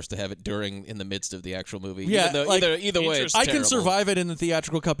obviously worse to have it in the midst of the actual movie. Yeah, Even though like, either way, it's I can terrible. survive it in the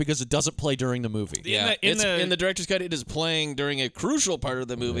theatrical cut because it doesn't play during the movie. Yeah, in the director's cut, it is playing during a crucial part of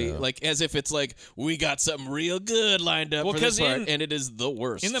the movie, like as if it's like we got something real good lined up for this part, and it is the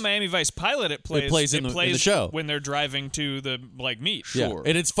worst. In the Miami Vice pilot, it plays. It plays in the show when they're driving to the meet. Yeah,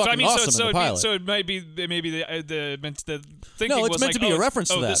 and it's fucking awesome in the pilot. So it might be maybe the thinking No, it's was meant like, to be a reference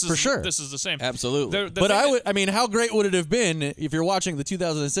to that, this for is, sure. This is the same. Absolutely. But I mean, how great would it have been if you're watching the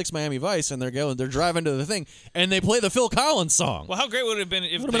 2006 Miami Vice and they're driving to the thing and they play the Phil Collins song? Well, how great would it have been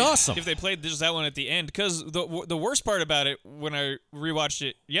if Would have been awesome if they played just that one at the end? Because the worst part about it when I rewatched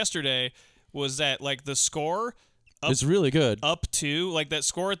it yesterday was that like the score. It's really good. Up to like that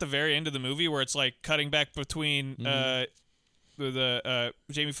score at the very end of the movie where it's like cutting back between the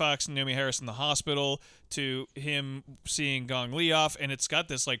Jamie Foxx and Naomi Harris in the hospital to him seeing Gong Li off, and it's got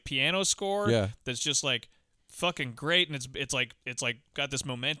this like piano score that's just like fucking great, and it's like got this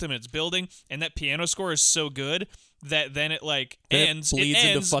momentum and it's building, and that piano score is so good that then it like ends. Bleeds it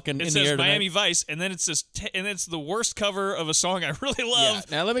into ends, fucking it In says the Air Miami Tonight. Vice, and then it's just and it's the worst cover of a song I really love.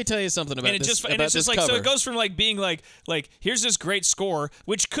 Now let me tell you something about And this. it's just like cover. so it goes from like being like here's this great score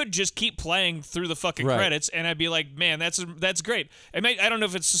which could just keep playing through the fucking Right. credits, and I'd be like, man, that's great. I don't know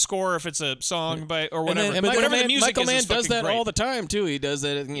if it's a score or if it's a song by or whatever. And but Michael whatever Mann, the music Michael is Mann does fucking that great. all the time too. He does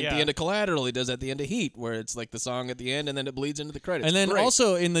that at the Yeah. end of Collateral. He does that at the end of Heat, where it's like the song at the end and then it bleeds into the credits. And then Great.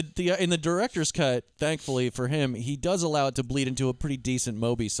 also in the director's cut, thankfully for him, he does allow it to bleed into a pretty decent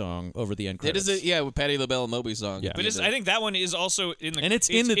Moby song over the end it credits. is with Patti LaBelle and Moby song. Yeah. But I think that one is also in the And it's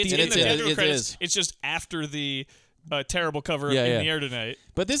in the technical it credits. is. It's just after the terrible cover Yeah, in yeah. the air tonight.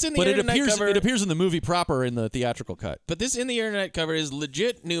 But this in the But air it tonight appears cover. it appears in the movie proper in the theatrical cut. But this in the air tonight cover is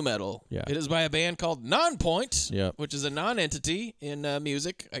legit new metal. Yeah. It is by a band called Nonpoint, Yep. which is a non-entity in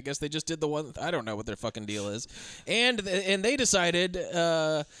music. I guess they just did the one. I don't know what their fucking deal is. And they decided,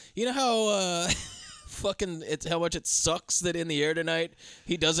 you know how. Fucking, it's how much it sucks that in the air tonight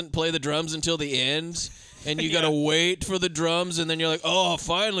he doesn't play the drums until the end, and you gotta wait for the drums, and then you're like, oh,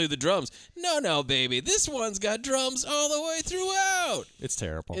 finally the drums. No, baby, this one's got drums all the way throughout. It's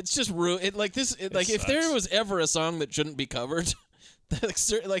terrible. It's just if there was ever a song that shouldn't be covered. On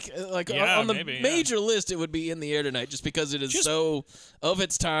the maybe, major list, it would be in the air tonight, just because it is so of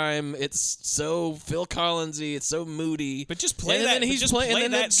its time. It's so Phil Collinsy. It's so moody. But just play and that. Then he's just playing, play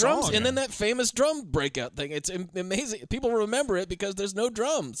and then that that drums, song. and then that famous drum breakout thing. It's amazing. People remember it because there's no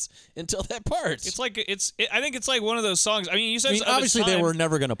drums until that part. It's like I think it's like one of those songs. I mean, you said obviously they time, were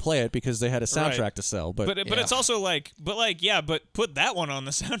never going to play it because they had a soundtrack Right. to sell. But it's also like, but put that one on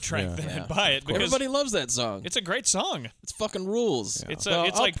the soundtrack then and buy it because everybody loves that song. it's a great song. It's fucking rules. It's Well,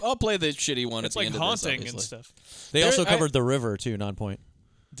 it's like I'll play the shitty one. it's at the like end haunting of this, and obviously. stuff. they also covered The River too. Nonpoint.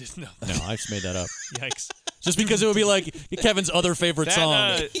 No, No, I just made that up. yikes. Just because it would be like Kevin's other favorite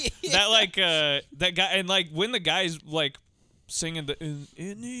song. That guy, and like when the guy's like singing the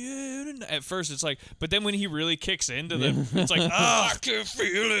in the air tonight, at first it's like, but then when he really kicks into the, it's like, I can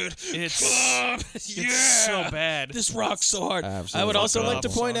feel it. It's so bad. This rocks so hard. Absolutely I would also like to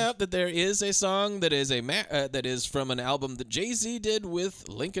awful point out that there is a song that is that is from an album that Jay-Z did with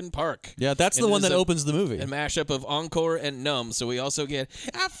Linkin Park. Yeah, that's the And it one is that opens the movie. A mashup of Encore and Numb. So we also get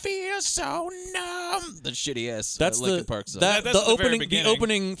I Feel So Numb, the shitty ass That's Linkin Park song. that's the very opening. The beginning.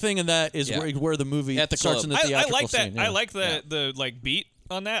 opening thing in that is where the movie At the starts club. in the I theatrical like that. scene. Yeah. I like the like beat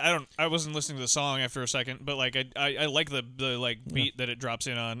on that. I wasn't listening to the song after a second, but like I like the like beat that it drops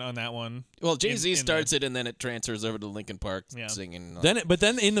in on that one. Well, Jay-Z in starts it and then it transfers over to Linkin Park Yeah. singing. But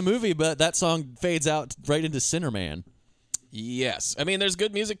then in the movie, that song fades out right into Sinner Man. Yes. I mean, there's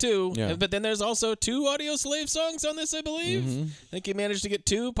good music, too. Yeah. But then there's also 2 Audio Slave songs on this, I believe. I think he managed to get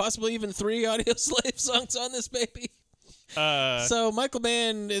 2, possibly even 3 Audio Slave songs on this baby. So Michael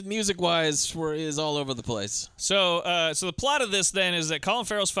Mann, music-wise, is all over the place. So the plot of this then is that Colin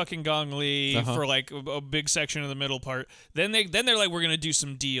Farrell's fucking Gong Li for like a big section of the middle part. Then they're like, we're gonna do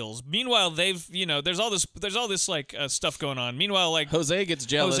some deals. Meanwhile, there's all this like stuff going on. Meanwhile, like Jose gets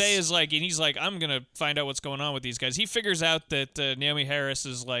jealous. Jose is like, and he's like, I'm gonna find out what's going on with these guys. He figures out that Naomi Harris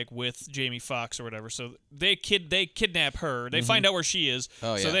is like with Jamie Foxx or whatever. So they kidnap her. They find out where she is.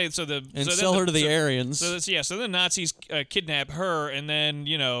 Oh, So yeah. they Sell her to the Aryans. So the Nazis kidnap her, and then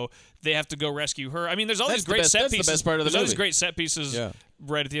they have to go rescue her. I mean, there's all these great set pieces. That's the best part of the There's all these movie. great set pieces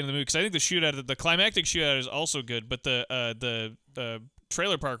right at the end of the movie. Because I think the climactic shootout is also good, but the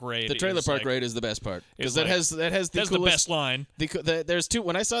trailer park raid. The trailer park raid is the best part because that has the that's coolest, the best line. There's 2.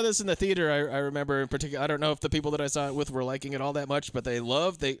 When I saw this in the theater, I remember in particular. I don't know if the people that I saw it with were liking it all that much, but they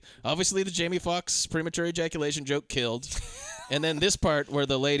obviously the Jamie Foxx premature ejaculation joke killed. And then this part where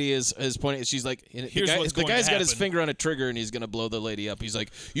the lady is pointing, she's like, the guy's got his finger on a trigger and he's gonna blow the lady up. He's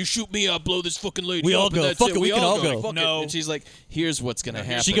like, "You shoot me, I'll blow this fucking lady We up." all and go. that's Fuck it. it, we can all go. Fuck it. No. And she's like, "Here's what's gonna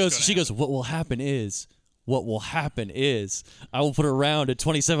happen." She goes, what will happen is I will put a round at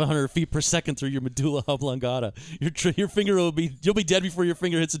 2,700 feet per second through your medulla oblongata. Your finger you'll be dead before your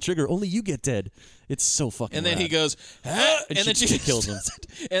finger hits the trigger. Only you get dead. It's so fucking And then rad. he goes, "Huh?" And then she kills him.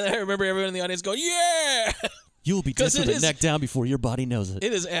 And I remember everyone in the audience going, "Yeah!" You will be dead from the neck down before your body knows it.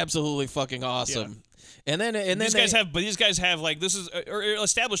 It is absolutely fucking awesome. And then These guys have like, this is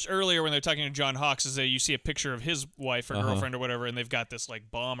established earlier when they're talking to John Hawkes, is that you see a picture of his wife or girlfriend or whatever, and they've got this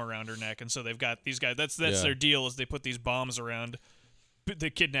like bomb around her neck, and so they've got these guys. That's their deal, is they put these bombs around the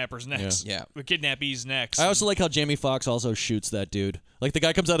kidnappers' necks. Yeah. The kidnappees' necks. I also like how Jamie Foxx also shoots that dude. Like, the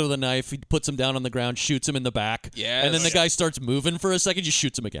guy comes out with a knife, he puts him down on the ground, shoots him in the back, and then the guy starts moving for a second, just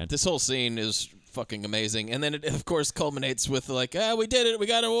shoots him again. This whole scene is fucking amazing. And then it, of course, culminates with like, we did it, we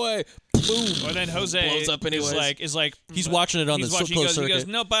got away. Boom. Or then Jose blows up anyways. is like he's watching it on the closed circuit. He goes,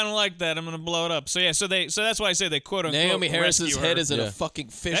 nope, I don't like that. I'm gonna blow it up. So yeah, so that's why I say they quote unquote Naomi Harris's rescue head her. is in a fucking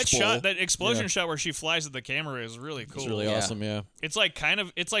fishbowl. That explosion shot where she flies at the camera is really cool. It's really awesome, yeah. It's like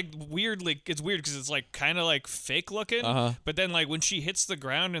weirdly, it's weird because it's like kind of like fake looking, but then like when she hits the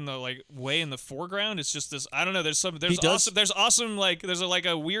ground in the like way in the foreground, it's just this. I don't know. There's awesome like there's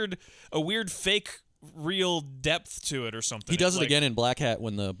a weird fake real depth to it or something. He does it again in Blackhat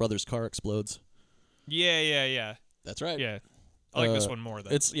when the brother's car explodes. Yeah. That's right. Yeah. I like this one more though.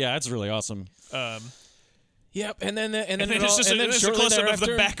 It's really awesome. Yep, and then it's just a close up of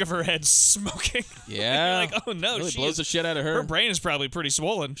the back of her head smoking. Yeah, you're like, oh no, really blows the shit out of her. Her brain is probably pretty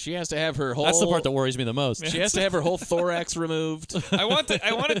swollen. She has to have her whole. That's the part that worries me the most. She has to have her whole thorax removed. I want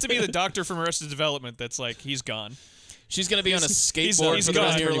it to be the doctor from Arrested Development. That's like he's gone. She's gonna be on a skateboard for the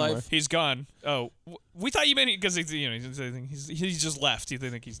rest of her life. He's gone. Oh, we thought you meant because he's just left. You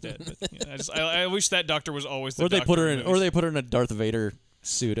think he's dead? But, I wish that doctor was always the. Or they doctor put her in a Darth Vader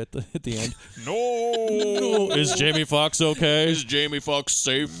suit at the end. No. Is Jamie Foxx okay? Is Jamie Foxx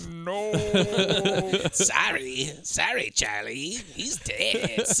safe? No. Sorry, Charlie. He's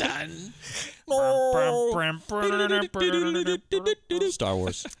dead, son. Star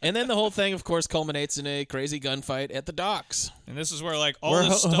Wars. And then the whole thing, of course, culminates in a crazy gunfight at the docks. And this is where like all where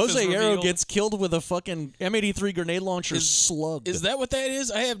this stuff Jose is Arrow revealed. gets killed with a fucking M83 grenade launcher slugged. Is that what that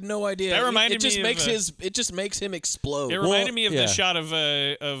is? I have no idea. That reminded me of it just makes him explode. It reminded me of the shot of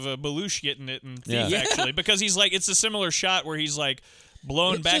Belushi getting it in Thief, actually, because he's like, it's a similar shot where he's like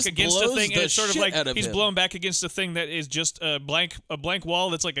blown back against a thing, and it's sort of like he's blown back against a thing that is just a blank wall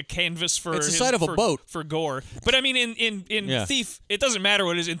that's like a canvas for it's the side of a boat for gore. But I mean, in Thief, it doesn't matter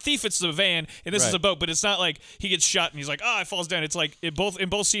what it is. In Thief, it's the van, and this is a boat. But it's not like he gets shot and he's like, it falls down. It's like in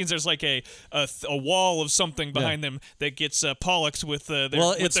both scenes, there's like a wall of something behind them that gets pollocked with their.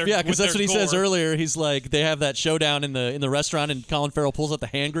 Well, it's because that's what he says earlier. He's like, they have that showdown in the restaurant, and Colin Farrell pulls out the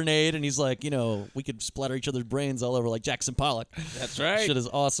hand grenade, and he's like, we could splatter each other's brains all over like Jackson Pollock. That's right. Shit is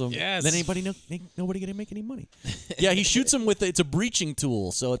awesome. Yes. Then nobody gonna make any money. Yeah, he shoots him with it's a breaching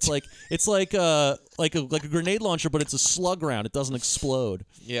tool, so it's like a grenade launcher, but it's a slug round. It doesn't explode.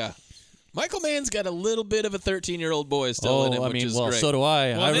 Yeah. Michael Mann's got a little bit of a 13-year-old boy still in him, which is great. So do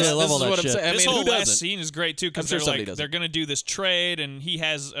I. Well, I really love all that shit. This who whole last doesn't? scene is great too, because they're going to do this trade, and he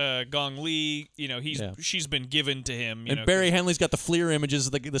has Gong Li. She's been given to him. And Barry Henley's got the FLIR images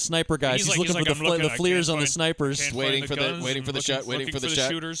of the sniper guys. He's looking for the FLIRs on the snipers. Waiting for the shot.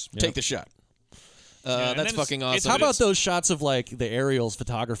 Shooters. Take the shot. That's fucking awesome. How about those shots of like the aerials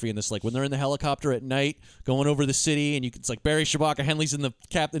photography in this, like when they're in the helicopter at night going over the city, and it's like Barry Shabaka Henley's in the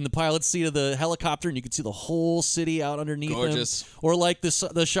pilot's seat of the helicopter, and you can see the whole city out underneath Gorgeous. him. Or like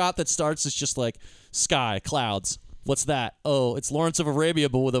the shot that starts is just like sky, clouds. What's that? Oh, it's Lawrence of Arabia,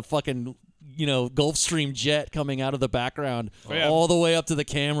 but with a fucking Gulfstream jet coming out of the background all the way up to the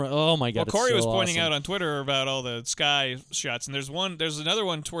camera. Oh my god! Well, Corey was awesome. pointing out on Twitter about all the sky shots, and there's another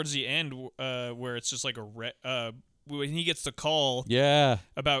one towards the end where it's just like when he gets the call. Yeah.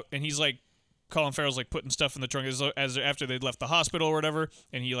 And he's like, Colin Farrell's like putting stuff in the trunk as after they'd left the hospital or whatever,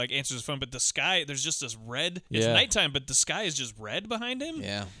 and he like answers his phone, but the sky, there's just this red. It's nighttime, but the sky is just red behind him.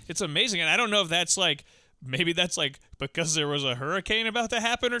 Yeah. It's amazing, and I don't know if that's like. Maybe that's like because there was a hurricane about to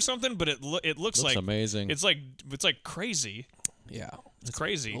happen or something, but it looks like amazing. It's like crazy. Yeah, it's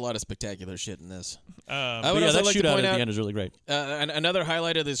crazy. A lot of spectacular shit in this. I would also like to point out, at the end is really great. Another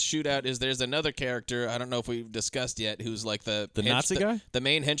highlight of this shootout is there's another character, I don't know if we've discussed yet, who's like the Nazi guy? The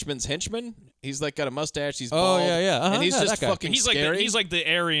main henchman's henchman. He's like got a mustache. He's bald. yeah. And he's just fucking scary. He's like the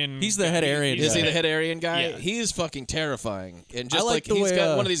Aryan. He's the head Aryan. Is he the head Aryan guy? Yeah. He is fucking terrifying. And just he's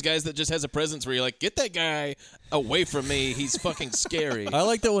got one of these guys that just has a presence where you're like, get that guy away from me. He's fucking scary. I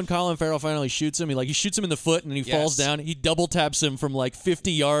like that when Colin Farrell finally shoots him. He shoots him in the foot and he falls down. He double taps him from like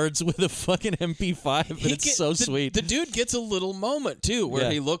 50 yards with a fucking MP5. And it's so sweet. The dude gets a little moment too, where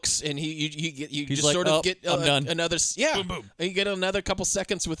he looks and you just like, sort of get I'm done. another boom, boom. You get another couple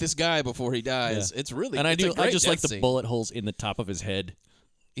seconds with this guy before he dies. It's really and I just like the scene. bullet holes in the top of his head.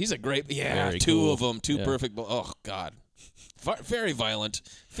 He's a great Very two cool. of them, perfect. Oh god, very violent,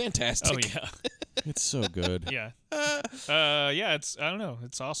 fantastic. Oh yeah, it's so good. Yeah, it's I don't know,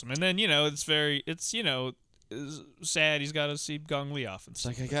 it's awesome. And then it's sad he's got to see Gong Li off. It's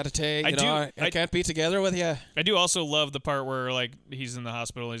like I got to take. I can't be together with you. I do also love the part where like he's in the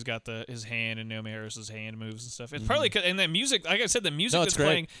hospital. He's got his hand, and Naomi Harris's hand moves and stuff. It's partly and that music. Like I said, the music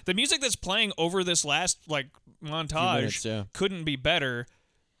that's playing over this last like montage couldn't be better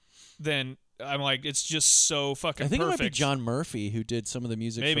than. I'm like, it's just so fucking. I think perfect. it might be John Murphy who did some of the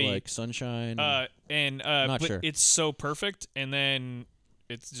music for like Sunshine. Not sure. It's so perfect, and then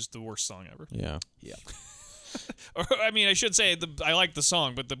it's just the worst song ever. Yeah. Or I mean, I should say I like the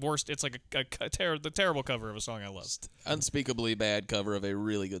song, but the worst. It's like the terrible cover of a song I love. Unspeakably bad cover of a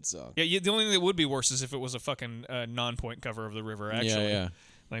really good song. Yeah, the only thing that would be worse is if it was a fucking non-point cover of The River. Actually, yeah.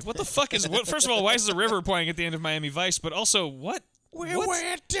 Like, what the fuck is? First of all, why is The River playing at the end of Miami Vice? But also, what? We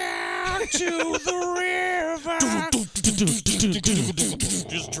went down to the river.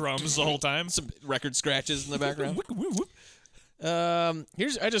 Just drums the whole time. Some record scratches in the background. I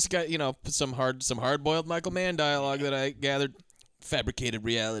just got some hard boiled Michael Mann dialogue that I gathered. fabricated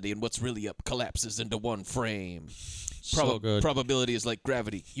reality and what's really up collapses into one frame. So good. Probability is like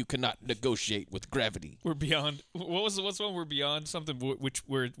gravity. You cannot negotiate with gravity. We're beyond. What's one? We're beyond something. Which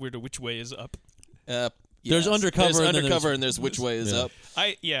way is up? There's undercover. There's and undercover, and there's which way is up.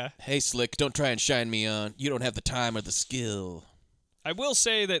 Hey, Slick, don't try and shine me on. You don't have the time or the skill. I will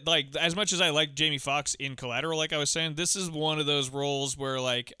say that, like, as much as I like Jamie Foxx in Collateral, like I was saying, this is one of those roles where,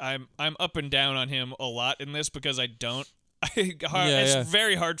 like, I'm up and down on him a lot in this because I don't. It's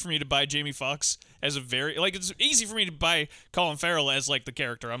very hard for me to buy Jamie Foxx as it's easy for me to buy Colin Farrell as, like, the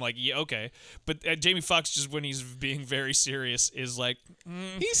character. I'm like, yeah, okay. But Jamie Foxx, just when he's being very serious, is like...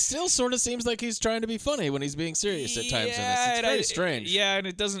 He still sort of seems like he's trying to be funny when he's being serious at times in this. It's very strange. Yeah, and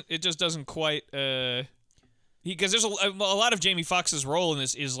it just doesn't quite... Because there's a lot of Jamie Foxx's role in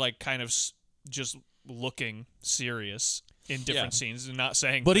this is, like, kind of just looking serious in different scenes and not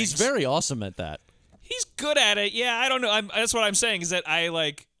saying But things. he's very awesome at that. He's good at it. Yeah, I don't know. That's what I'm saying is that I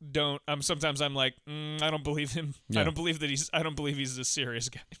like don't. Sometimes I'm like, I don't believe him. Yeah. I don't believe he's a serious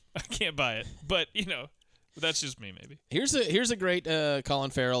guy. I can't buy it. But that's just me. Maybe. Here's a great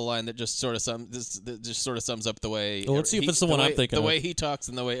Colin Farrell line that just sort of sums up the way. Well, let's see if it's the one I'm thinking. The way he talks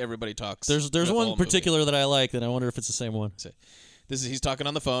and the way everybody talks. There's one particular that I like, and I wonder if it's the same one. He's talking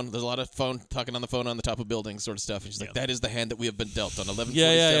on the phone. There's a lot of talking on the phone on the top of buildings, sort of stuff. And she's like, "That is the hand that we have been dealt on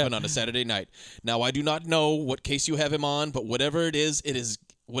 11:47 on a Saturday night. Now I do not know what case you have him on, but whatever it is, it is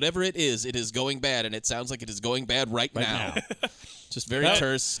going bad, and it sounds like it is going bad right now." Just very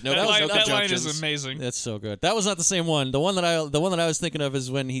terse. No that line is amazing. That's so good. That was not the same one. The one that I was thinking of is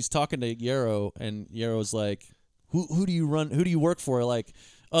when he's talking to Yarrow, and Yarrow's like, "Who do you work for? Like,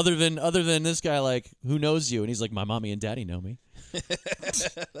 other than this guy, like, who knows you?" And he's like, "My mommy and daddy know me." That's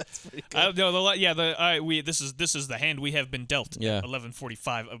pretty good. This is the hand we have been dealt. Yeah.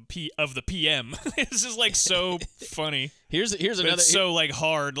 11:45 of the PM. This is like so funny. Here's another. It's so like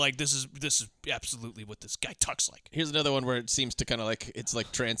hard. Like this is absolutely what this guy talks like. Here's another one where it seems to kind of like it's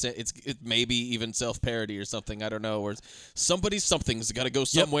like transcend. It maybe even self-parody or something. I don't know. Where something's got to go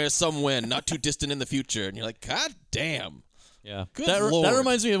somewhere, somewhen, not too distant in the future, and you're like, God damn. Yeah, Good that Lord.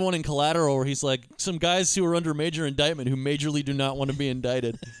 reminds me of one in Collateral where he's like, some guys who are under major indictment who majorly do not want to be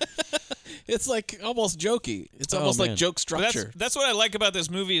indicted. It's like almost jokey. It's almost like joke structure. That's what I like about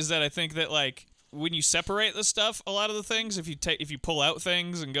this movie is that I think that like when you separate the stuff, a lot of the things, if you pull out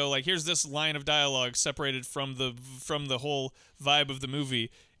things and go like, here's this line of dialogue separated from the whole vibe of the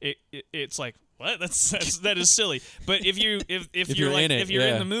movie, it's like. What? That is silly. But if you're in the movie, when you're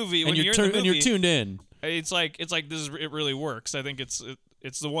in the movie, and you're tuned in, it's like it really works. I think it's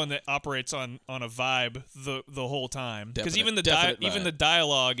the one that operates on a vibe the whole time. Because even the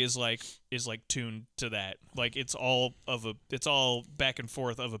dialogue is like tuned to that. Like it's all back and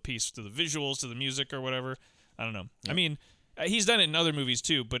forth of a piece to the visuals, to the music or whatever. I don't know. Yeah. I mean, he's done it in other movies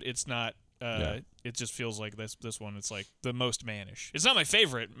too, but it's not. It just feels like this one. It's like the most Mannish. It's not my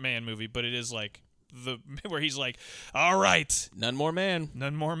favorite Man movie, but it is like where he's like, all right, none more Man.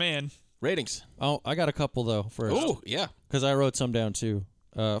 Ratings. Oh, I got a couple though first. Oh yeah, because I wrote some down too.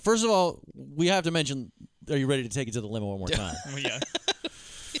 First of all, we have to mention. Are you ready to take it to the limit one more time? Yeah.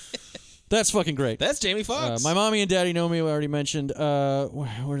 That's fucking great. That's Jamie Foxx. My mommy and daddy know me. We already mentioned.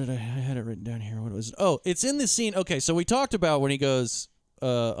 Where did I had it written down here? What was it? Oh, it's in the scene. Okay, so we talked about when he goes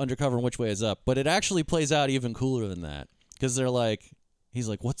undercover and which way is up, but it actually plays out even cooler than that because they're like, he's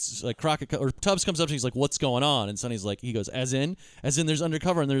like, what's like Crockett or Tubbs comes up to him, he's like, what's going on? And Sonny's like, he goes, as in there's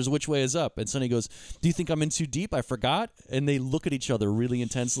undercover and there's which way is up. And Sonny goes, do you think I'm in too deep? I forgot. And they look at each other really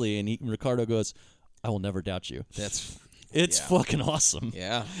intensely, and Ricardo goes, I will never doubt you. It's fucking awesome.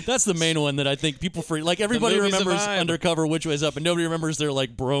 Yeah. That's the main one that I think people like everybody remembers Undercover, Which Way Is Up, and nobody remembers their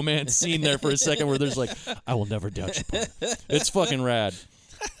like bromance scene there for a second where there's like, I will never doubt you, Paul. It's fucking rad.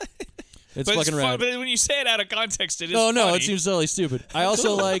 It's fucking rad. But when you say it out of context, it is no, funny. It seems totally stupid. I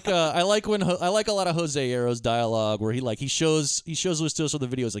also like I like a lot of Jose Yarrow's dialogue where he shows Lustos with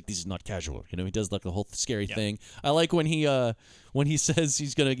the videos like, this is not casual. You know, he does like the whole scary thing. I like when he says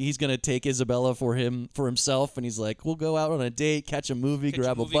he's gonna take Isabella for himself, and he's like, we'll go out on a date, catch a movie,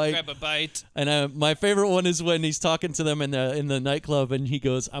 grab a bite. And my favorite one is when he's talking to them in the nightclub, and he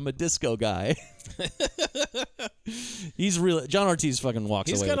goes, I'm a disco guy. He's real. John Ortiz fucking walks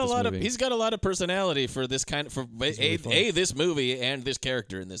away. He's got a lot of personality for this kind of this movie and this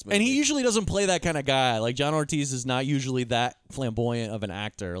character in this movie. And he usually doesn't play that kind of guy. Like John Ortiz is not usually that flamboyant of an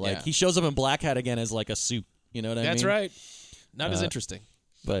actor. Like he shows up in Black Hat again as like a suit. You know what I mean? That's right. Not as interesting.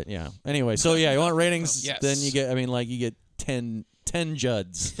 But yeah. Anyway, so yeah, you want ratings? Yes. Then you get 10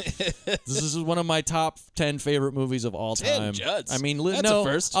 Judds. This is one of my top 10 favorite movies of all 10 time. Judds? I mean, That's no, a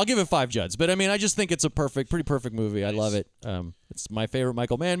first. I'll give it 5 Judds, but I mean, I just think it's a pretty perfect movie. I love it. It's my favorite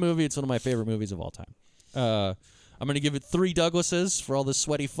Michael Mann movie. It's one of my favorite movies of all time. I'm going to give it 3 Douglases for all this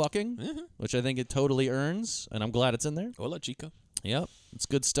sweaty fucking, which I think it totally earns, and I'm glad it's in there. Hola, chico. Yep, it's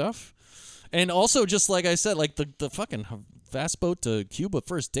good stuff. And also, just like I said, like the fucking fast boat to Cuba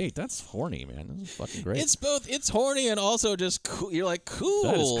first date, that's horny, man. This is fucking great. It's both. It's horny and also just cool. You're like, cool.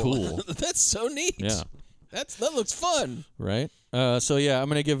 That is cool. That's so neat. Yeah. That looks fun. Right. So yeah, I'm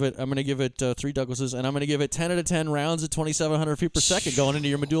gonna give it 3 Douglases, and I'm gonna give it 10 out of 10 rounds at 2,700 feet per second going into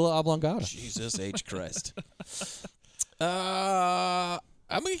your medulla oblongata. Jesus H Christ. I'm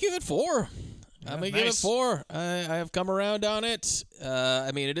gonna give it 4. I'm going to give it 4. I have come around on it.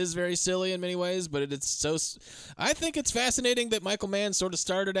 I mean, it is very silly in many ways, but it's so... I think it's fascinating that Michael Mann sort of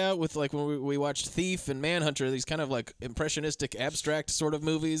started out with, like, when we watched Thief and Manhunter, these kind of, like, impressionistic, abstract sort of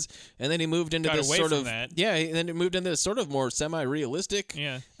movies, and then he moved into this sort of... that. Yeah, and then he moved into this sort of more semi-realistic...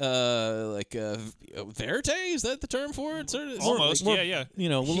 Yeah. Verite? Is that the term for it? Sort of, almost, more, yeah. You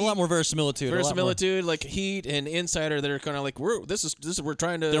know, a lot more verisimilitude. Verisimilitude, like Heat and Insider, that are kind of like, we're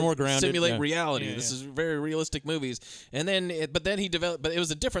trying to They're more grounded, simulate yeah. reality. Yeah, this is very realistic movies. And then, he developed, but it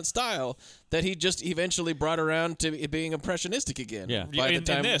was a different style that he just eventually brought around to it being impressionistic again. Yeah. By the In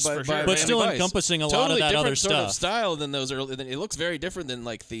time, this, by, for by sure. But Miami still Vice. encompassing a lot Totally of that different other sort stuff. of style than those early. It looks very different than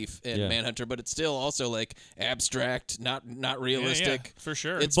like Thief and Manhunter, but it's still also like abstract, not realistic. Yeah, for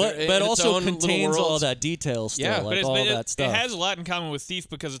sure. It's But in its also own little contains all world. that detail still, Yeah, like but all that stuff. It has a lot in common with Thief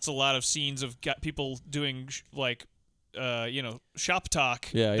because it's a lot of scenes of people doing shop talk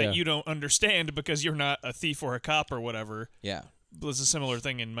that you don't understand because you're not a thief or a cop or whatever. Yeah. It's a similar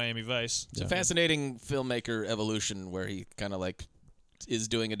thing in Miami Vice. It's a fascinating filmmaker evolution where he kind of like is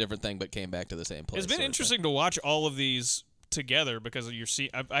doing a different thing but came back to the same place. It's been interesting to watch all of these together because you're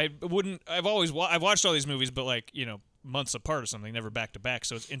I've watched all these movies, but like months apart or something, never back to back.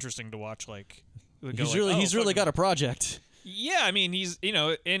 So it's interesting to watch He's really got a project. Yeah, I mean he's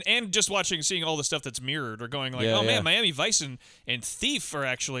and just seeing all the stuff that's mirrored or going like, man, Miami Vice and Thief are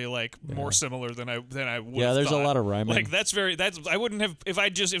actually like more similar than I would. Yeah, there's thought. a lot of ryming. Like I wouldn't have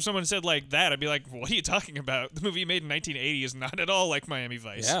if someone said like that, I'd be like, what are you talking about? The movie made in 1980 is not at all like Miami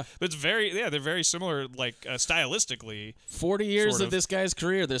Vice. Yeah, but they're very similar like stylistically. 40 years of this guy's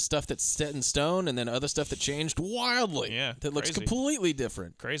career, there's stuff that's set in stone, and then other stuff that changed wildly. Yeah, that looks completely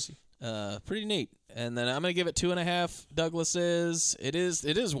different. Crazy. Pretty neat. And then I'm gonna give it 2.5 Douglases. It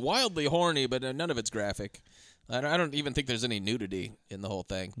is wildly horny, but none of it's graphic. I don't even think there's any nudity in the whole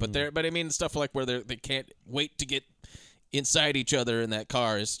thing. But I mean stuff like where they can't wait to get inside each other in that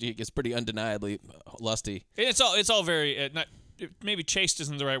car is pretty undeniably lusty. And it's all very maybe chaste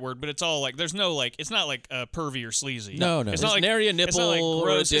isn't the right word, but it's all like there's no like it's not like pervy or sleazy. No. It's There's not like nary a nipple it's not like or a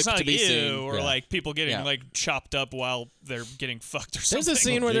gross. dick It's not to like be ew seen. or like people getting like chopped up while they're getting fucked or something. There's a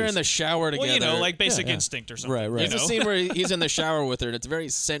scene where they're in the shower together. Well, like Basic Instinct or something. Right. There's a scene where he's in the shower with her, and it's very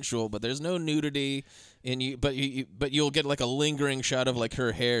sensual, but there's no nudity. But you'll get like a lingering shot of like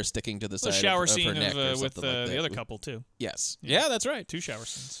her hair sticking to the side shower of scene her neck or with something like the that. other couple too. Yes. Yeah, that's right. 2 shower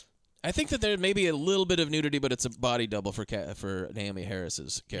scenes. I think that there may be a little bit of nudity, but it's a body double for Naomi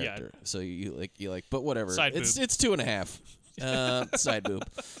Harris's character. Yeah. So you like, but whatever. It's 2.5. Side boob.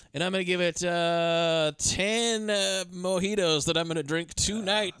 And I'm gonna give it 10 mojitos that I'm gonna drink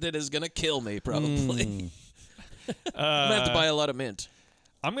tonight. That is gonna kill me probably. I'm gonna have to buy a lot of mint.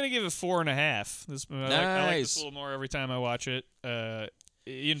 I'm gonna give it 4.5. I like this a little more every time I watch it.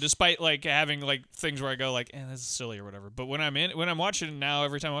 Despite like having like things where I go like, this is silly or whatever. But when I'm watching it now,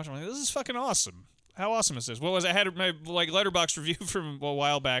 every time I watch it, I'm like, this is fucking awesome. How awesome is this? What was I had my like Letterboxd review from a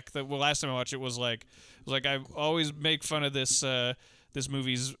while back. The last time I watched it was like I always make fun of this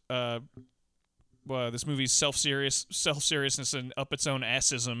movie's self-seriousness and up its own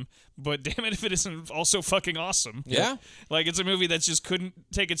assism, but damn it if it isn't also fucking awesome. Yeah. Like it's a movie that just couldn't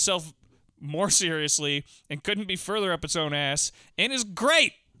take itself more seriously and couldn't be further up its own ass and is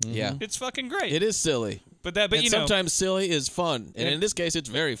great. Yeah. It's fucking great. It is silly. But sometimes silly is fun, and in this case, it's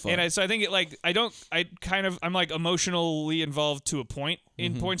very fun. And so I think I'm like emotionally involved to a point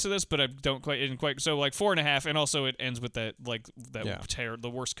in points of this, but I isn't quite. So like 4.5, and also it ends with that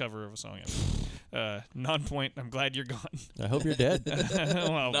the worst cover of a song ever. Non-point. I'm glad you're gone. I hope you're dead.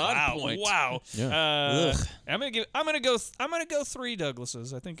 Well, Non-point. Wow. Yeah. I'm gonna go 3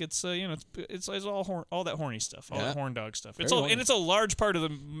 Douglases. I think it's it's all that horny stuff, all that horn dog stuff. It's all, and it's a large part of the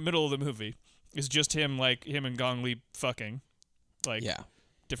middle of the movie. It's just him and Gong Li fucking,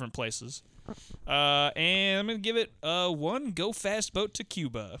 different places. And I'm gonna give it 1 Go Fast Boat to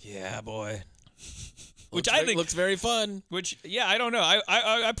Cuba. Yeah, boy. which I think looks very fun. Which, yeah, I don't know.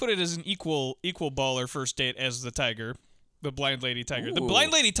 I put it as an equal baller first date as the tiger, the blind lady tiger. Ooh. The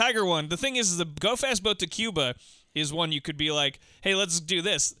blind lady tiger one. The thing is, the Go Fast Boat to Cuba is one you could be like, hey, let's do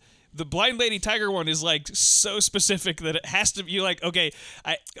this. The blind lady tiger one is like so specific that it has to be like, okay,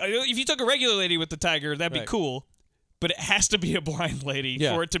 if you took a regular lady with the tiger, that'd be cool. But it has to be a blind lady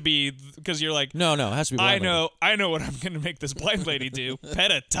for it to be, because you're like, no, it has to be. Blind lady. I know what I'm going to make this blind lady do.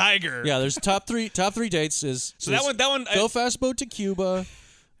 Pet a tiger. Yeah, there's top three dates is that one. Go Fast Boat to Cuba,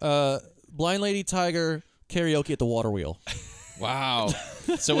 blind lady tiger, karaoke at the water wheel. Wow.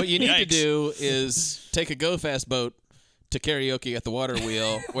 So what you need to do is take a Go Fast Boat to karaoke at the water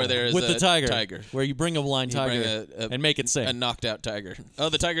wheel where there is with a the tiger, where you bring a blind tiger and make it sing. A knocked out tiger. Oh,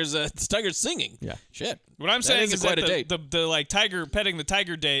 the tiger's singing. Yeah. Shit. What I'm saying is quite that a date. the like tiger petting the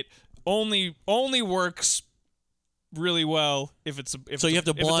tiger date only works really well if it's so you have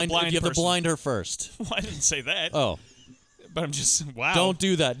to blind her first. Well, I didn't say that. Oh. But I'm just wow. Don't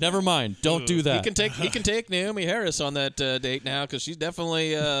do that. Never mind. Don't do that. He can take Naomi Harris on that date now, because she's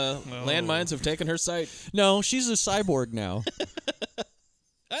definitely landmines have taken her sight. No, she's a cyborg now.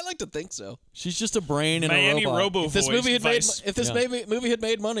 I like to think so. She's just a brain and Miami a robot. Robo If this movie had voice. movie had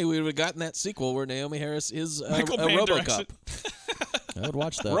made money, we would have gotten that sequel where Naomi Harris is a RoboCop. I would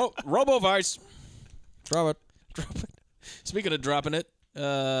watch that. RoboVice. Drop it. Speaking of dropping it.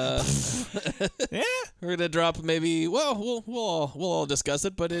 Yeah, we're gonna drop maybe. Well, we'll all discuss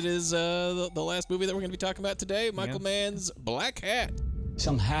it, but it is the last movie that we're gonna be talking about today. Michael Mann's Black Hat.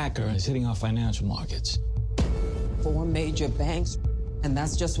 Some hacker is hitting our financial markets. 4 major banks, and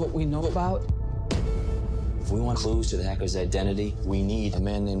that's just what we know about. If we want clues to the hacker's identity, we need a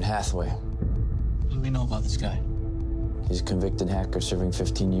man named Hathaway. What do we know about this guy? He's a convicted hacker serving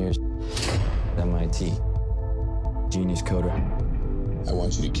 15 years at MIT. Genius coder. I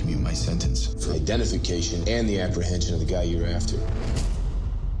want you to commute my sentence for identification and the apprehension of the guy you're after.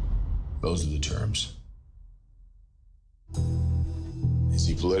 Those are the terms. Is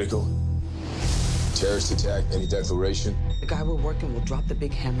he political? Terrorist attack? Any declaration? The guy we're working will drop the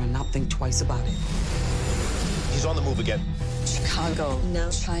big hammer and not think twice about it. He's on the move again. Chicago,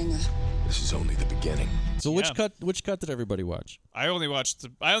 now China. This is only the beginning. So which cut did everybody watch? I only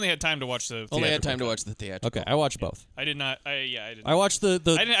had time to watch the Only had time to watch the theatrical. Okay, I watched both. I did not. I didn't. I watched the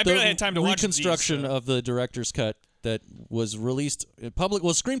I barely had time to watch reconstruction of the director's cut that was released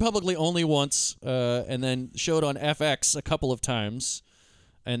screened publicly only once, and then showed on FX a couple of times,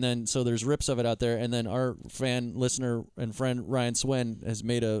 and then so there's rips of it out there. And then our listener and friend Ryan Swen has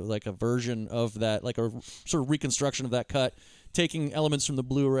made a version of that, like a sort of reconstruction of that cut, taking elements from the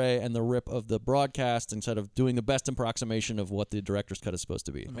Blu-ray and the rip of the broadcast instead of doing the best approximation of what the director's cut is supposed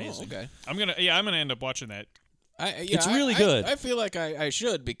to be. Amazing. Okay. I'm gonna end up watching that. It's really good. I feel like I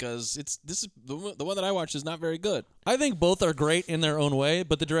should, because this is the one that I watched is not very good. I think both are great in their own way,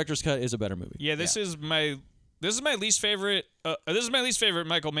 but the director's cut is a better movie. Yeah, this is my least favorite. This is my least favorite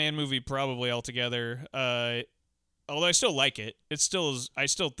Michael Mann movie probably altogether. Although I still like it, I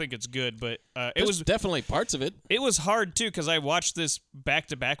still think it's good, but it was definitely parts of it. It was hard too, because I watched this back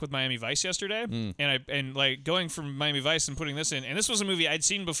to back with Miami Vice yesterday, and like going from Miami Vice and putting this in, and this was a movie I'd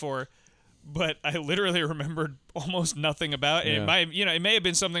seen before, but I literally remembered almost nothing about it. Yeah. It may have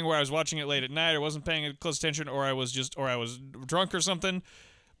been something where I was watching it late at night, or wasn't paying close attention, or I was drunk or something.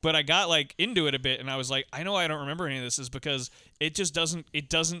 But I got like into it a bit, and I was like, I know I don't remember any of this, is because it just doesn't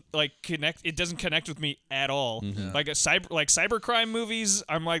like connect. It doesn't connect with me at all. Mm-hmm. Like cybercrime movies,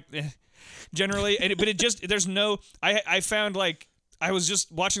 I'm like, generally, but it just there's no. I found like I was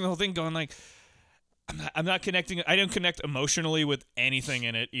just watching the whole thing, going like, I'm not connecting. I don't connect emotionally with anything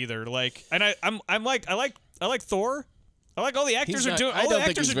in it either. Like, and I like Thor. I like all the actors are doing. All the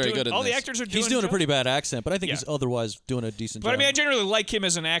actors are doing. He's doing a pretty bad accent, but I think he's otherwise doing a decent job. But I mean, I generally like him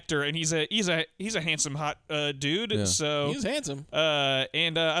as an actor, and he's a handsome, hot dude. Yeah. So he's handsome.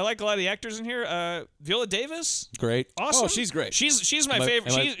 And I like a lot of the actors in here. Viola Davis, great, awesome. Oh, she's great. She's my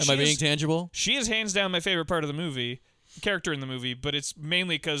favorite. Am I being tangible? She is hands down my favorite part of the movie, character in the movie. But it's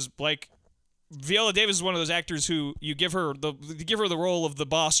mainly because like Viola Davis is one of those actors who you give her the role of the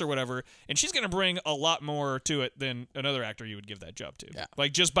boss or whatever, and she's going to bring a lot more to it than another actor you would give that job to. Yeah.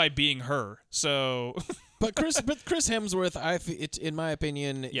 Like just by being her. So But Chris Hemsworth, in my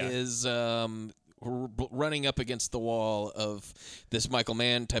opinion, is running up against the wall of this Michael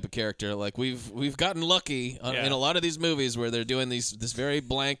Mann type of character. Like we've gotten lucky in a lot of these movies where they're doing this very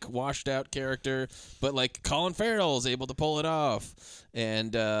blank, washed out character, but like Colin Farrell is able to pull it off,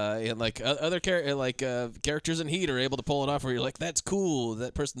 and like other characters in Heat are able to pull it off, where you're like, that's cool.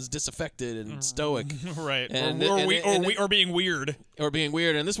 That person's disaffected and stoic, right? Or being weird,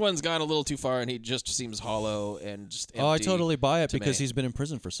 And this one's gone a little too far, and he just seems hollow and just empty. Oh, I totally buy it because me. he's been in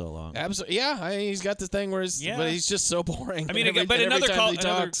prison for so long. Absolutely, yeah. He's got this thing where but he's just so boring. I mean, another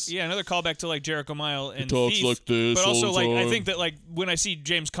callback to like Jericho Mile and talks Thief. like this but also, all the like, I time. think that like when I see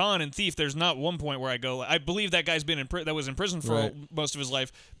James Caan in Thief, there's not one point where I go, I believe that guy's been that was in prison for most of his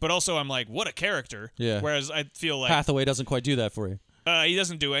life. But also, I'm like, what a character. Yeah. Whereas I feel like Hathaway doesn't quite do that for you. he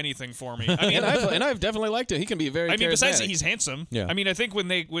doesn't do anything for me. I mean, and I've definitely liked him. He can be very. I mean, charismatic. besides that, he's handsome. Yeah. I mean, I think when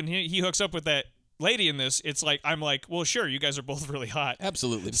he hooks up with that lady in this, it's like I'm like, well, sure, you guys are both really hot.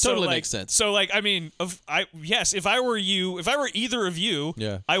 Absolutely, So, totally like, makes sense. So like, I mean, if I were either of you,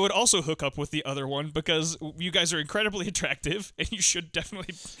 I would also hook up with the other one because you guys are incredibly attractive and you should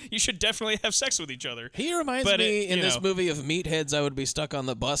definitely have sex with each other. He reminds me in this movie of meatheads I would be stuck on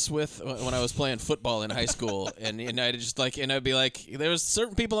the bus with when I was playing football in high school, and I'd just I'd be like, there was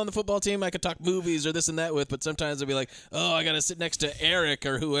certain people on the football team I could talk movies or this and that with, but sometimes I'd be like, oh, I gotta sit next to Eric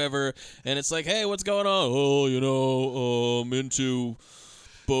or whoever, and it's like, hey, what's going on? Oh, I'm into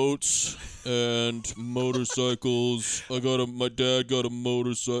boats and motorcycles. My dad got a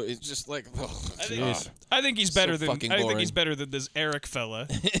motorcycle. It's just like, I think he's better so than fucking think boring. he's better than this Eric fella.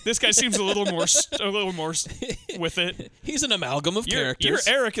 This guy seems a little more with it. He's an amalgam of characters.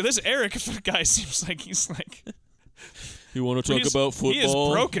 This Eric guy seems like he's like. You want to talk about football? He is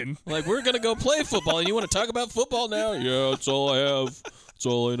broken. Like, we're gonna go play football, and you want to talk about football now? Yeah, that's all I have. That's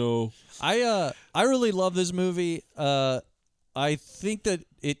all I know. I really love this movie. I think that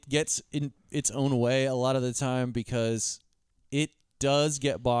it gets in its own way a lot of the time because it does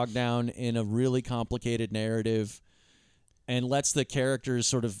get bogged down in a really complicated narrative and lets the characters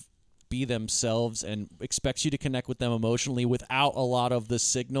sort of be themselves and expects you to connect with them emotionally without a lot of the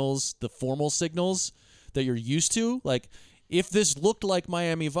signals, the formal signals that you're used to. Like, if this looked like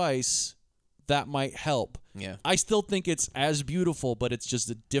Miami Vice, that might help. Yeah. I still think it's as beautiful, but it's just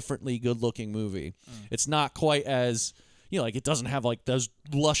a differently good-looking movie. It's not quite as, like, it doesn't have, like, those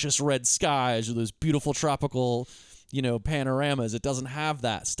luscious red skies or those beautiful tropical, panoramas. It doesn't have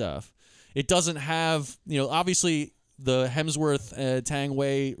that stuff. It doesn't have, obviously the Hemsworth-Tang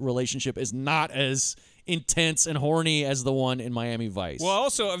Wei relationship is not as intense and horny as the one in Miami Vice. Well,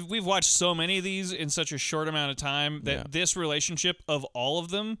 also, we've watched so many of these in such a short amount of time that this relationship of all of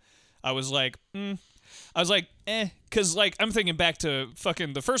them, I was like, because like I'm thinking back to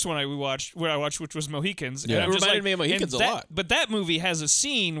fucking the first one I watched, which was Mohicans. Yeah, and it reminded me of Mohicans a lot. But that movie has a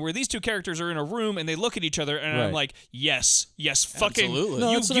scene where these two characters are in a room and they look at each other, and I'm like, yes, fucking,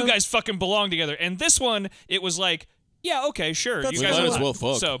 absolutely. you guys fucking belong together. And this one, it was like, yeah, okay, sure, you guys might are as well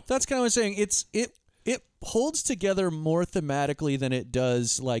fuck. So that's kind of what I'm saying. It holds together more thematically than it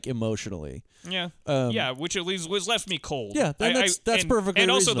does like emotionally. Yeah, which at least was left me cold. Yeah, that's perfectly and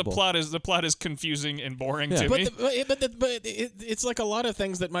also reasonable. the plot is confusing and boring to me. But it's like a lot of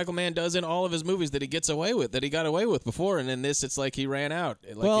things that Michael Mann does in all of his movies that he gets away with, that he got away with before, and in this it's like he ran out.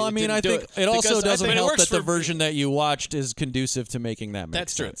 Like, well, I mean, I think it also doesn't help that the for version that you watched is conducive to making that make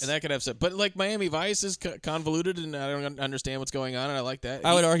That's true, sense. and that could have some. But like Miami Vice is convoluted, and I don't understand what's going on, and I like that.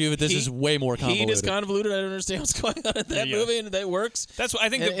 I would argue that this is way more convoluted. Heat is convoluted. I don't understand what's going on in that movie, and that works. That's what I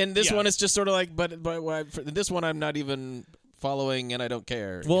think. And this one is just sort of like, but for this one I'm not even following, and I don't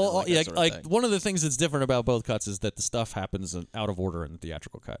care. Well, that sort of thing. one of the things that's different about both cuts is that the stuff happens out of order in the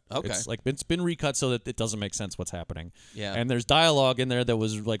theatrical cut. Okay. It's been recut so that it doesn't make sense what's happening. Yeah. And there's dialogue in there that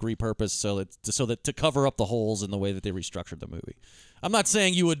was like repurposed so that to cover up the holes in the way that they restructured the movie. I'm not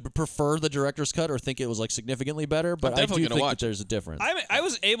saying you would prefer the director's cut or think it was like significantly better, but I do think that there's a difference.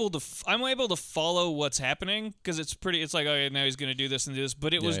 I'm able to follow what's happening because it's like, okay, now he's going to do this and do this,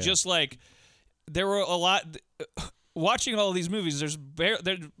 but it was just like there were a lot. Watching all of these movies, there's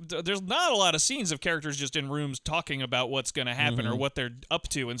not a lot of scenes of characters just in rooms talking about what's going to happen or what they're up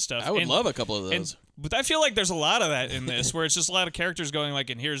to and stuff. I would love a couple of those. But I feel like there's a lot of that in this, where it's just a lot of characters going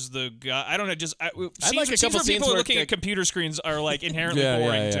like, and here's the guy. I don't know, scenes where people are looking at computer screens are like inherently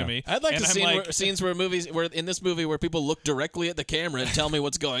boring to me. I'd like to see scenes where in this movie where people look directly at the camera and tell me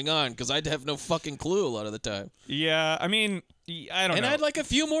what's going on, because I'd have no fucking clue a lot of the time. Yeah, I mean, I don't know. And I'd like a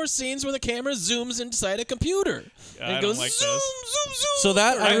few more scenes where the camera zooms inside a computer and goes like zoom, zoom, zoom. So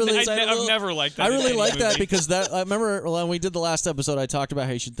that I've never liked that. I really like that movie. because I remember when we did the last episode, I talked about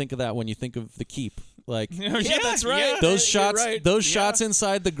how you should think of that when you think of The Keep. Like, Yeah, that's right. yeah. those shots, right. those shots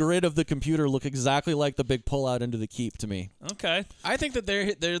inside the grid of the computer look exactly like the big pullout into the keep to me. Okay. I think that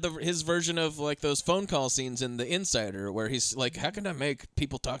they're his version of like those phone call scenes in The Insider, where he's like, "How can I make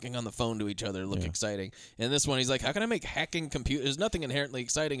people talking on the phone to each other look exciting?" And this one, he's like, "How can I make hacking computers?" There's nothing inherently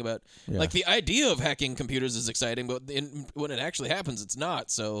exciting about like the idea of hacking computers is exciting, but when it actually happens, it's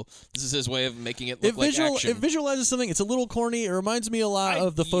not. So this is his way of making it look like action. It visualizes something. It's a little corny. It reminds me a lot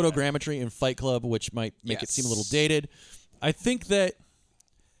of the photogrammetry in Fight Club, which might make it seem a little dated. I think that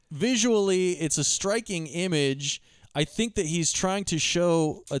visually it's a striking image. I think that he's trying to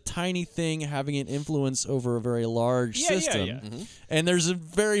show a tiny thing having an influence over a very large system. Yeah. Mm-hmm. And there's a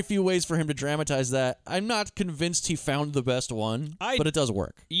very few ways for him to dramatize that. I'm not convinced he found the best one, but it does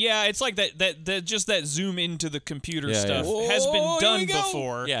work. Yeah, it's like that just that zoom into the computer stuff yeah. has been Whoa, done here we go.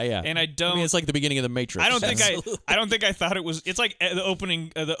 before. Yeah. And I don't. mean, it's like the beginning of the Matrix. I don't think I thought it was. It's like the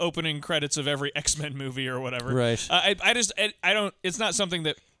opening credits of every X-Men movie or whatever. Right. I don't. It's not something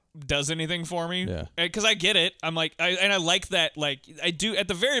that does anything for me. Yeah. Because I get it. I'm like, I like that. Like I do at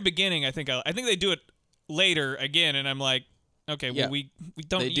the very beginning. I think they do it later again, and I'm like, okay, well we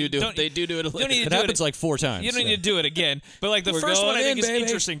don't. They do it. It happens like 4 times. You don't need to do it again. But like the We're first one, I going think in, is baby.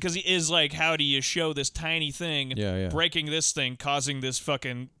 interesting because he is like, how do you show this tiny thing breaking this thing, causing this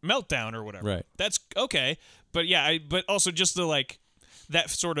fucking meltdown or whatever? Right. That's okay. But yeah, but also just the like. That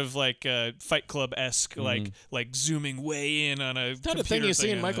sort of like Fight Club-esque, like zooming way in on a It's not a computer thing you see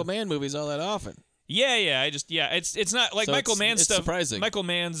in on Michael the- Mann movies all that often. Yeah. It's not like So Michael it's- Mann it's stuff. surprising. Michael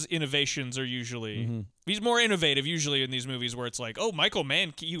Mann's innovations are usually he's more innovative usually in these movies where it's like, oh, Michael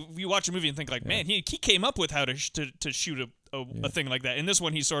Mann. You watch a movie and think like, man, he came up with how to shoot a thing like that. In this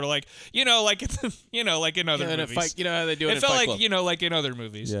one, he's sort of like like in other movies. Fight, you know how they do it. It in felt Fight like Club. like in other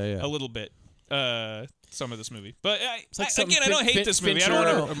movies. Yeah. a little bit. Some of this movie, but like something again, I don't hate this movie. Fincher I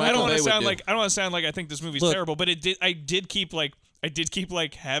don't or want Michael Bay to would sound do. like I don't want to sound like I think this movie's Look. terrible, but I did keep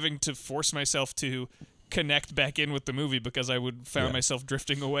having to force myself to connect back in with the movie because I would found myself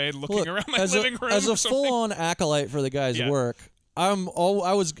drifting away and looking around my living room. As or a something. full-on acolyte for the guy's work, I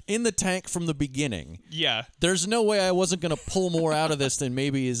was in the tank from the beginning. Yeah. There's no way I wasn't going to pull more out of this than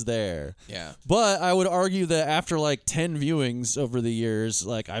maybe is there. Yeah. But I would argue that after like 10 viewings over the years,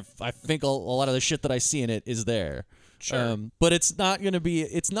 like I think a lot of the shit that I see in it is there. Sure. But it's not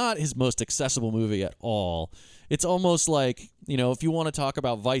his most accessible movie at all. It's almost like, if you want to talk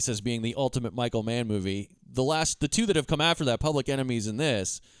about Vice as being the ultimate Michael Mann movie, the two that have come after that, Public Enemies and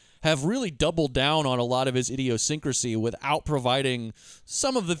this, have really doubled down on a lot of his idiosyncrasy without providing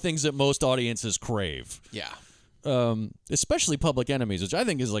some of the things that most audiences crave. Yeah. Especially Public Enemies, which I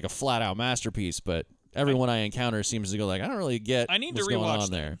think is like a flat-out masterpiece, but everyone I encounter seems to go like, I don't really get I need what's to rewatch going on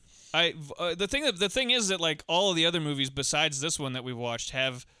them. there. The thing is that like all of the other movies besides this one that we've watched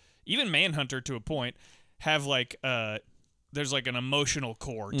have, even Manhunter to a point, have like there's like an emotional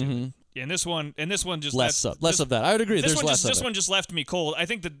core to it. And this one just Less of that. I would agree. This There's less of this it. one just left me cold. I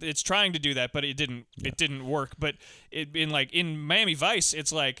think that it's trying to do that, but it didn't. It didn't work. But in Miami Vice,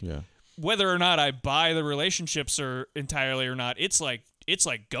 it's like whether or not I buy the relationships or entirely or not, it's like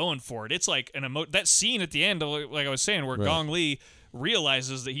going for it. It's like that scene at the end, like I was saying, where Gong Li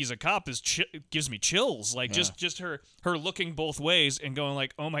realizes that he's a cop gives me chills. Like just her looking both ways and going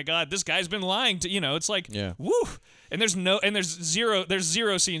like, oh my god, this guy's been lying to it's like woo. And there's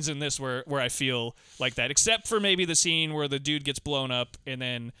zero scenes in this where I feel like that, except for maybe the scene where the dude gets blown up and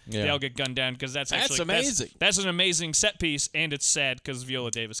then they all get gunned down, because that's amazing. That's an amazing set piece, and it's sad because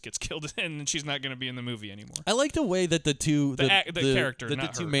Viola Davis gets killed and she's not going to be in the movie anymore. I like the way that the two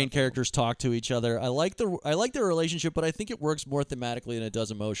main character characters talk to each other. I like their relationship, but I think it works more thematically than it does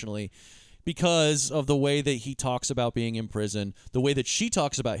emotionally, because of the way that he talks about being in prison, the way that she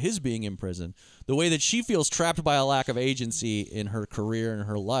talks about his being in prison, the way that she feels trapped by a lack of agency in her career and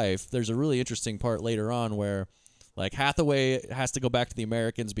her life. There's a really interesting part later on where, like, Hathaway has to go back to the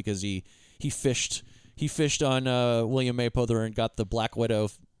Americans because he fished on William Maypother and got the Black Widow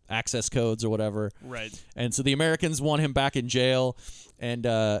access codes or whatever. Right. And so the Americans want him back in jail, and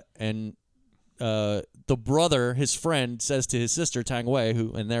the brother, his friend, says to his sister Tang Wei,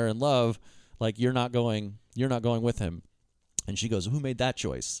 and they're in love, like, you're not going with him. And she goes, who made that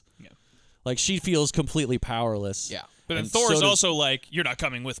choice? Yeah. Like, she feels completely powerless. Yeah. But then Thor's also like, you're not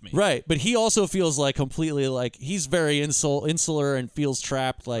coming with me. Right, but he also feels like completely, like, he's very insular and feels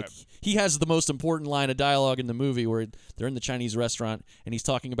trapped. Like, he has the most important line of dialogue in the movie where they're in the Chinese restaurant and he's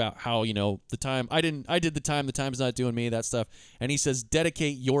talking about how, the time I did the time's not doing me, that stuff. And he says,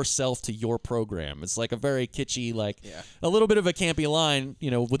 dedicate yourself to your program. It's like a very kitschy, a little bit of a campy line,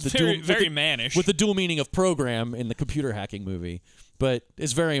 with the very mannish, with the dual meaning of program in the computer hacking movie. But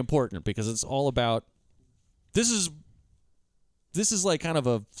it's very important because it's all about this is like kind of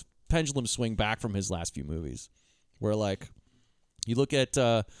a pendulum swing back from his last few movies, where like you look at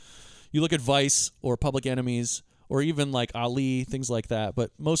Vice or Public Enemies or even like Ali, things like that,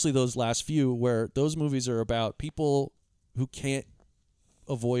 but mostly those last few, where those movies are about people who can't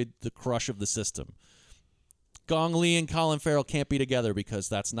avoid the crush of the system. Gong Li and Colin Farrell can't be together because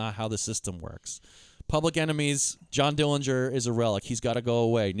that's not how the system works. Public Enemies, John Dillinger is a relic. He's got to go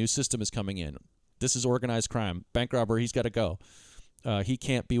away. New system is coming in. This is organized crime. Bank robber, he's got to go. He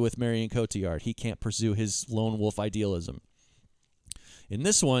can't be with Marion Cotillard. He can't pursue his lone wolf idealism. In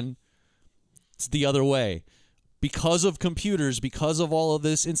this one, it's the other way. Because of computers, because of all of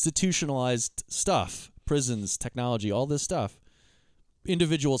this institutionalized stuff, prisons, technology, all this stuff,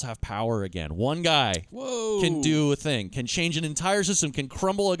 individuals have power again. One guy can do a thing, can change an entire system, can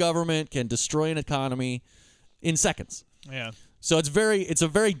crumble a government, can destroy an economy in seconds. Yeah. So it's a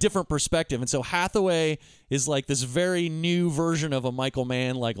very different perspective. And so Hathaway is like this very new version of a Michael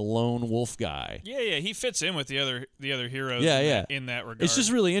Mann like lone wolf guy. Yeah, he fits in with the other heroes in that regard. It's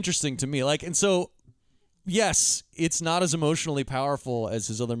just really interesting to me. Like, and so yes, it's not as emotionally powerful as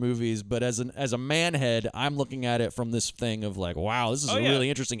his other movies, but as a man head, I'm looking at it from this thing of like, wow, this is a really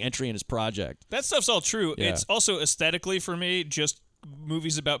interesting entry in his project. That stuff's all true. Yeah. It's also aesthetically for me just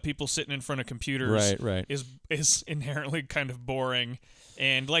movies about people sitting in front of computers is inherently kind of boring.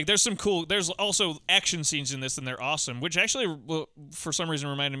 And like there's also action scenes in this and they're awesome, which actually for some reason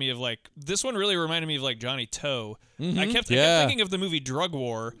reminded me of like this one really reminded me of like Johnny Toe. Mm-hmm. I kept thinking of the movie Drug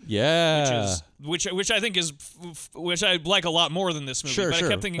War. Yeah. Which I think is which I like a lot more than this movie. Sure, I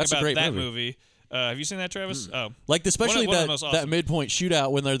kept thinking That's about that movie. Have you seen that, Travis? Oh, like especially one of the most awesome. that midpoint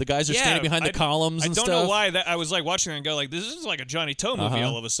shootout when the guys are standing behind the columns and stuff. I don't know why I was like watching it and go like, this is like a Johnny Toe movie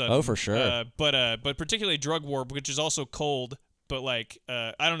all of a sudden. Oh, for sure. But particularly Drug War, which is also cold. But like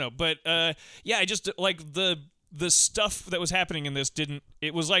I don't know. But I just like the stuff that was happening in this didn't.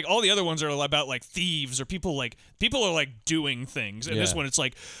 It was like all the other ones are about like thieves or people are like doing things, and this one it's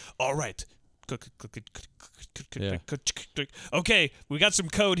like, all right. Okay, we got some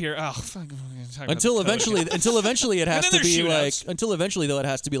code here. Oh, until eventually it has to be shootouts. like. Until eventually though, it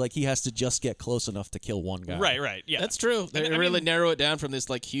has to be like he has to just get close enough to kill one guy. Right. Yeah, that's true. They really narrow it down from this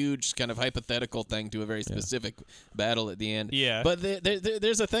like huge kind of hypothetical thing to a very specific battle at the end. Yeah, but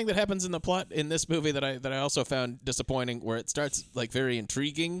there's a thing that happens in the plot in this movie that I also found disappointing, where it starts like very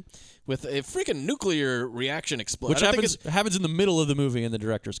intriguing with a freaking nuclear reaction explosion, which happens in the middle of the movie in the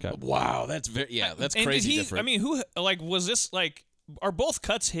director's cut. Wow, that's crazy different. I mean, who like was this like? Are both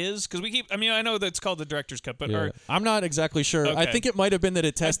cuts his? Because I know that's called the director's cut, but I'm not exactly sure. Okay. I think it might have been that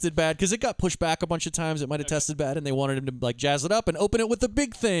it tested bad because it got pushed back a bunch of times. It might have tested bad, and they wanted him to like jazz it up and open it with the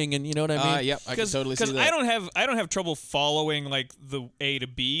big thing, and you know what I mean? Yep, I can totally see that. Because I don't have trouble following like the A to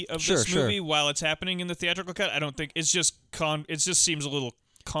B of this movie while it's happening in the theatrical cut. I don't think it's just it just seems a little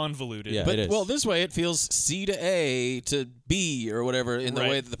convoluted. Yeah, but it is. Well, this way it feels C to A to B or whatever in the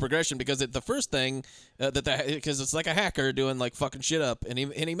way that the progression, because the first thing because it's like a hacker doing like fucking shit up, and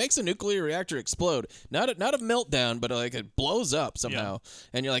he makes a nuclear reactor explode. Not a meltdown, but like it blows up somehow,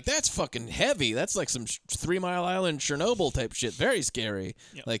 and you're like, that's fucking heavy. That's like some 3 Mile Island Chernobyl type shit. Very scary.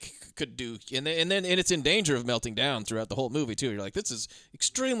 Yep. Like could do, and it's in danger of melting down throughout the whole movie too. You're like, this is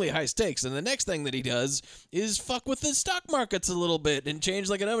extremely high stakes. And the next thing that he does is fuck with the stock markets a little bit and change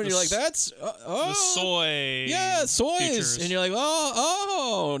like an oven. You're like, that's the soy. Yeah, soys. Futures. And you're like,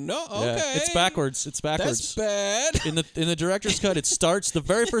 oh no, okay. Yeah, it's backwards. That's bad. In the director's cut, it starts. The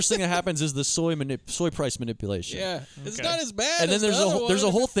very first thing that happens is the soy price manipulation. Yeah, it's not as bad. And then as there's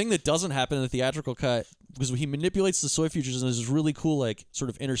a whole thing that doesn't happen in the theatrical cut because he manipulates the soy futures, and there's this really cool like sort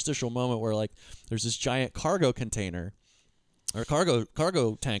of interstitial moment where like there's this giant cargo container or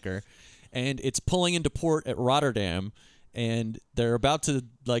cargo tanker, and it's pulling into port at Rotterdam, and they're about to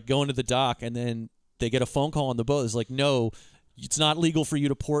like go into the dock, and then they get a phone call on the boat. It's like, no, it's not legal for you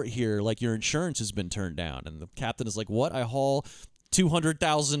to port here. Like, your insurance has been turned down. And the captain is like, what? I haul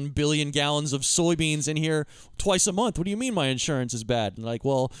 200,000 billion gallons of soybeans in here twice a month. What do you mean my insurance is bad? And like,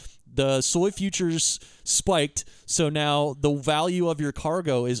 well, the soy futures spiked, so now the value of your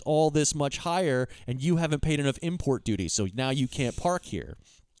cargo is all this much higher, and you haven't paid enough import duty, so now you can't park here.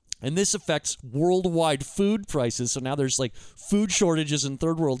 And this affects worldwide food prices. So now there's like food shortages in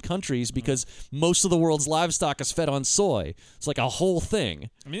third world countries because most of the world's livestock is fed on soy. It's like a whole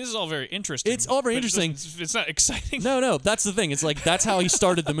thing. I mean, this is all very interesting. It's all very interesting. It's not exciting. No, that's the thing. It's like that's how he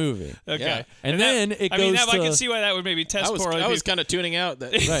started the movie. Okay. Yeah. And then it goes I to... can see why that would maybe test poorly. I was kind of tuning out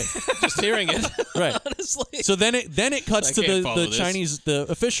that right. just hearing it. Right. Honestly. So then it cuts to the Chinese, the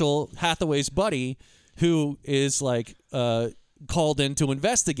official Hathaway's buddy, who is like called in to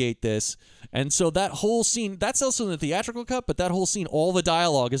investigate this. And so that whole scene, that's also in the theatrical cut, but that whole scene, all the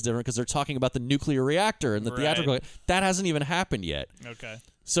dialogue is different because they're talking about the nuclear reactor in the theatrical cut. That hasn't even happened yet. Okay.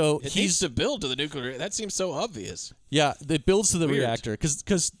 So it needs to build to the nuclear. That seems so obvious. Yeah, it builds to the Weird. reactor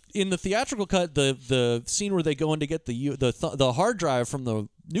because in the theatrical cut, the scene where they go in to get the hard drive from the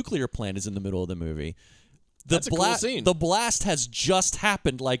nuclear plant is in the middle of the movie. That's a cool scene. The blast has just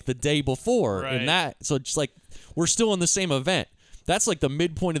happened like the day before in that, so it's like we're still in the same event. That's like the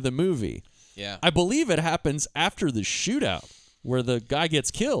midpoint of the movie. Yeah, I believe it happens after the shootout where the guy gets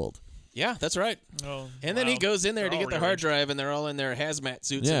killed. Yeah, that's right. Oh, and then he goes in there to get the hard drive, and they're all in their hazmat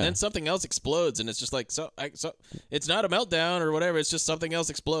suits, Yeah. and then something else explodes, and it's just like so it's not a meltdown or whatever. It's just something else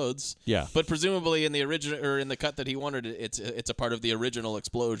explodes. Yeah. But presumably in the original or in the cut that he wanted, it's a part of the original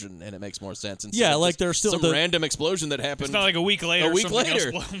explosion, and it makes more sense. Instead Yeah, of like just there's still some the- random explosion that happened. It's not like a week later. A week something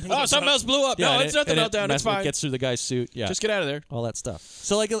later. else blew Something else blew up. Yeah, No, and it's not the meltdown. It's fine. It gets through the guy's suit. Yeah, Just get out of there. all that stuff.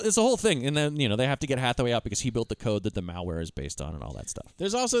 So like it's a whole thing, and then they have to get Hathaway out because he built the code that the malware is based on, and all that stuff.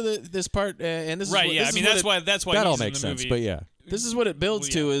 There's also this part, and this is Right. what, Yeah. this I is mean, what that's why that he's all in makes the sense. movie. But yeah, This is what it builds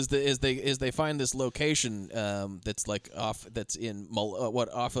to is they find this location that's like off that's in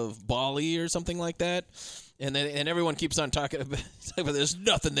off of Bali or something like that, and everyone keeps on talking about there's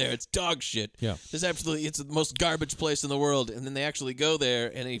nothing there, it's dog shit. Yeah, it's the most garbage place in the world, and then they actually go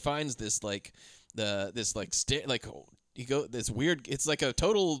there and he finds this this weird, it's like a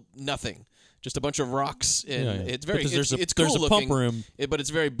total nothing. Just a bunch of rocks, and it's very it's cool there's a looking, pump room, but it's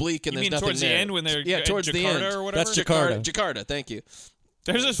very bleak, and You there's mean nothing towards the there. end when they're towards in the Jakarta end or whatever? That's Jakarta. Jakarta, thank you.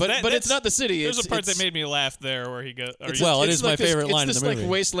 There's a, but it's not the city. There's it's, a part it's, that made me laugh there where he goes. Well, it is my favorite line in the It's movie. this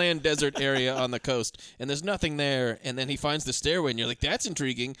like wasteland desert area on the coast, and there's nothing there. And then he finds the stairway, and you're like, "That's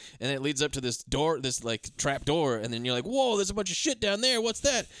intriguing." And it leads up to this door, this like trap door, and then you're like, "Whoa, there's a bunch of shit down there. What's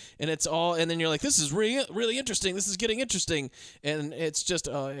that?" And it's all, and then you're like, "This is really interesting. This is getting interesting." And it's just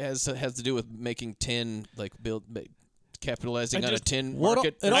has to do with making tin, like capitalizing on a tin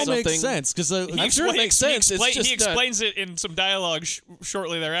market. It all something. makes sense because I'm sure it makes sense. He explains it in some dialogue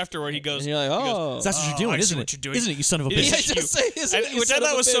shortly thereafter where he goes, and you're like, "Oh, that's what you're doing, I see isn't what it? you're doing. Isn't it, you son of a It is bitch?" Yeah, just say, "Isn't it, you which son I of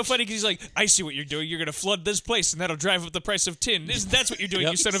thought a was so bitch?" funny because he's like, I see what you're doing. You're going to flood this place, and that'll drive up the price of tin. That's what you're doing,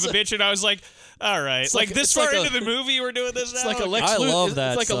 you son of a bitch. And I was like, all right. It's Like this it's far like into the movie, we're doing this now? It's like a Lex I Luthor. love that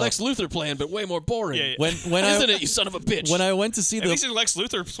It's like stuff. a Lex Luthor plan, but way more boring. Yeah, yeah. When Isn't it, you son of a bitch? When I went to see At least in Lex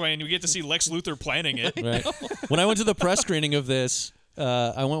Luthor's plan, you get to see Lex Luthor planning it. Right. When I went to the press screening of this,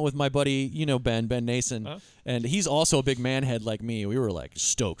 I went with my buddy, Ben Nason, and he's also a big man head like me. We were like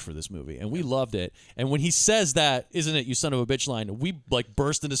stoked for this movie, and we loved it. And when he says that, "Isn't it, you son of a bitch" line, we like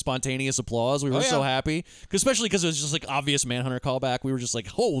burst into spontaneous applause. We were so happy, especially because it was just like obvious Manhunter callback. We were just like,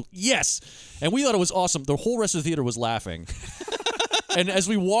 "Oh yes!" And we thought it was awesome. The whole rest of the theater was laughing. And as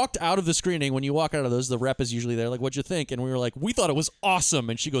we walked out of the screening, when you walk out of those, the rep is usually there, like, "What'd you think?" And we were like, "We thought it was awesome."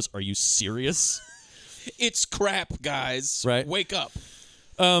 And she goes, "Are you serious?" It's crap, guys. Right. Wake up.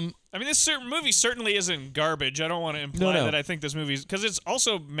 I mean, this movie certainly isn't garbage. I don't want to imply No. that I think this movie's because it's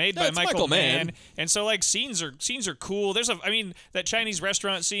also made No, by it's Michael Mann. and so like scenes are cool. That Chinese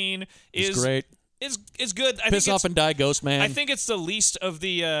restaurant scene is great. It's good. I Piss think off and die, Ghost Man. I think it's the least of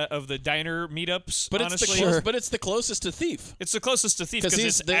the diner meetups. But honestly, it's the closest to Thief. It's the closest to Thief Because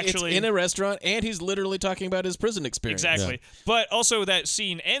because it's actually in a restaurant, and he's literally talking about his prison experience. exactly. Yeah. But also that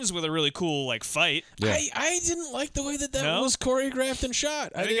scene ends with a really cool like fight. Yeah. I didn't like the way that No? was choreographed and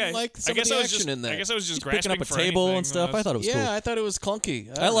shot. I didn't like some of the action in that. I guess I was just picking grasping up a for table anything and stuff. I thought it was yeah, cool. I thought it was clunky.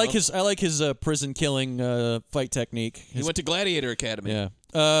 I like don't know. his prison killing fight technique. He went to Gladiator Academy. Yeah.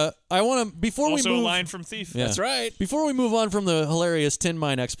 I want to before Also we move. a line from Thief. Yeah. That's right. Before we move on from the hilarious tin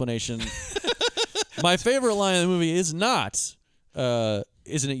mine explanation, my favorite line in the movie is not,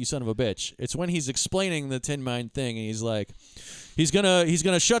 "Isn't it, you son of a bitch?" It's when he's explaining the tin mine thing, and he's like, he's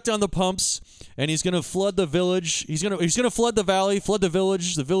gonna shut down the pumps, and he's gonna flood the village. He's gonna flood the valley, flood the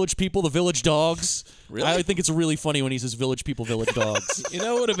village people, the village dogs. Really? I think it's really funny when he says "village people, village dogs." You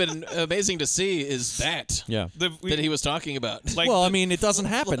know what would have been amazing to see is that Yeah. that he was talking about. Like Well, I mean, it doesn't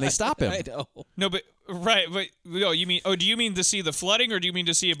happen. They stop him. I know. No, but right, but no, do you mean to see the flooding, or do you mean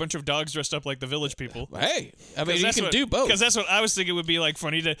to see a bunch of dogs dressed up like the village people? Hey, I mean, you can do both. Because that's what I was thinking would be like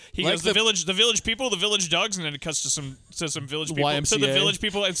funny to. He Like goes the village people, the village dogs, and then it cuts to some village people, YMCA. to the village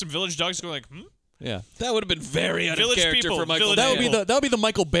people, and some village dogs going like, Yeah. That would have been very out of Village character people, for Michael. village Mann. That would be the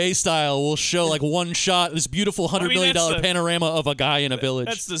Michael Bay style. We'll show like one shot, this beautiful $100 million that's the- panorama of a guy in a village.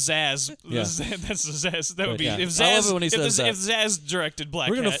 That's the Zaz. Yeah. That's the Zaz. That would But, be yeah. if I love Zaz it when he says that. if Zaz directed Black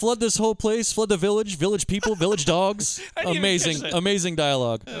We're gonna Hat. flood this whole place, flood the village people, village dogs. I didn't even Amazing, catch that. amazing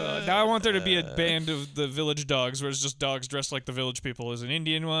dialogue. Now I want there to be a band of the village dogs, where it's just dogs dressed like the village people. There's an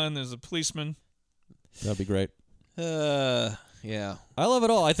Indian one. There's a policeman. That'd be great. Yeah. I love it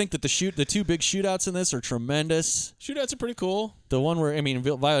all. I think that the two big shootouts in this are tremendous. Shootouts are pretty cool. The one where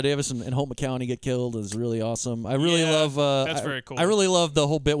Viola Davis and Holt McCallany get killed is really awesome. I really love. That's very cool. I really love the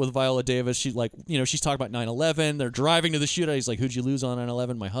whole bit with Viola Davis. She's talking about 9/11. They're driving to the shootout. He's like, "Who'd you lose on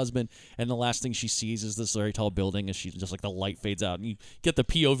 9/11?" My husband. And the last thing she sees is this very tall building, and she's just like the light fades out, and you get the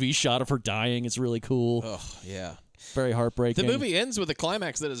POV shot of her dying. It's really cool. Oh yeah. Very heartbreaking. The movie ends with a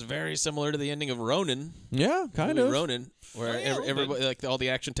climax that is very similar to the ending of Ronin. Yeah, kind of. Ronin, where everybody, like all the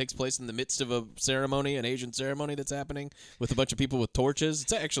action takes place in the midst of a ceremony, an Asian ceremony that's happening with a bunch of people with torches.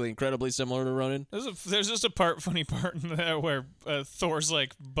 It's actually incredibly similar to Ronin. There's just a funny part in that where Thor's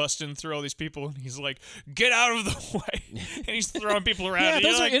like busting through all these people, and he's like, "Get out of the way!" And he's throwing people around. Yeah, and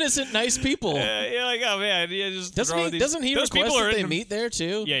those are like, innocent, nice people. You're like, oh man, just doesn't he request that they meet there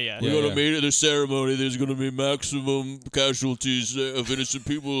too? Yeah. We're gonna meet at the ceremony. There's gonna be maximum casualties of innocent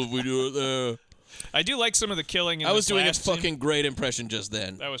people if we do it there. I do like some of the killing. I was doing a fucking great impression just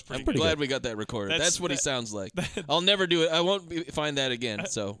then. That was pretty I'm good. glad we got that recorded. That's what he sounds like. I'll never do it. I won't find that again.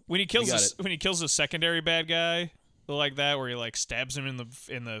 So when he kills a secondary bad guy like that, where he like stabs him in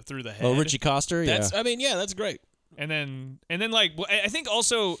the through the head. Oh, Richie Coster. That's that's great. And then like I think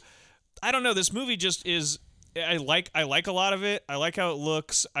also, I don't know. This movie just is. I like a lot of it. I like how it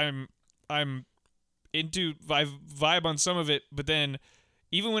looks. I'm into vibe on some of it, but then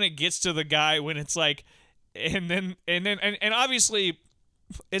even when it gets to the guy, when it's like, and obviously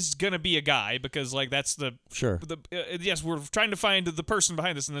it's gonna be a guy because like that's the yes, we're trying to find the person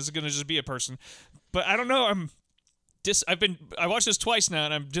behind this, and this is gonna just be a person. But I don't know. I watched this twice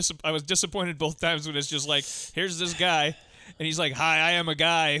now, and I was disappointed both times when it's just like, here's this guy. And he's like, "Hi, I am a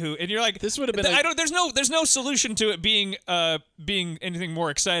guy who," and you're like, "This would have been." There's no solution to it being anything more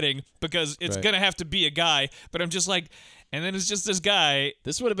exciting because it's gonna have to be a guy. But I'm just like, and then it's just this guy.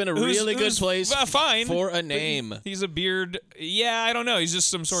 This would have been a really good place for a name. He's a beard. Yeah, I don't know. He's just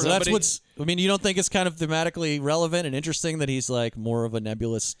some sort so of. That's what's. I mean, you don't think it's kind of thematically relevant and interesting that he's like more of a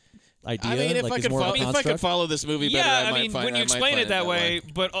nebulous idea? I mean, if I could follow this movie better, I might find when you explain it that way,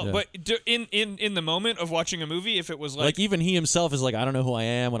 but Yeah. in the moment of watching a movie, if it was like even he himself is like, I don't know who I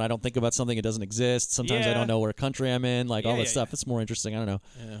am. When I don't think about something, it doesn't exist. Sometimes I don't know where country I'm in. Like all that stuff. It's more interesting. I don't know.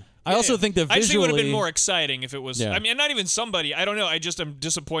 Yeah. I also think that visually, actually would have been more exciting if it was. Yeah. I mean, not even somebody. I don't know. I just am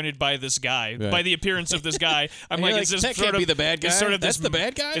disappointed by this guy, Right. by the appearance of this guy. I'm And like, you're is this that sort can't of be the bad guy? Sort of That's this, the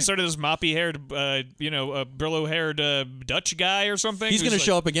bad guy? It's sort of this moppy-haired, Brillo-haired Dutch guy or something. he's going to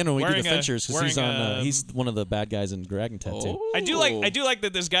show up again when we do the wearing Finchers because he's on. He's one of the bad guys in Dragon Tattoo. I do like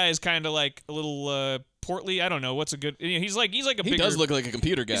that this guy is kind of like a little portly. I don't know what's a good. He's like a. He bigger, does look like a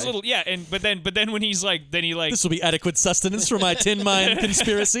computer guy. He's a little but then when he's like this will be adequate sustenance for my tin mine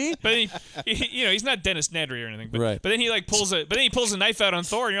conspiracy. But he's not Dennis Nedry or anything. But, Right. But then he like pulls a knife out on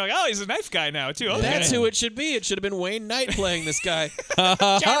Thor, and you're like, oh, he's a knife guy now too. Okay. That's who it should be. It should have been Wayne Knight playing this guy.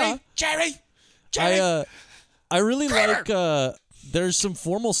 Jerry. I really like. There's some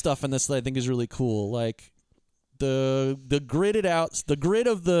formal stuff in this that I think is really cool, like the grid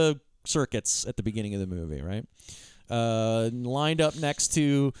of the circuits at the beginning of the movie, right? Lined up next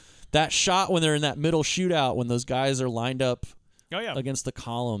to that shot when they're in that middle shootout when those guys are lined up against the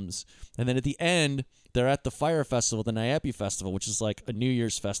columns, and then at the end they're at the fire festival, the Nayapi festival, which is like a New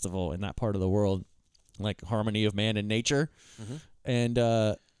Year's festival in that part of the world, like harmony of man and nature, and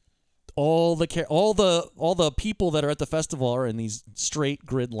all the people that are at the festival are in these straight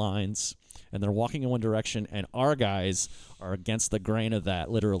grid lines, and they're walking in one direction, and our guys are against the grain of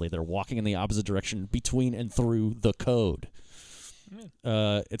that. Literally, they're walking in the opposite direction between and through the code.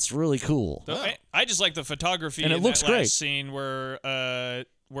 It's really cool. So I just like the photography And it in looks that great. last scene where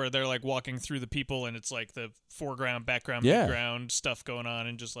they're like walking through the people, and it's like the foreground, background, Yeah. midground stuff going on,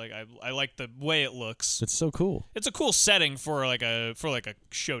 and just like I like the way it looks. It's so cool. It's a cool setting for like a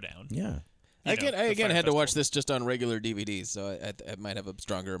showdown. Yeah. I again had to watch this just on regular DVDs, so I might have a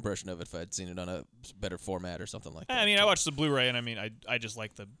stronger impression of it if I'd seen it on a better format or something like that. I mean, I watched the Blu-ray, and I mean, I just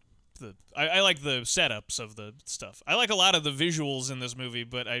like I like the setups of the stuff. I like a lot of the visuals in this movie,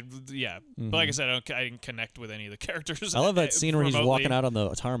 but but like I said, I didn't connect with any of the characters. I love that scene where he's remotely. walking out on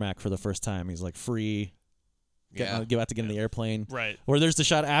the tarmac for the first time. He's like free. About to get in the airplane. Right. Or there's the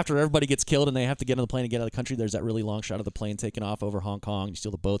shot after everybody gets killed and they have to get on the plane and get out of the country. There's that really long shot of the plane taking off over Hong Kong. You see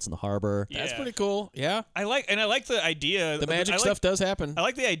all the boats in the harbor. That's pretty cool. Yeah. I like the idea. The magic stuff does happen. I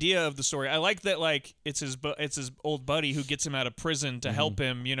like the idea of the story. I like that like it's his old buddy who gets him out of prison to help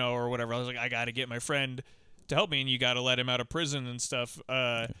him, or whatever. I was like, I got to get my friend to help me, and you got to let him out of prison and stuff.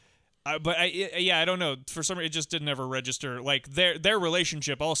 But I don't know. For some reason, it just didn't ever register. Like their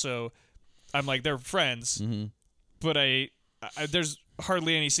relationship also. I'm like, they're friends. Mm-hmm. But there's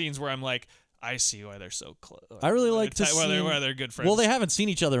hardly any scenes where I'm like, I see why they're so close. I really like to see why they're good friends. Well, they haven't seen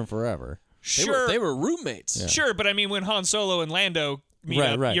each other in forever. Sure, they were roommates. Yeah. Sure, but I mean, when Han Solo and Lando meet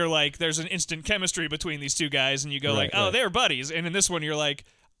up, Right. you're like, there's an instant chemistry between these two guys, and you go like, oh, they're buddies. And in this one, you're like,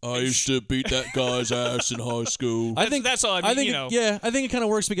 I used to beat that guy's ass in high school. I think that's all. I mean, I think it kind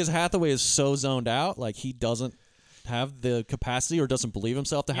of works because Hathaway is so zoned out, like he doesn't have the capacity or doesn't believe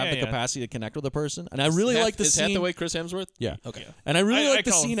himself to have the capacity to connect with a person. And I really like the scene. Is Hathaway Chris Hemsworth? Yeah. Okay. And I really like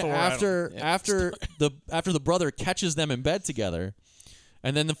the call him scene Thor, after the brother catches them in bed together.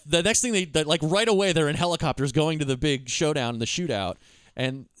 And then the next thing like right away they're in helicopters going to the big showdown and the shootout,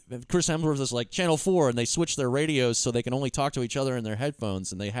 and Chris Hemsworth is like Channel 4, and they switch their radios so they can only talk to each other in their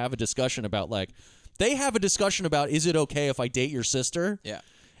headphones, and they have a discussion about is it okay if I date your sister? Yeah.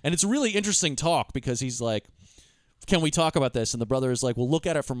 And it's a really interesting talk because he's like, can we talk about this? And the brother is like, well, look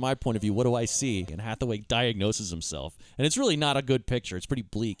at it from my point of view. What do I see? And Hathaway diagnoses himself, and it's really not a good picture. It's pretty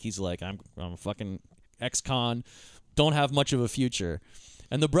bleak. He's like, I'm a fucking ex-con, don't have much of a future.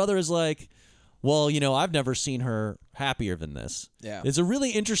 And the brother is like, well, I've never seen her happier than this. Yeah. It's a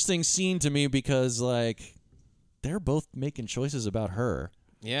really interesting scene to me because, like, they're both making choices about her.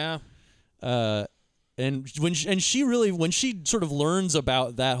 Yeah. And when she sort of learns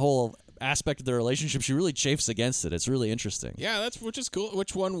about that whole aspect of their relationship, she really chafes against it. It's really interesting. Yeah, which is cool.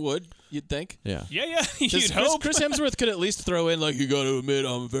 Which one would, you'd think? Yeah. Yeah, you'd hope. Chris Hemsworth could at least throw in, like, you got to admit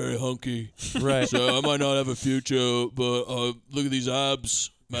I'm very hunky. Right. So I might not have a future, but look at these abs,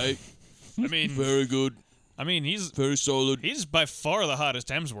 mate. I mean, very good. I mean, he's very solid. He's by far the hottest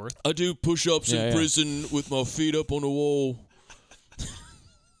Hemsworth. I do push-ups in prison with my feet up on the wall.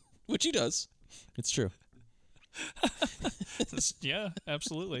 Which he does. It's true. Yeah,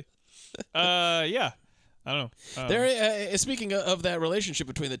 absolutely. Yeah. I don't know. Speaking of that relationship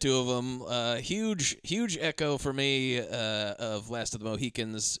between the two of them, huge echo for me of Last of the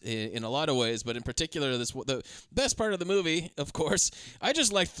Mohicans in a lot of ways, but in particular, the best part of the movie, of course. I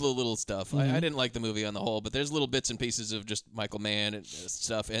just liked the little stuff. Mm-hmm. I didn't like the movie on the whole, but there's little bits and pieces of just Michael Mann and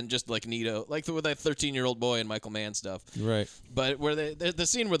stuff, and just like Nito, like with that 13-year-old boy and Michael Mann stuff. Right. But where the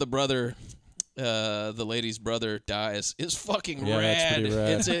scene where the brother. The lady's brother dies is fucking rad. That's pretty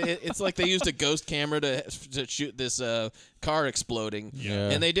rad. It's like they used a ghost camera to shoot this car exploding. Yeah.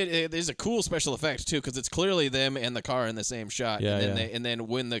 And they did. There's a cool special effect too because it's clearly them and the car in the same shot. Yeah, and then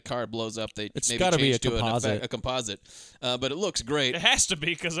when the car blows up, it's maybe gotta be change a to composite. a composite. But it looks great. It has to be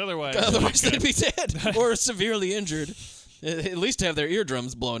because otherwise They'd be dead or severely injured. At least have their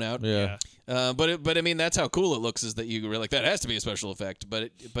eardrums blown out. Yeah. But I mean that's how cool it looks is that you were like that has to be a special effect, but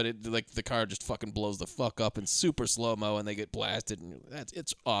it like the car just fucking blows the fuck up in super slow mo and they get blasted and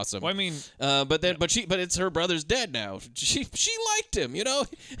it's awesome. Well, I mean, but it's her brother's dead now. She liked him, he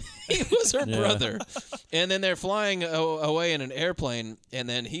was her brother, and then they're flying away in an airplane, and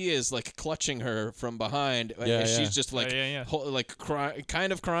then he is like clutching her from behind, and she's just like like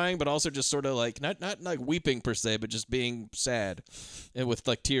kind of crying, but also just sort of like not like weeping per se, but just being sad, and with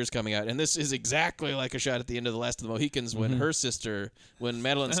like tears coming out, and this is exactly like a shot at the end of The Last of the Mohicans when her sister, when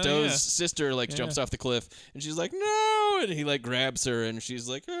Madeline Stowe's sister jumps off the cliff and she's like no, and he like grabs her and she's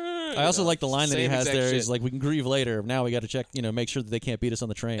like I also like the line that he has there. Shit. He's like, we can grieve later. Now we got to check, make sure that they can't beat us on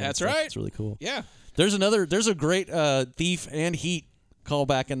the train. That's right. right. It's really cool. Yeah. There's a great Thief and Heat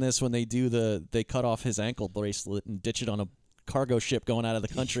callback in this when they cut off his ankle bracelet and ditch it on a cargo ship going out of the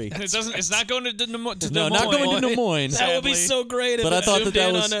country. It's not going to Des Moines. No, not going to Des Moines. That would be so great. But I thought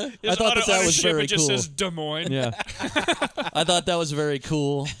that was very it just cool. says Des Moines. Yeah. I thought that was very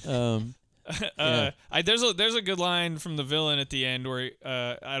cool. There's a good line from the villain at the end where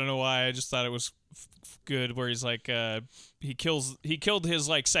I don't know why I just thought it was good where he's like he killed his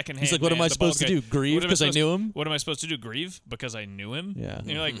like second hand. He's like, what am I supposed to do? Grieve because I knew him? What am I supposed to do? Grieve because I knew him? Yeah. And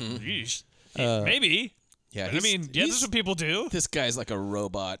you're like, yeesh. Maybe. Yeah, I mean, this is what people do. This guy's like a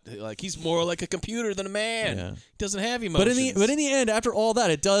robot. Like he's more like a computer than a man. Yeah. He doesn't have emotions. But in the end, after all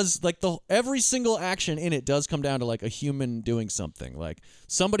that, it does like every single action in it does come down to like a human doing something. Like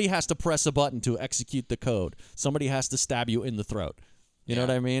somebody has to press a button to execute the code. Somebody has to stab you in the throat. You know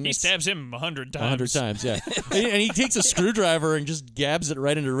what I mean? He stabs him 100 times. 100 times, yeah. And he takes a screwdriver and just gabs it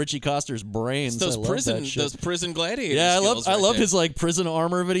right into Richie Coster's brains. Those prison gladiators. Yeah, I love his like prison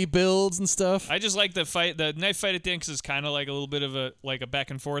armor that he builds and stuff. I just like the knife fight at the end because it's kind of like a little bit of a back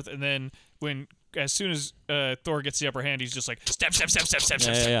and forth, and then as soon as Thor gets the upper hand, he's just like stab,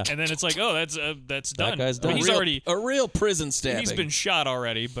 yeah. and then it's like, oh, that's done. That guy's done. I mean, he's already a real prison stabbing. He's been shot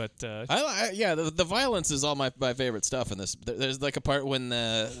already, but the violence is all my favorite stuff in this. There's like a part when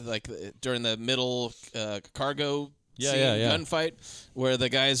during the middle cargo gunfight where the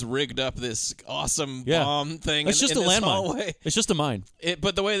guys rigged up this awesome bomb thing. It's just in a this landmine. hallway. It's just a mine.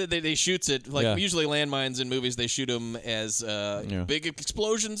 But the way that they shoots it, usually landmines in movies, they shoot them as big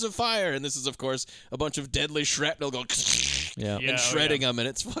explosions of fire, and this is, of course, a bunch of deadly shrapnel going and shredding them, and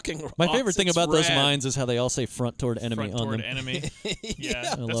it's fucking My favorite awesome. thing about It's those rad. mines is how they all say front toward enemy Front on toward them. enemy. Yeah, I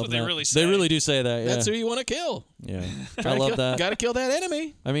that's love what they that. really say. They really do say that. Yeah. That's who you want to kill. Yeah, I love that. Got to kill that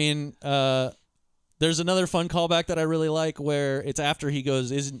enemy. I mean, there's another fun callback that I really like where it's after he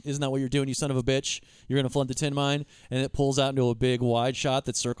goes, isn't that what you're doing, you son of a bitch? You're going to flood the tin mine, and it pulls out into a big wide shot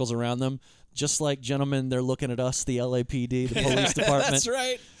that circles around them. Just like, gentlemen, they're looking at us, the LAPD, the police department. That's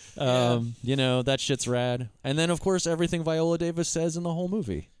right. You know, that shit's rad. And then, of course, everything Viola Davis says in the whole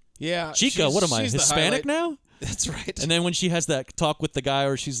movie. Yeah. Chica, what am I, she's the Hispanic highlight. now? That's right. And then when she has that talk with the guy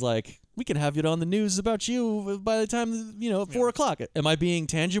where she's like, we can have it on the news about you by the time, 4 o'clock. Am I being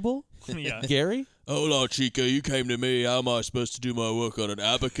tangible? Yeah. Gary? Hola, Chica. You came to me. How am I supposed to do my work on an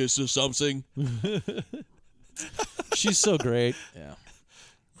abacus or something? She's so great.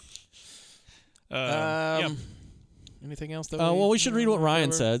 Yeah. Anything else? Well, we should read what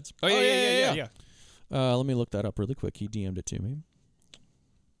Ryan said. Oh, yeah. Let me look that up really quick. He DM'd it to me.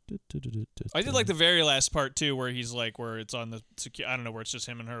 I did like the very last part too, where he's like, where it's on the, I don't know, where it's just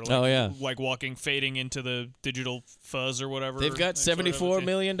him and her. Like, like walking, fading into the digital fuzz or whatever. They've got $74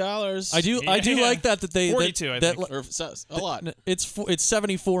 million. I do like that they 42, I think. Or a lot. It's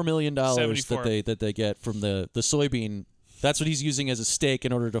 $74 million 74. that they get from the soybean. That's what he's using as a stake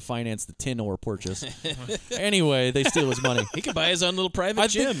in order to finance the tin ore purchase. Anyway, they steal his money. He could buy his own little private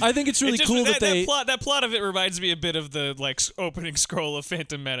gym. I think it's really cool that they... That plot of it reminds me a bit of the opening scroll of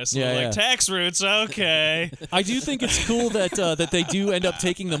Phantom Menace. Yeah. Tax routes, okay. I do think it's cool that that they do end up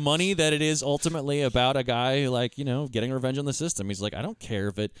taking the money, that it is ultimately about a guy who, getting revenge on the system. He's like, I don't care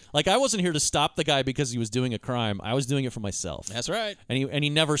if it... I wasn't here to stop the guy because he was doing a crime. I was doing it for myself. That's right. And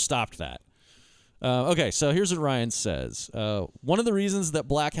he never stopped that. Okay, so here's what Ryan says. One of the reasons that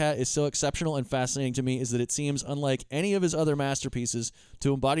Black Hat is so exceptional and fascinating to me is that it seems, unlike any of his other masterpieces,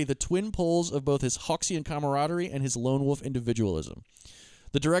 to embody the twin poles of both his Hawksian camaraderie and his lone wolf individualism.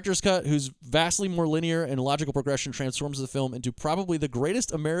 The director's cut, whose vastly more linear and logical progression transforms the film into probably the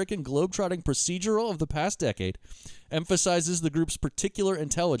greatest American globetrotting procedural of the past decade, emphasizes the group's particular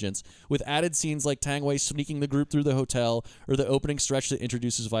intelligence with added scenes like Tang Wei sneaking the group through the hotel or the opening stretch that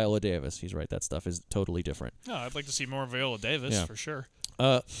introduces Viola Davis. He's right, that stuff is totally different. No, I'd like to see more Viola Davis, for sure.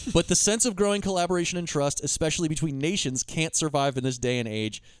 But the sense of growing collaboration and trust, especially between nations, can't survive in this day and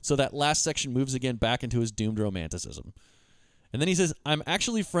age, so that last section moves again back into his doomed romanticism. And then he says, I'm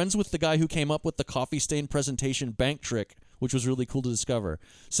actually friends with the guy who came up with the coffee stain presentation bank trick, which was really cool to discover.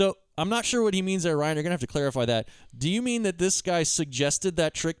 So I'm not sure what he means there, Ryan. You're going to have to clarify that. Do you mean that this guy suggested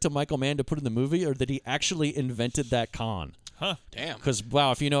that trick to Michael Mann to put in the movie, or that he actually invented that con? Huh. Damn. Because,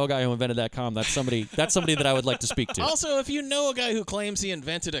 wow, if you know a guy who invented that con, that's somebody that I would like to speak to. Also, if you know a guy who claims he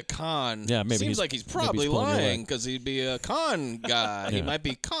invented a con, maybe seems like he's probably pulling your lying leg. because he'd be a con guy. Yeah. He might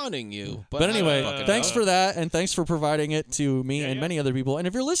be conning you. But anyway, I don't fucking thanks know. for that, and thanks for providing it to me and many other people. And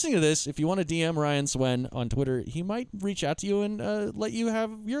if you're listening to this, if you want to DM Ryan Swen on Twitter, he might reach out to you and let you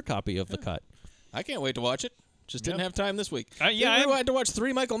have your copy of the cut. I can't wait to watch it. Just didn't have time this week. I had to watch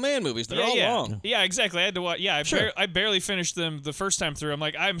 3 Michael Mann movies. They're all long. Yeah, exactly. I had to watch. Yeah, I barely finished them the first time through. I'm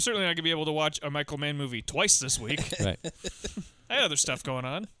like, I'm certainly not gonna be able to watch a Michael Mann movie twice this week. Right. I had other stuff going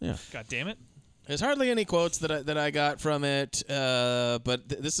on. Yeah. God damn it. There's hardly any quotes that I got from it, but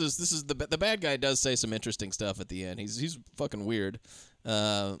this is the bad guy does say some interesting stuff at the end. He's fucking weird,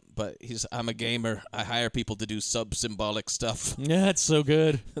 but I'm a gamer. I hire people to do sub-symbolic stuff. Yeah, it's so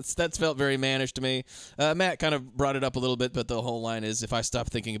good. That's felt very mannish to me. Matt kind of brought it up a little bit, but the whole line is, if I stop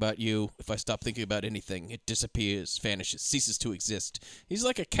thinking about you, if I stop thinking about anything, it disappears, vanishes, ceases to exist. He's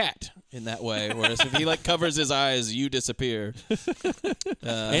like a cat in that way, whereas if he covers his eyes, you disappear.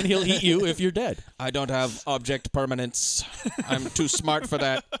 And he'll eat you if you're dead. I don't have object permanence. I'm too smart for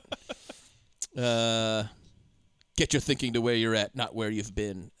that. Get your thinking to where you're at, not where you've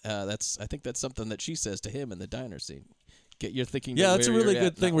been. I think that's something that she says to him in the diner scene. Get your thinking to where you're at. Yeah, that's a really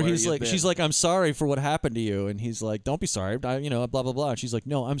good thing where she's she's like, I'm sorry for what happened to you. And he's like, don't be sorry. Blah, blah, blah. And she's like,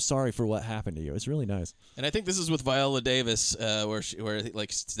 no, I'm sorry for what happened to you. It's really nice. And I think this is with Viola Davis, where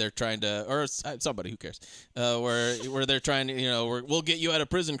they're trying to, or somebody, who cares, where they're trying to, we'll get you out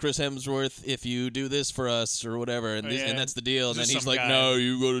of prison, Chris Hemsworth, if you do this for us or whatever, and and that's the deal. And then he's like, no,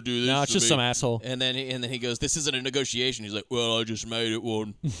 you got to do this. No, it's just some asshole. And then he goes, this isn't a negotiation. He's like, well, I just made it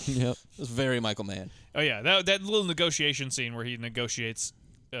one. Yep, it's very Michael Mann. Oh yeah, that little negotiation scene where he negotiates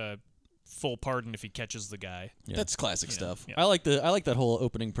full pardon if he catches the guy. Yeah. That's classic stuff. Yeah. I like that whole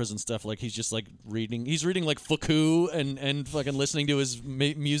opening prison stuff. Like he's just like reading like Foucault and fucking listening to his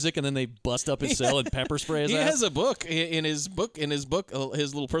music, and then they bust up his cell and pepper spray his ass. He has a book in his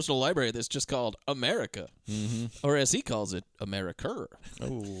his little personal library that's just called America, or as he calls it, America.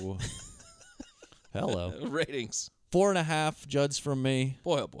 Oh, hello. Ratings 4.5 Judds from me.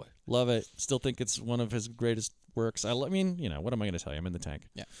 Boy, oh boy, love it. Still think it's one of his greatest works. I mean, what am I going to tell you? I'm in the tank.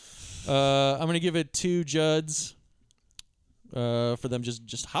 Yeah. I'm going to give it 2 Judds for them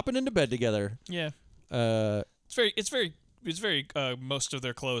just hopping into bed together. Yeah. It's very most of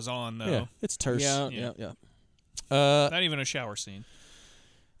their clothes on though. Yeah, it's terse. Yeah. Not even a shower scene.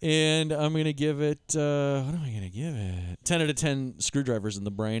 And I'm going to give it, what am I going to give it? 10 out of 10 screwdrivers in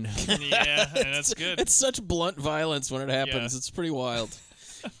the brain. Yeah, that's good. It's such blunt violence when it happens. Yeah. It's pretty wild.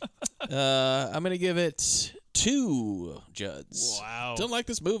 I'm going to give it 2 Judds. Wow. Don't like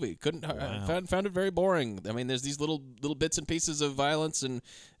this movie. Found it very boring. I mean, there's these little bits and pieces of violence and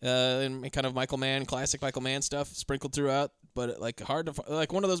kind of classic Michael Mann stuff sprinkled throughout. But hard to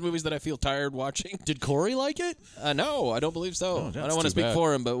like one of those movies that I feel tired watching. Did Corey like it? No, I don't believe so. I don't want to speak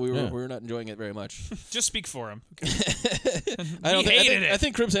for him, but we were not enjoying it very much. Just speak for him. I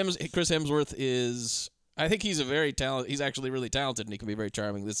think Chris Hemsworth is. I think he's he's actually really talented, and he can be very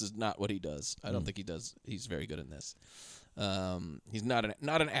charming. This is not what he does. I don't think he does. He's very good in this. He's not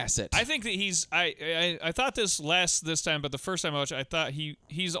an asset. I think that he's. I thought this time, but the first time I watched it, I thought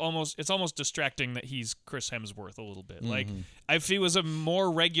he's almost. It's almost distracting that he's Chris Hemsworth a little bit. Like if he was a more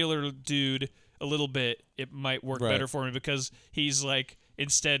regular dude, a little bit, it might work better for me because he's like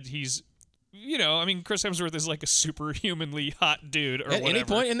instead he's. Chris Hemsworth is like a superhumanly hot dude or At whatever. any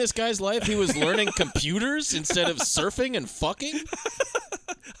point in this guy's life, he was learning computers instead of surfing and fucking?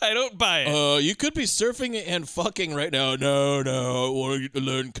 I don't buy it. You could be surfing and fucking right now. No, I want to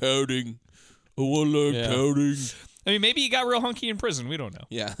learn coding. I want to learn coding. I mean, maybe he got real hunky in prison. We don't know.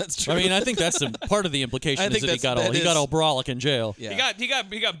 Yeah, that's true. I mean, I think that's part of the implication is that he got all brolic in jail. Yeah. He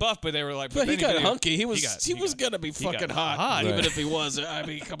got buff, but they were like, but he got hunky. He was gonna be fucking hot, even if he was. I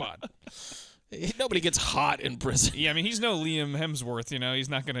mean, come on. Nobody gets hot in prison. Yeah, I mean, he's no Liam Hemsworth. He's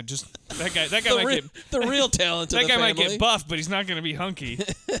not gonna just that guy might get the real talent. That of the guy family. might get buff, but he's not gonna be hunky.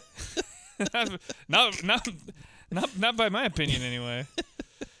 not by my opinion, anyway.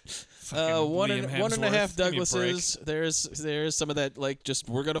 One and a half Douglases. There's some of that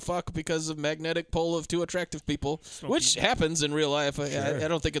we're gonna fuck because of magnetic pull of 2 attractive people, which happens in real life. I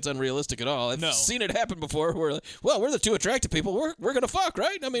don't think it's unrealistic at all. I've seen it happen before. We're the 2 attractive people. We're gonna fuck,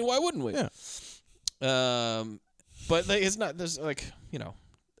 right? I mean, why wouldn't we? Yeah. But it's not. There's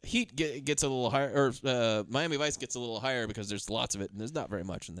Heat gets a little higher, or Miami Vice gets a little higher because there's lots of it, and there's not very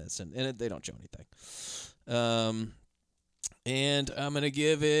much in this, and they don't show anything. And I'm going to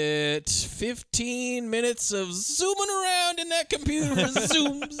give it 15 minutes of zooming around in that computer.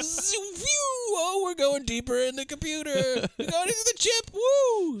 Zoom, zoom, view. Oh, we're going deeper in the computer. We're going into the chip.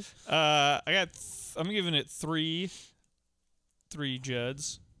 Woo! I'm giving it 3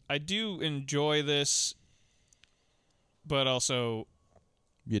 Judds. I do enjoy this, but also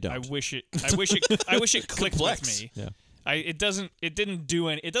you don't. I wish it clicked with me. Yeah. It doesn't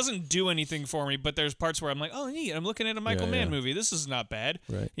do anything for me, but there's parts where I'm like, oh neat, I'm looking at a Michael Mann movie. This is not bad.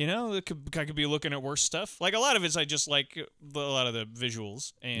 Right. I could be looking at worse stuff. Like a lot of it, I just like a lot of the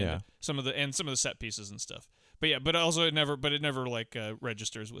visuals and some of the set pieces and stuff. But also it never like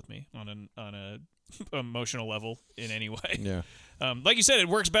registers with me on a emotional level in any way. Yeah. Like you said, it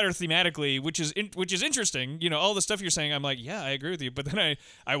works better thematically, which is interesting. All the stuff you're saying, I'm like, yeah, I agree with you. But then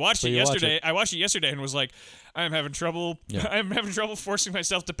I watched it yesterday. I watched it yesterday and was like, I'm having trouble. Yeah. I'm having trouble forcing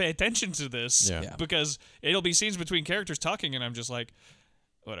myself to pay attention to this because it'll be scenes between characters talking, and I'm just like,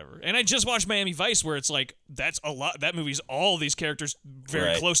 whatever. And I just watched Miami Vice, where it's like that's a lot. That movie's all these characters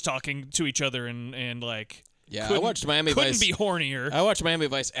very close talking to each other, and like. Yeah, I watched Miami Vice. Couldn't be hornier. I watched Miami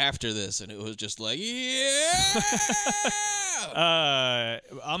Vice after this, and it was just like, yeah.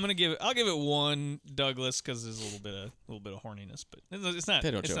 I'll give it 1 Douglas because there's a little bit of horniness, but it's not.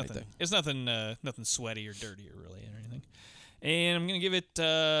 They don't show nothing. anything. It's nothing sweaty or dirty or really or anything. And I'm gonna give it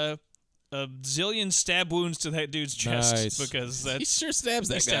a zillion stab wounds to that dude's chest because he sure stabs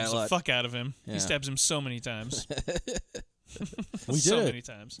that guy a lot. The fuck out of him. Yeah. He stabs him so many times. We did so it. many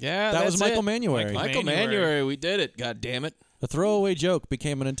times. Yeah, that was Michael it. Mannuary. Michael Mannuary. We did it. God damn it. A throwaway joke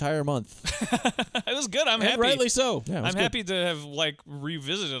became an entire month. It was good. I'm and happy. Rightly so. Yeah, I'm happy to have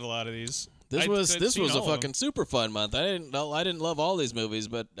revisited a lot of these. This was a fucking super fun month. I didn't love all these movies,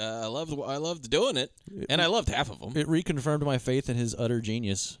 but I loved doing it, and I loved half of them. It reconfirmed my faith in his utter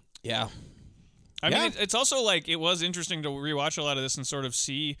genius. Yeah. I mean, it's also like it was interesting to rewatch a lot of this and sort of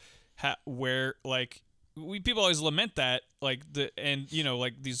see where like people always lament that like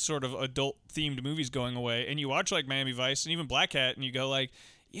like these sort of adult themed movies going away, and you watch like Miami Vice and even Black Hat, and you go like,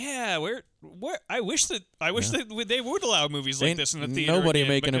 yeah, where I wish that they would allow movies like this in the theater. Nobody again,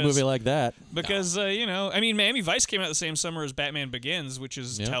 making a movie like that because I mean, Miami Vice came out the same summer as Batman Begins, which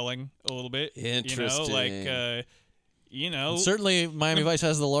is telling a little bit. Interesting. And certainly Miami Vice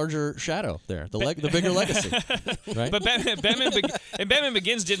has the larger shadow there, the bigger legacy, right? But Batman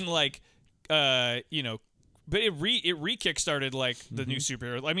Begins didn't but it re-kickstarted like the new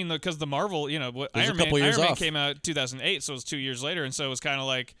superhero. I mean, because the Marvel, Iron Man came out 2008, so it was 2 years later, and so it was kind of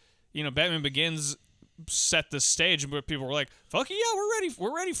like, Batman Begins set the stage, where people were like, "Fuck yeah,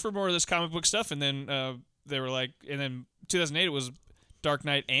 we're ready for more of this comic book stuff." And then they were like, and then 2008 it was Dark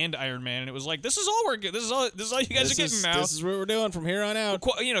Knight and Iron Man, and it was like, this is all we're getting. This is all you guys are getting now. This is what we're doing from here on out.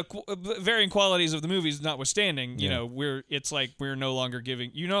 Varying qualities of the movies notwithstanding, it's like we're no longer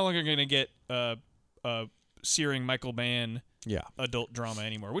going to get searing Michael Mann adult drama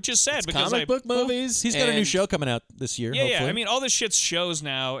anymore, which is sad because comic book movies. He's got a new show coming out this year. Yeah, hopefully. I mean, all this shit's shows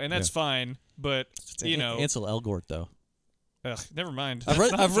now, and that's fine. But Ansel Elgort though. Ugh, never mind. I've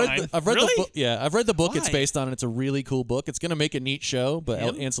read really? the book. Yeah, I've read the book. Why? It's based on. It's a really cool book. It's gonna make a neat show. But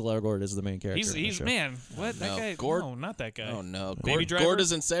Ansel Elgort is the main character. He's man. What that guy? Gord? No, not that guy. Oh no, Gord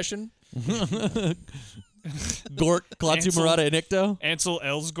is in session. Gort, Klaatu Murata Inicto. Ansel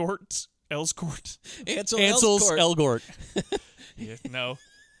Elsgort. Ansel's Elgort. Elgort. Yeah, no.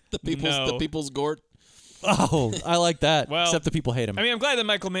 The people's Gort. Oh, I like that. Well, except the people hate him. I mean, I'm glad that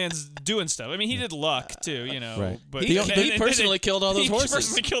Michael Mann's doing stuff. I mean, he did Luck too, Right. But he personally killed all those horses. He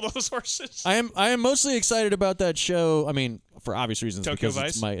personally killed all those horses. I am mostly excited about that show. I mean, for obvious reasons, Tokyo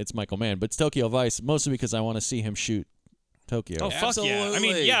because Vice? it's Michael Mann, but it's Tokyo Vice mostly because I want to see him shoot Tokyo. Oh fuck yeah! I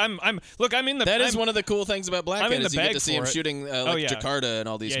mean, yeah, I'm in the. That is one of the cool things about Blackhat is you get to see him it. shooting Jakarta and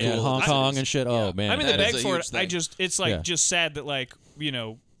all these cool Hong Kong and shit. Oh man, I'm in the bag for it. Thing. It's like just sad that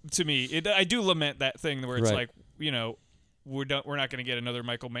to me, I do lament that thing where it's like we're not going to get another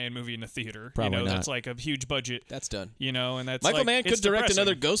Michael Mann movie in the theater. Probably not. That's like a huge budget. That's done. And that's Michael Mann could direct depressing.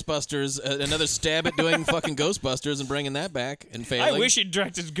 another Ghostbusters, another stab at doing fucking Ghostbusters and bringing that back and failing. I wish he'd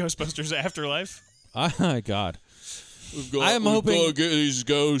directed Ghostbusters Afterlife. Oh my God. I'm hoping to get these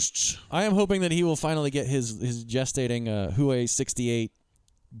ghosts. I am hoping that he will finally get his gestating Huey 68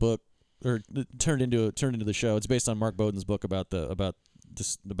 book turned into the show. It's based on Mark Bowden's book about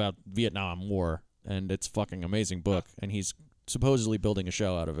Vietnam War, and it's a fucking amazing book. And he's supposedly building a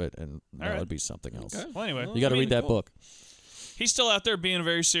show out of it, and that would be something else. Okay. Well, anyway, you got to read that book. He's still out there being a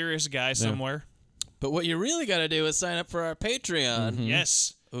very serious guy somewhere. But what you really got to do is sign up for our Patreon. Mm-hmm.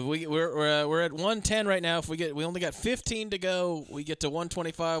 Yes. We're at 110 right now. If we only got 15 to go. We get to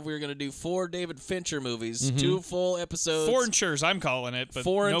 125. We're going to do 4 David Fincher movies, 2 full episodes. 4 inchures, I'm calling it, but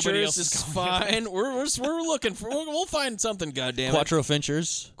 4 nobody inchures else is fine. We're looking for. We'll find something. Goddamn. Quattro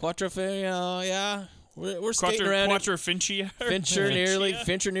Finchers. Yeah. We're skating around. Quattro Fincher. Fincher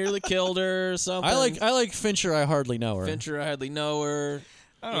nearly killed her. Or something. I like Fincher. I hardly know her. Fincher. I hardly know her.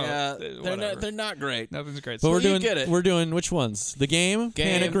 Oh, yeah, they're not great. Nothing's great. But so we're doing which ones? The game,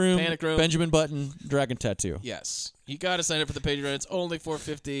 Panic Room, Benjamin Button, Dragon Tattoo. Yes, you got to sign up for the Patreon. It's only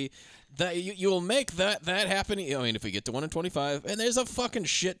 $4.50. That you will make that happen. I mean, if we get to 125, and there's a fucking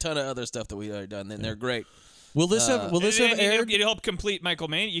shit ton of other stuff that we already done, then they're great. Will this have aired? It'll help complete Michael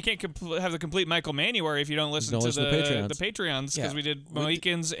Mann. You can't have the complete Michael Mannuary if you don't listen to the Patreons because we did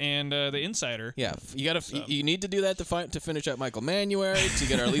Mohicans and the Insider. Yeah, you need to do that to finish up Michael Mannuary, to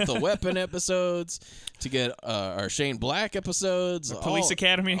get our Lethal Weapon episodes, to get our Shane Black episodes, Police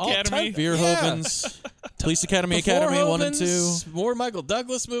Academy, Verhoeven's Police Academy 1 and 2, more Michael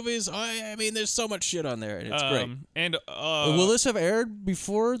Douglas movies. I mean, there's so much shit on there, and it's great. And will this have aired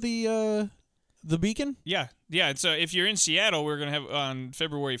before the Beacon? Yeah. And so if you're in Seattle, we're going to have on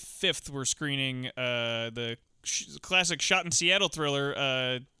February 5th, we're screening the classic shot in Seattle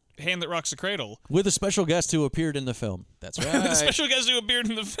thriller, Hand That Rocks the Cradle. With a special guest who appeared in the film. That's right. The special guest who appeared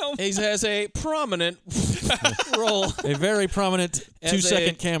in the film. He has a prominent role. A very prominent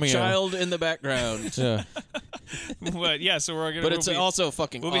 2-second cameo. Child in the background. Yeah. But yeah, so we're gonna. But it's also a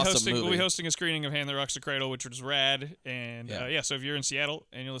fucking awesome movie. We'll be hosting a screening of Hand That Rocks the Cradle, which was rad. And so if you're in Seattle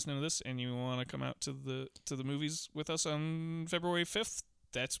and you're listening to this and you want to come out to the movies with us on February 5th,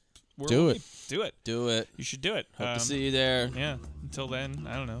 that's where do we'll it. Do it. You should do it. Hope to see you there. Yeah. Until then,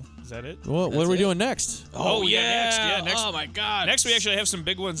 I don't know. Is that it? Well, what are we doing next? Oh yeah. Next. Oh my God. Next, we actually have some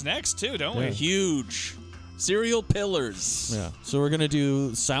big ones next too, don't we? Huge. Serial pillars. Yeah. So we're gonna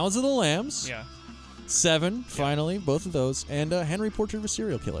do Sounds of the Lambs. Yeah. 7, finally, both of those, and Henry Portrait of a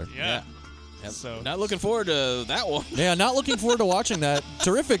Serial Killer. Yeah. So not looking forward to that one. Yeah, not looking forward to watching that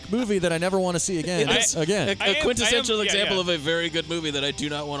terrific movie that I never want to see again. A quintessential example of a very good movie that I do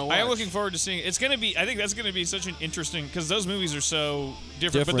not want to watch. I am looking forward to seeing it. It's going to be, I think that's going to be such an interesting, because those movies are so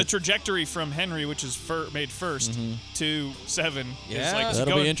different. But the trajectory from Henry, which is made first, to Seven, is like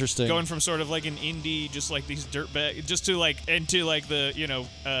that'll be interesting. Going from sort of like an indie, just like these dirtbag, just to like, and to like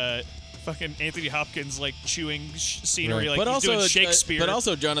the, fucking Anthony Hopkins like chewing scenery, like but he's also doing Shakespeare. But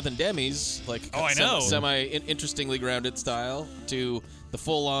also Jonathan Demme's like semi-interestingly grounded style to the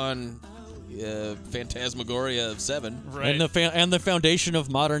full-on phantasmagoria of Seven, right? And the foundation of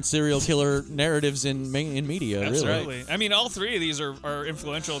modern serial killer narratives in media. Absolutely. Really. I mean, all three of these are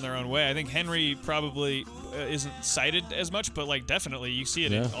influential in their own way. I think Henry probably isn't cited as much, but like definitely you see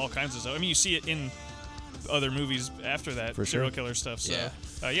it in all kinds of stuff. I mean, you see it in other movies after that, serial killer stuff. So,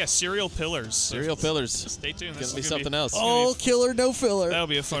 Serial Pillars. Serial Pillars. Stay tuned. It's gonna be something else. All killer, no filler. That'll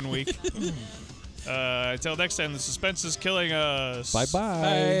be a fun week. Until next time, the suspense is killing us.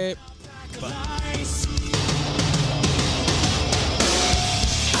 Bye-bye. Bye.